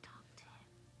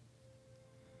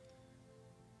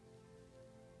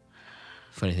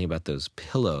 Funny thing about those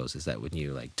pillows is that when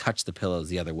you like touch the pillows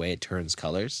the other way, it turns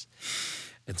colors.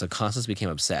 And so Constance became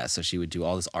obsessed. So she would do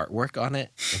all this artwork on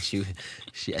it, and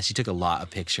she took a lot of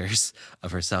pictures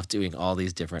of herself doing all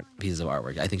these different pieces of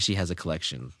artwork. I think she has a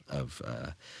collection of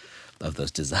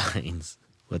those designs.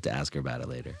 We'll have to ask her about it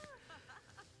later.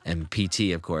 And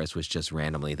PT, of course, was just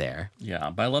randomly there.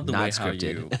 Yeah, but I love the Not way how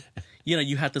scripted.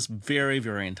 you had this very,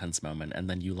 very intense moment, and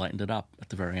then you lightened it up at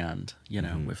the very end,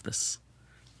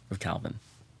 with Calvin.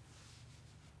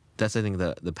 That's, I think,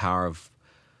 the power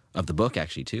of the book,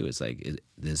 actually, too, is like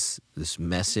this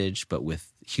message, but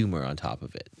with humor on top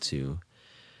of it to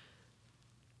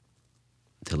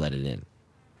let it in.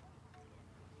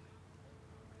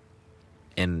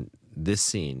 And this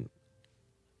scene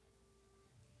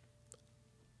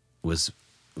was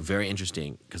very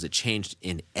interesting because it changed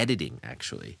in editing,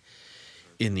 actually.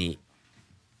 In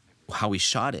how we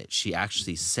shot it, she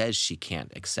actually says she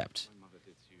can't accept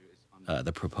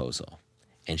the proposal,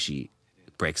 and she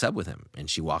breaks up with him and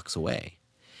she walks away.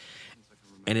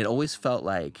 And it always felt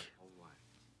like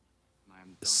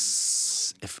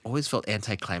it always felt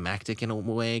anticlimactic in a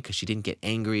way, because she didn't get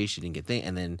angry, she didn't get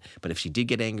but if she did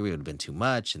get angry, it would have been too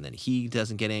much, and then he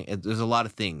doesn't get angry. There's a lot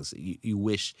of things you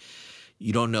wish.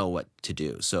 You don't know what to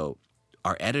do. So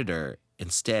our editor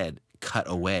instead cut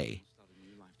away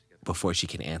before she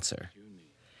can answer.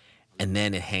 And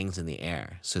then it hangs in the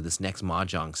air. So this next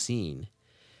mahjong scene,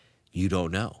 you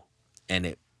don't know. And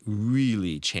it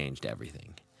really changed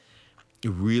everything. It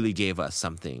really gave us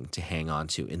something to hang on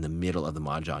to in the middle of the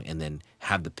mahjong, and then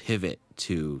have the pivot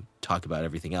to talk about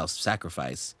everything else,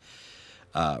 sacrifice,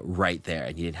 right there.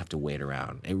 And you didn't have to wait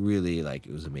around. It really, it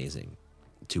was amazing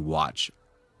to watch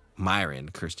Myron,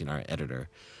 Kirsten, our editor,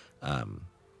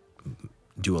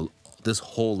 do this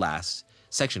whole last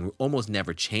section. Almost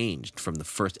never changed from the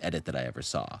first edit that I ever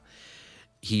saw.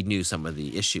 He knew some of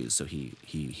the issues, so he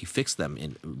fixed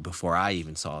them before I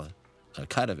even saw a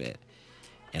cut of it,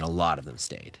 and a lot of them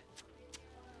stayed.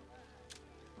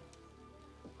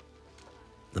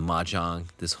 The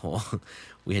mahjong,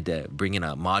 we had to bring in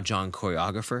a mahjong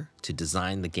choreographer to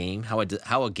design the game.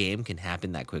 How a game can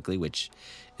happen that quickly, which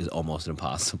is almost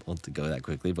impossible to go that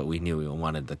quickly, but we knew we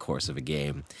wanted the course of a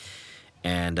game.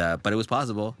 And but it was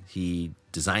possible. He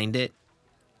designed it,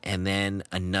 and then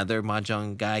another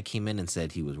mahjong guy came in and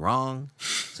said he was wrong,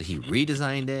 so he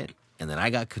redesigned it, and then I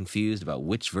got confused about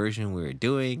which version we were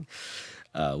doing.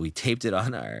 We taped it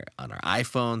on our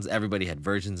iPhones. Everybody had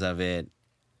versions of it.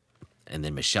 And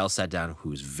then Michelle sat down,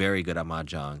 who's very good at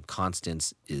mahjong.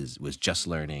 Constance was just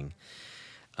learning,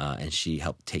 and she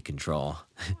helped take control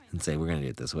and say, "We're going to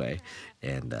do it this way."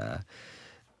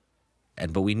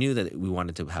 But we knew that we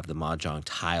wanted to have the mahjong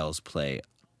tiles play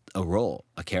a role,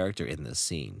 a character in this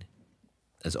scene,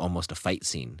 as almost a fight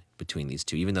scene between these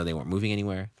two. Even though they weren't moving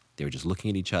anywhere, they were just looking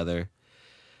at each other.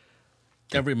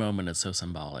 Every moment is so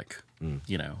symbolic.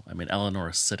 Eleanor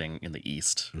is sitting in the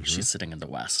east. Mm-hmm. She's sitting in the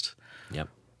west. Yep.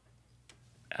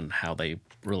 And how they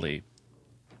really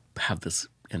have this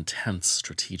intense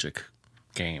strategic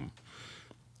game,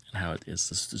 and how it is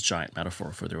this giant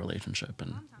metaphor for their relationship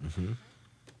and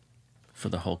for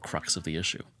the whole crux of the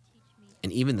issue.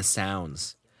 And even the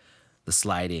sounds, the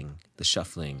sliding, the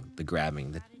shuffling, the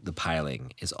grabbing, the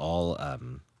piling is all,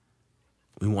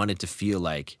 we wanted to feel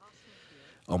like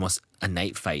almost a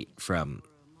night fight from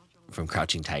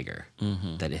Crouching Tiger,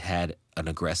 that it had an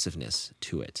aggressiveness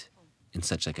to it in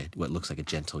such what looks like a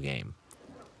gentle game.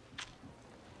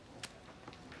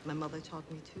 My mother taught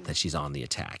me too. That she's on the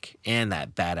attack, and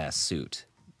that badass suit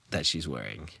that she's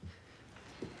wearing.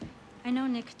 I know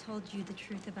Nick told you the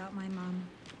truth about my mom,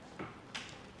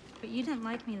 but you didn't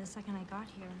like me the second I got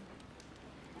here.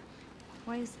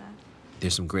 Why is that?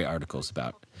 There's some great articles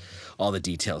about all the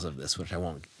details of this, which I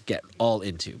won't get all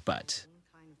into, but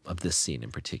of this scene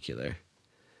in particular,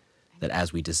 that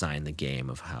as we design the game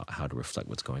of how to reflect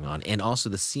what's going on. And also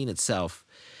the scene itself,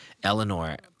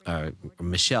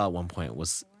 Michelle at one point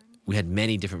we had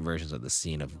many different versions of the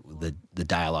scene of the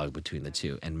dialogue between the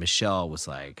two. And Michelle was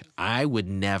like, I would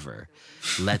never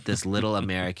let this little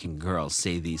American girl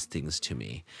say these things to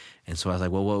me. And so I was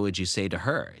like, well, what would you say to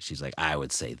her? She's like, I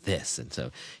would say this. And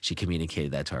so she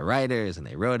communicated that to our writers, and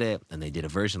they wrote it, and they did a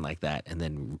version like that. And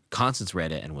then Constance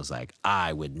read it and was like,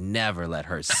 I would never let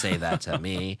her say that to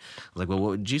me. I was like, well, what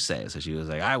would you say? So she was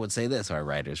like, I would say this. So our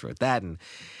writers wrote that. And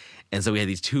so we had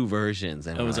these two versions.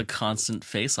 And it was a constant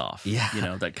face-off. Yeah.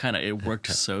 It worked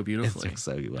so beautifully. It worked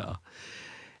so well.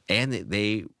 And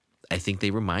I think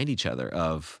they remind each other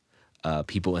of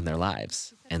people in their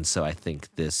lives. And so I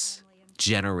think this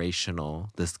generational,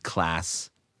 this class,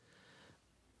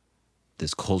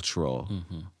 this cultural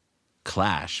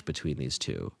clash between these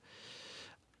two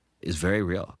is very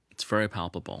real. It's very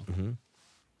palpable.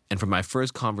 And from my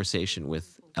first conversation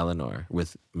with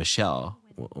Michelle,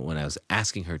 when I was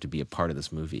asking her to be a part of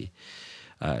this movie,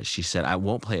 she said, I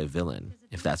won't play a villain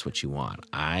if that's what you want.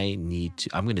 I'm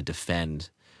going to defend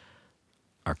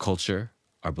our culture,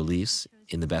 our beliefs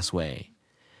in the best way.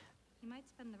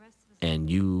 And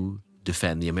you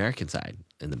defend the American side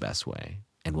in the best way.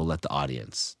 And we'll let the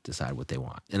audience decide what they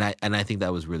want. And I think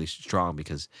that was really strong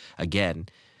because, again,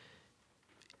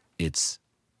 it's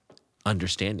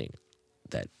understanding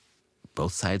that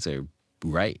both sides are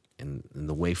right. And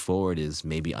the way forward is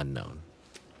maybe unknown.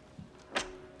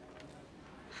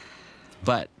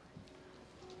 But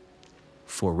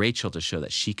for Rachel to show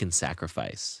that she can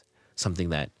sacrifice something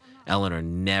that Eleanor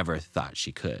never thought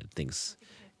she could, thinks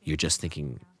you're just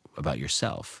thinking about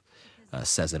yourself,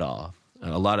 says it all.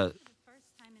 A lot of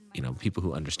people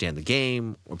who understand the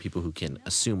game or people who can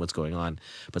assume what's going on,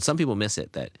 but some people miss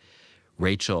it that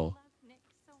Rachel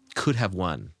could have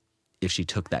won if she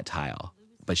took that tile,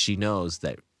 but she knows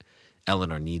that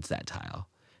Eleanor needs that tile,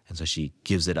 and so she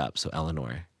gives it up so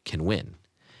Eleanor can win.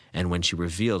 And when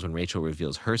Rachel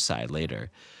reveals her side later,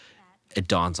 it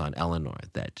dawns on Eleanor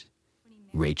that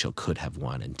Rachel could have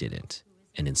won and didn't,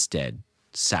 and instead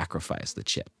sacrificed the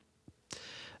chip,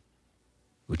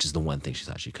 which is the one thing she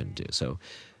thought she couldn't do. So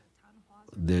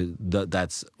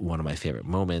that's one of my favorite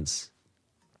moments,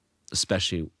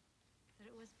 especially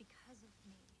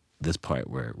this part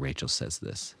where Rachel says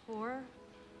this. Poor,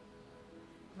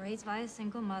 raised by a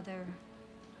single mother,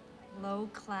 low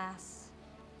class,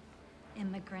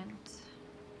 immigrant,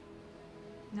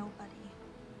 nobody.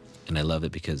 And I love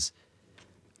it because,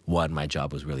 one, my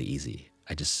job was really easy.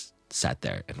 I just sat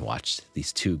there and watched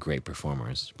these two great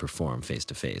performers perform face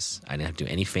to face. I didn't have to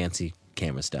do any fancy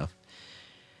camera stuff.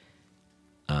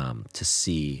 To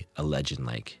see a legend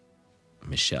like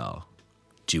Michelle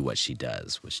do what she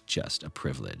does was just a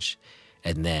privilege.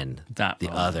 And then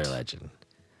other legend,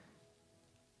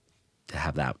 to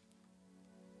have that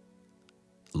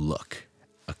look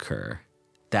occur,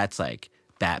 that's like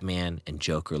Batman and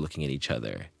Joker looking at each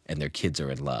other and their kids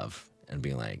are in love and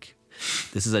being like,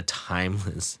 this is a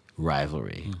timeless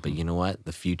rivalry. But you know what?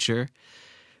 The future,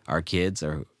 our kids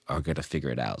are going to figure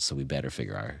it out, so we better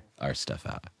figure our stuff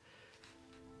out.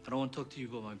 I don't want to talk to you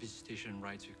about my visitation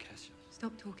rights with Cassia.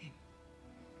 Stop talking.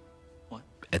 What?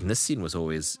 And this scene was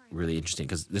always really interesting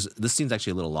because this scene's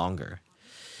actually a little longer.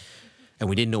 And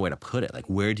we didn't know where to put it. Like,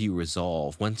 where do you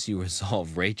resolve? Once you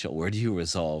resolve Rachel, where do you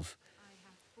resolve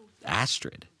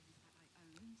Astrid?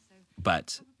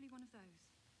 But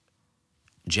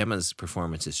Gemma's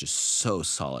performance is just so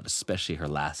solid, especially her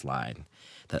last line,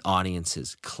 that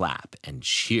audiences clap and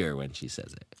cheer when she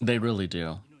says it. They really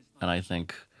do. And I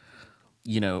think,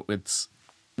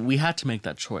 we had to make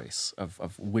that choice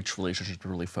of which relationship to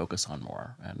really focus on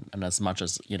more. And as much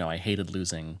as, I hated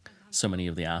losing so many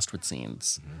of the Astrid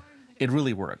scenes, it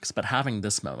really works. But having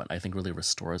this moment, I think, really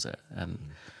restores it. And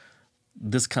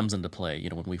this comes into play,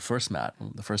 when we first met,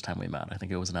 the first time we met, I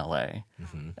think it was in LA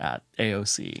at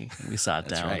AOC. And we sat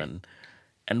down right.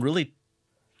 and really,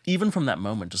 even from that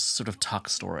moment, just sort of talk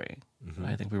story.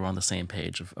 I think we were on the same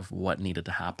page of what needed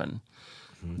to happen,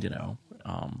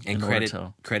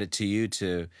 and credit to you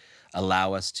to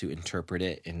allow us to interpret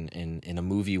it in a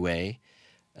movie way.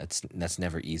 That's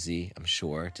never easy, I'm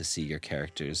sure, to see your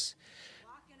characters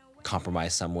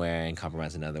compromise somewhere and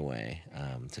compromise another way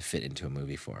to fit into a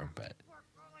movie form. But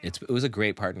it was a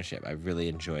great partnership. I really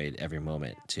enjoyed every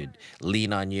moment to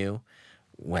lean on you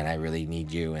when I really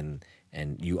need you, and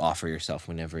you offer yourself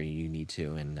whenever you need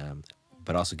to, and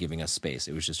but also giving us space.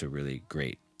 It was just a really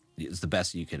great. It's the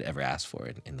best you could ever ask for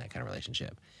in that kind of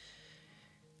relationship.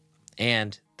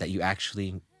 And that you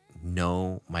actually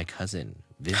know my cousin,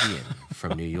 Vivian,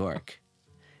 from New York.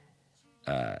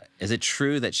 Is it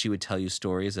true that she would tell you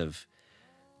stories of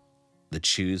the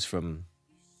Chews from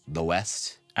the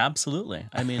West? Absolutely.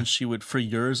 I mean, she would, for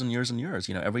years and years and years,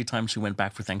 every time she went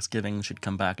back for Thanksgiving, she'd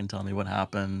come back and tell me what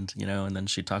happened, and then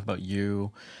she'd talk about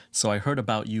you. So I heard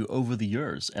about you over the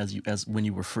years as when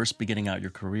you were first beginning out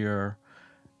your career.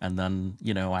 And then,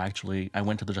 I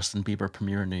went to the Justin Bieber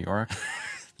premiere in New York.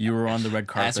 You were on the red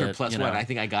carpet. As her plus one. I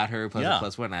think I got her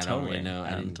plus one. I don't really know.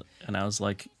 And I was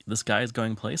like, this guy is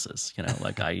going places.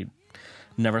 I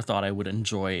never thought I would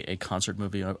enjoy a concert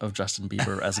movie of Justin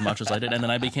Bieber as much as I did. And then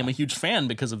I became a huge fan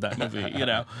because of that movie,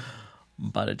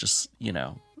 But it just,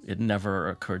 it never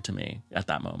occurred to me at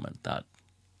that moment that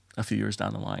a few years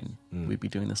down the line, we'd be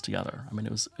doing this together. I mean,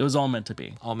 it was all meant to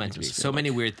be. All meant to be. So many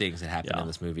weird things that happen in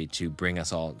this movie to bring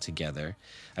us all together.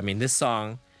 I mean, this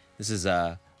song, this is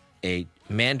a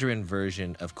Mandarin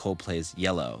version of Coldplay's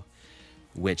Yellow,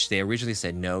 which they originally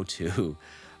said no to,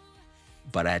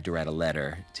 but I had to write a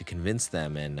letter to convince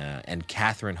them. And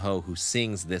Catherine Ho, who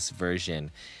sings this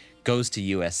version, goes to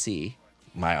USC,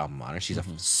 my alma mater. She's a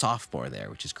sophomore there,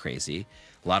 which is crazy.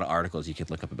 A lot of articles you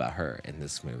could look up about her in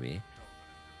this movie.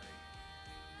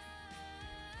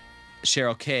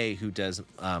 Cheryl Kay, who does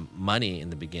Money in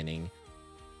the beginning.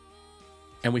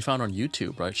 And we found on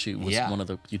YouTube, right? She was one of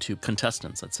the YouTube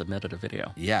contestants that submitted a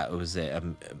video. Yeah, it was a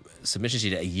submission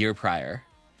she did a year prior.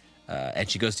 And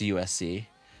she goes to USC.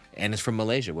 And it's from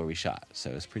Malaysia where we shot. So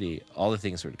it's pretty, all the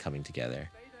things sort of coming together.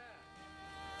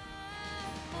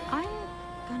 I'm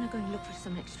gonna go and look for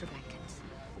some extra blankets.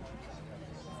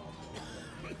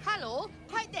 Hello,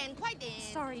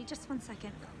 sorry, just 1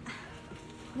 second.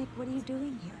 Nick, what are you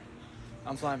doing here?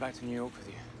 I'm flying back to New York with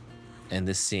you. And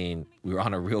this scene, we were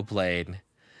on a real plane,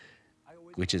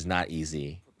 which is not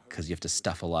easy because you have to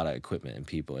stuff a lot of equipment and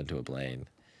people into a plane.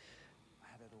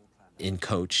 In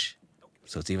coach,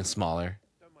 so it's even smaller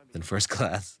than first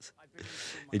class.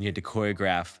 And you had to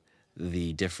choreograph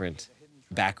the different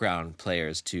background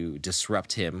players to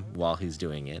disrupt him while he's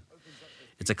doing it.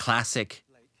 It's a classic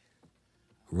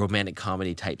romantic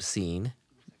comedy type scene,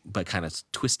 but kind of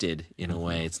twisted in a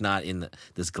way. It's not in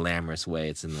this glamorous way.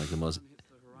 It's in like the most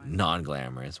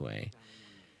non-glamorous way,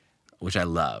 which I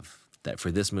love. That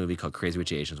for this movie called Crazy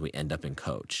Rich Asians, we end up in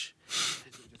coach.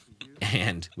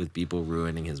 And with people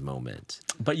ruining his moment.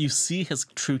 But you see his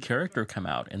true character come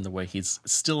out in the way he's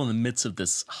still in the midst of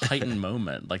this heightened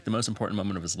moment, like the most important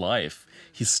moment of his life.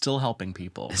 He's still helping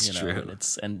people. It's true.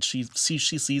 And she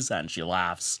sees that and she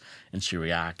laughs and she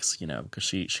reacts, because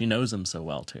she knows him so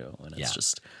well too. And it's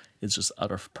just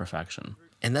utter perfection.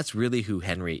 And that's really who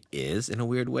Henry is in a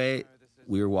weird way.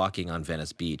 We were walking on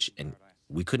Venice Beach and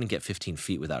we couldn't get 15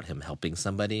 feet without him helping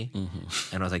somebody.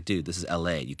 Mm-hmm. And I was like, dude, this is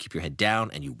LA. You keep your head down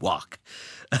and you walk.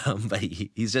 But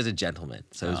he's just a gentleman.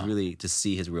 So it was really to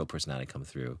see his real personality come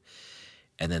through.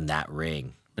 And then that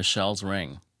ring. Michelle's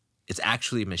ring. It's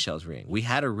actually Michelle's ring. We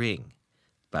had a ring,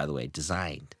 by the way,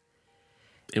 designed.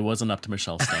 It wasn't up to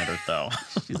Michelle's standard, though.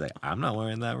 She's like, I'm not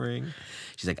wearing that ring.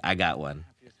 She's like, I got one.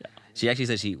 Yeah. She actually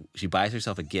said she buys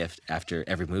herself a gift after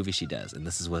every movie she does. And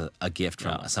this is a gift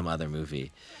from some other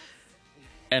movie.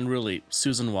 And really,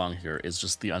 Susan Wong here is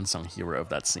just the unsung hero of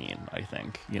that scene, I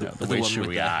think. The way she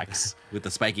reacts. With the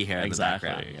spiky hair in the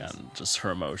background. And just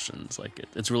her emotions. Like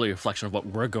it's really a reflection of what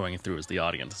we're going through as the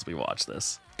audience as we watch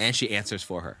this. And she answers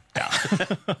for her.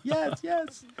 Yeah.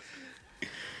 Yes.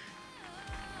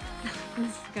 This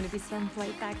is going to be some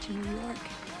flight back to New York.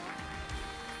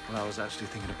 Well, I was actually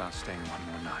thinking about staying one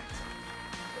more night.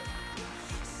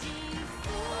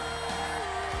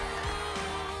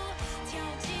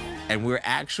 And we're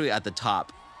actually at the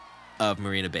top of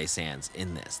Marina Bay Sands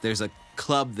in this. There's a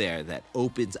club there that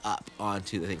opens up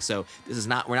onto the thing. So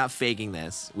we're not faking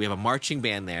this. We have a marching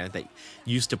band there that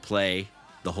used to play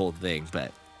the whole thing,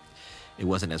 but it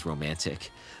wasn't as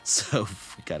romantic. So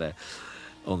we gotta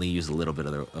only use a little bit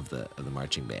of the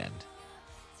marching band.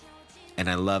 And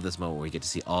I love this moment where we get to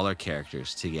see all our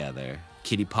characters together.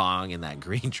 Kitty Pong in that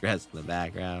green dress in the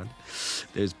background.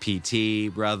 There's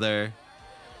PT, brother.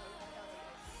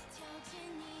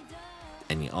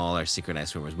 And all our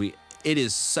synchronized swimmers. It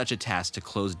is such a task to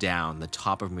close down the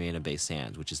top of Marina Bay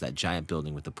Sands, which is that giant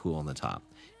building with the pool on the top.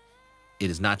 It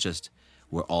is not just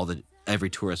where every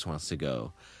tourist wants to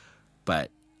go,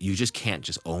 but you just can't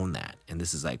just own that. And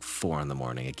this is like 4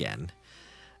 a.m. again.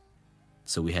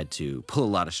 So we had to pull a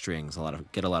lot of strings,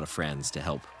 get a lot of friends to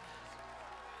help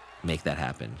make that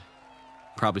happen.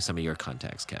 Probably some of your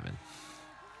contacts, Kevin,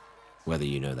 whether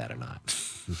you know that or not.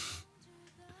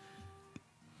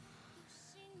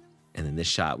 And in this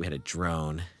shot, we had a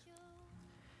drone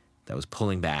that was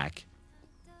pulling back.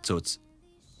 So it's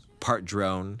part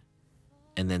drone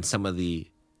and then some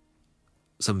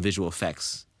visual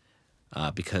effects.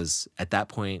 Because at that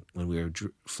point, when we were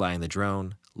flying the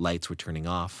drone, lights were turning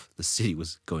off. The city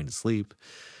was going to sleep.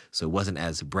 So it wasn't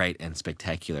as bright and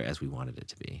spectacular as we wanted it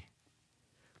to be.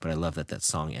 But I love that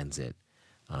song ends it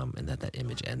and that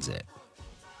image ends it.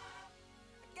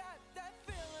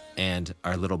 And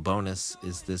our little bonus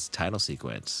is this title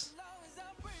sequence.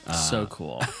 So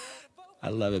cool. I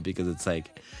love it because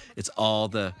it's all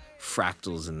the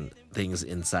fractals and things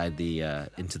inside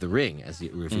into the ring as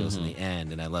it reveals in the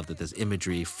end. And I love that there's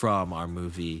imagery from our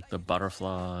movie. The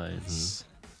butterflies.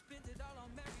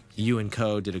 You and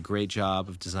Co did a great job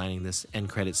of designing this end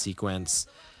credit sequence.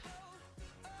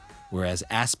 Whereas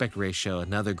Aspect Ratio,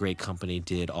 another great company,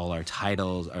 did all our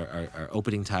titles, our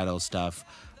opening title stuff,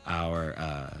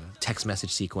 our text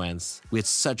message sequence. We had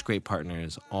such great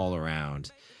partners all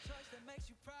around.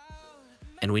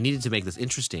 And we needed to make this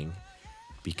interesting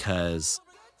because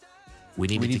we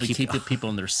needed to keep the people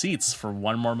in their seats for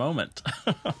one more moment.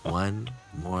 One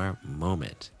more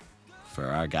moment for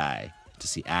our guy to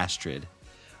see Astrid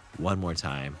one more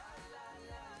time.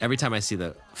 Every time I see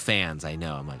the fans, I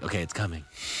know. I'm like, okay, it's coming.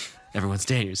 Everyone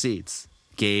stay in your seats.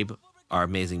 Gabe, our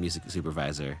amazing music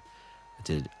supervisor,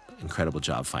 did an incredible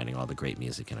job finding all the great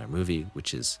music in our movie,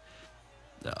 which is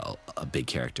a big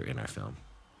character in our film.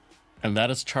 And that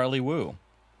is Charlie Wu.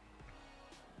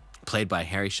 Played by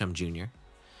Harry Shum Jr.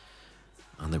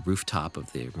 on the rooftop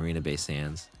of the Marina Bay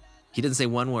Sands. He didn't say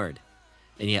one word,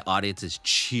 and yet audiences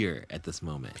cheer at this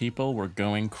moment. People were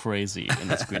going crazy in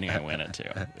the screening I went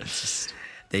into. It's just...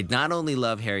 They not only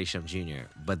love Harry Shum Jr.,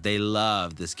 but they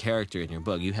love this character in your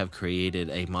book. You have created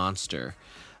a monster,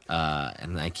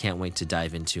 and I can't wait to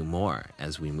dive into more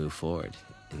as we move forward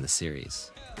in the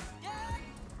series.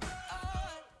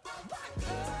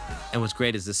 And what's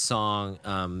great is this song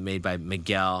made by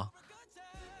Miguel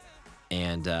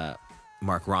and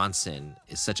Mark Ronson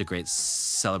is such a great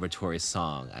celebratory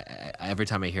song. Every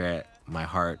time I hear it, my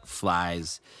heart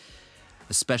flies,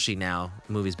 especially now.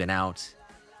 The movie's been out.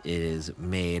 It has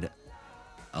made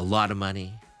a lot of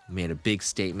money, made a big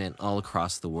statement all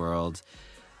across the world.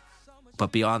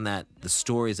 But beyond that, the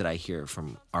stories that I hear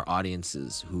from our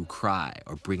audiences who cry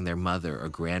or bring their mother or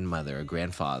grandmother or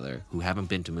grandfather who haven't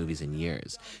been to movies in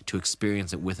years to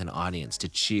experience it with an audience, to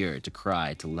cheer, to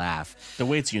cry, to laugh. The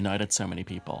way it's united so many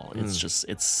people,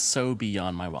 it's so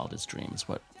beyond my wildest dreams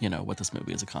what this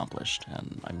movie has accomplished.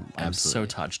 And I'm so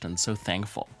touched and so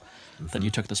thankful that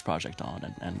you took this project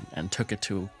on and took it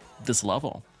to this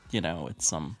level.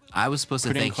 It's I was supposed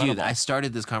to thank incredible. you. I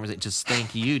started this conversation. Just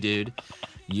thank you, dude.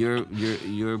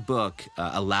 Your book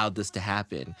allowed this to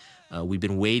happen. We've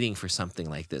been waiting for something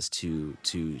like this to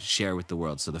share with the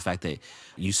world. So the fact that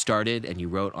you started and you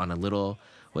wrote on a little,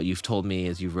 what you've told me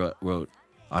is you wrote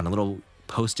on a little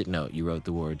Post-it note. You wrote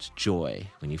the words joy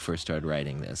when you first started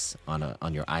writing this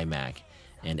on your iMac,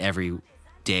 and every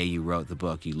day you wrote the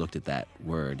book, you looked at that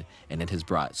word, and it has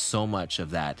brought so much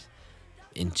of that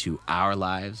into our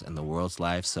lives and the world's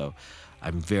lives. So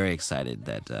I'm very excited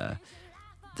that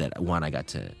one, I got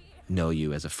to know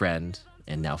you as a friend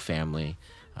and now family,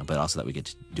 but also that we get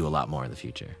to do a lot more in the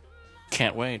future.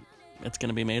 Can't wait. It's going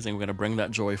to be amazing. We're going to bring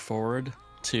that joy forward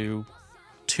to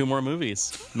 2 more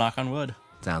movies. Knock on wood.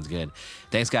 Sounds good.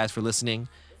 Thanks, guys, for listening.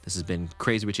 This has been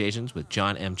Crazy Rich Asians with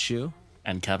John M. Chu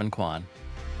and Kevin Kwan.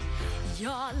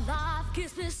 Your life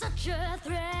gives me such a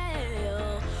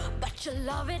thrill, but your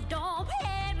love, it don't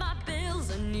pay my bills.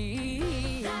 I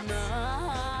need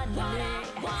money.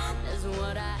 That's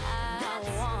what I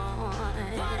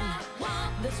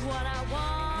want. That's what I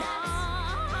want.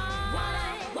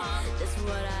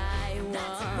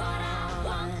 That's what I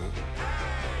want.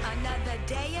 Another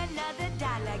day, another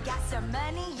dollar. Got some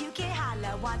money, you can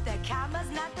holler. Want the commas,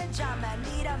 not the drama.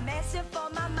 Need a mansion for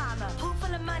my mama. Pool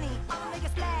full of money, I'ma make a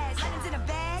splash. Hundreds in a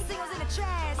bag, singles in the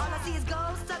trash. All I see is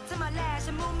gold stuck to my lash.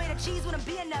 A moon made of cheese wouldn't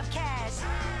be enough cash.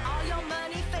 All your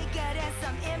money faker than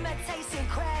some imitation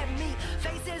crab meat.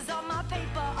 Faces on my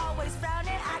paper, always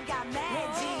frowning. I got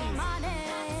mad G's. Money,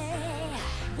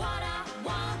 what I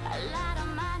want, a lot of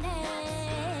money.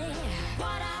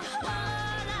 What I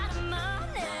want, a lot of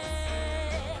money.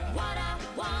 What I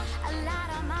want, a lot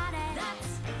of money. That's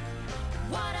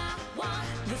what I want.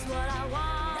 That's what I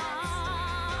want.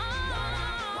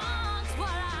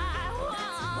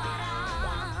 That's what I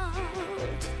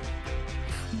want.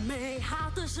 美好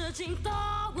的事情都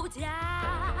无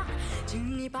价，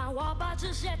请你帮我把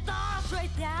这些都甩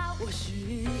掉。我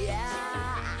需要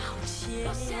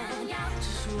钱，只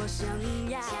是我想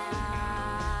要，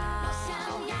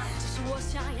只是我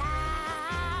想要，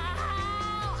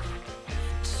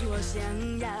只是我想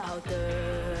要的。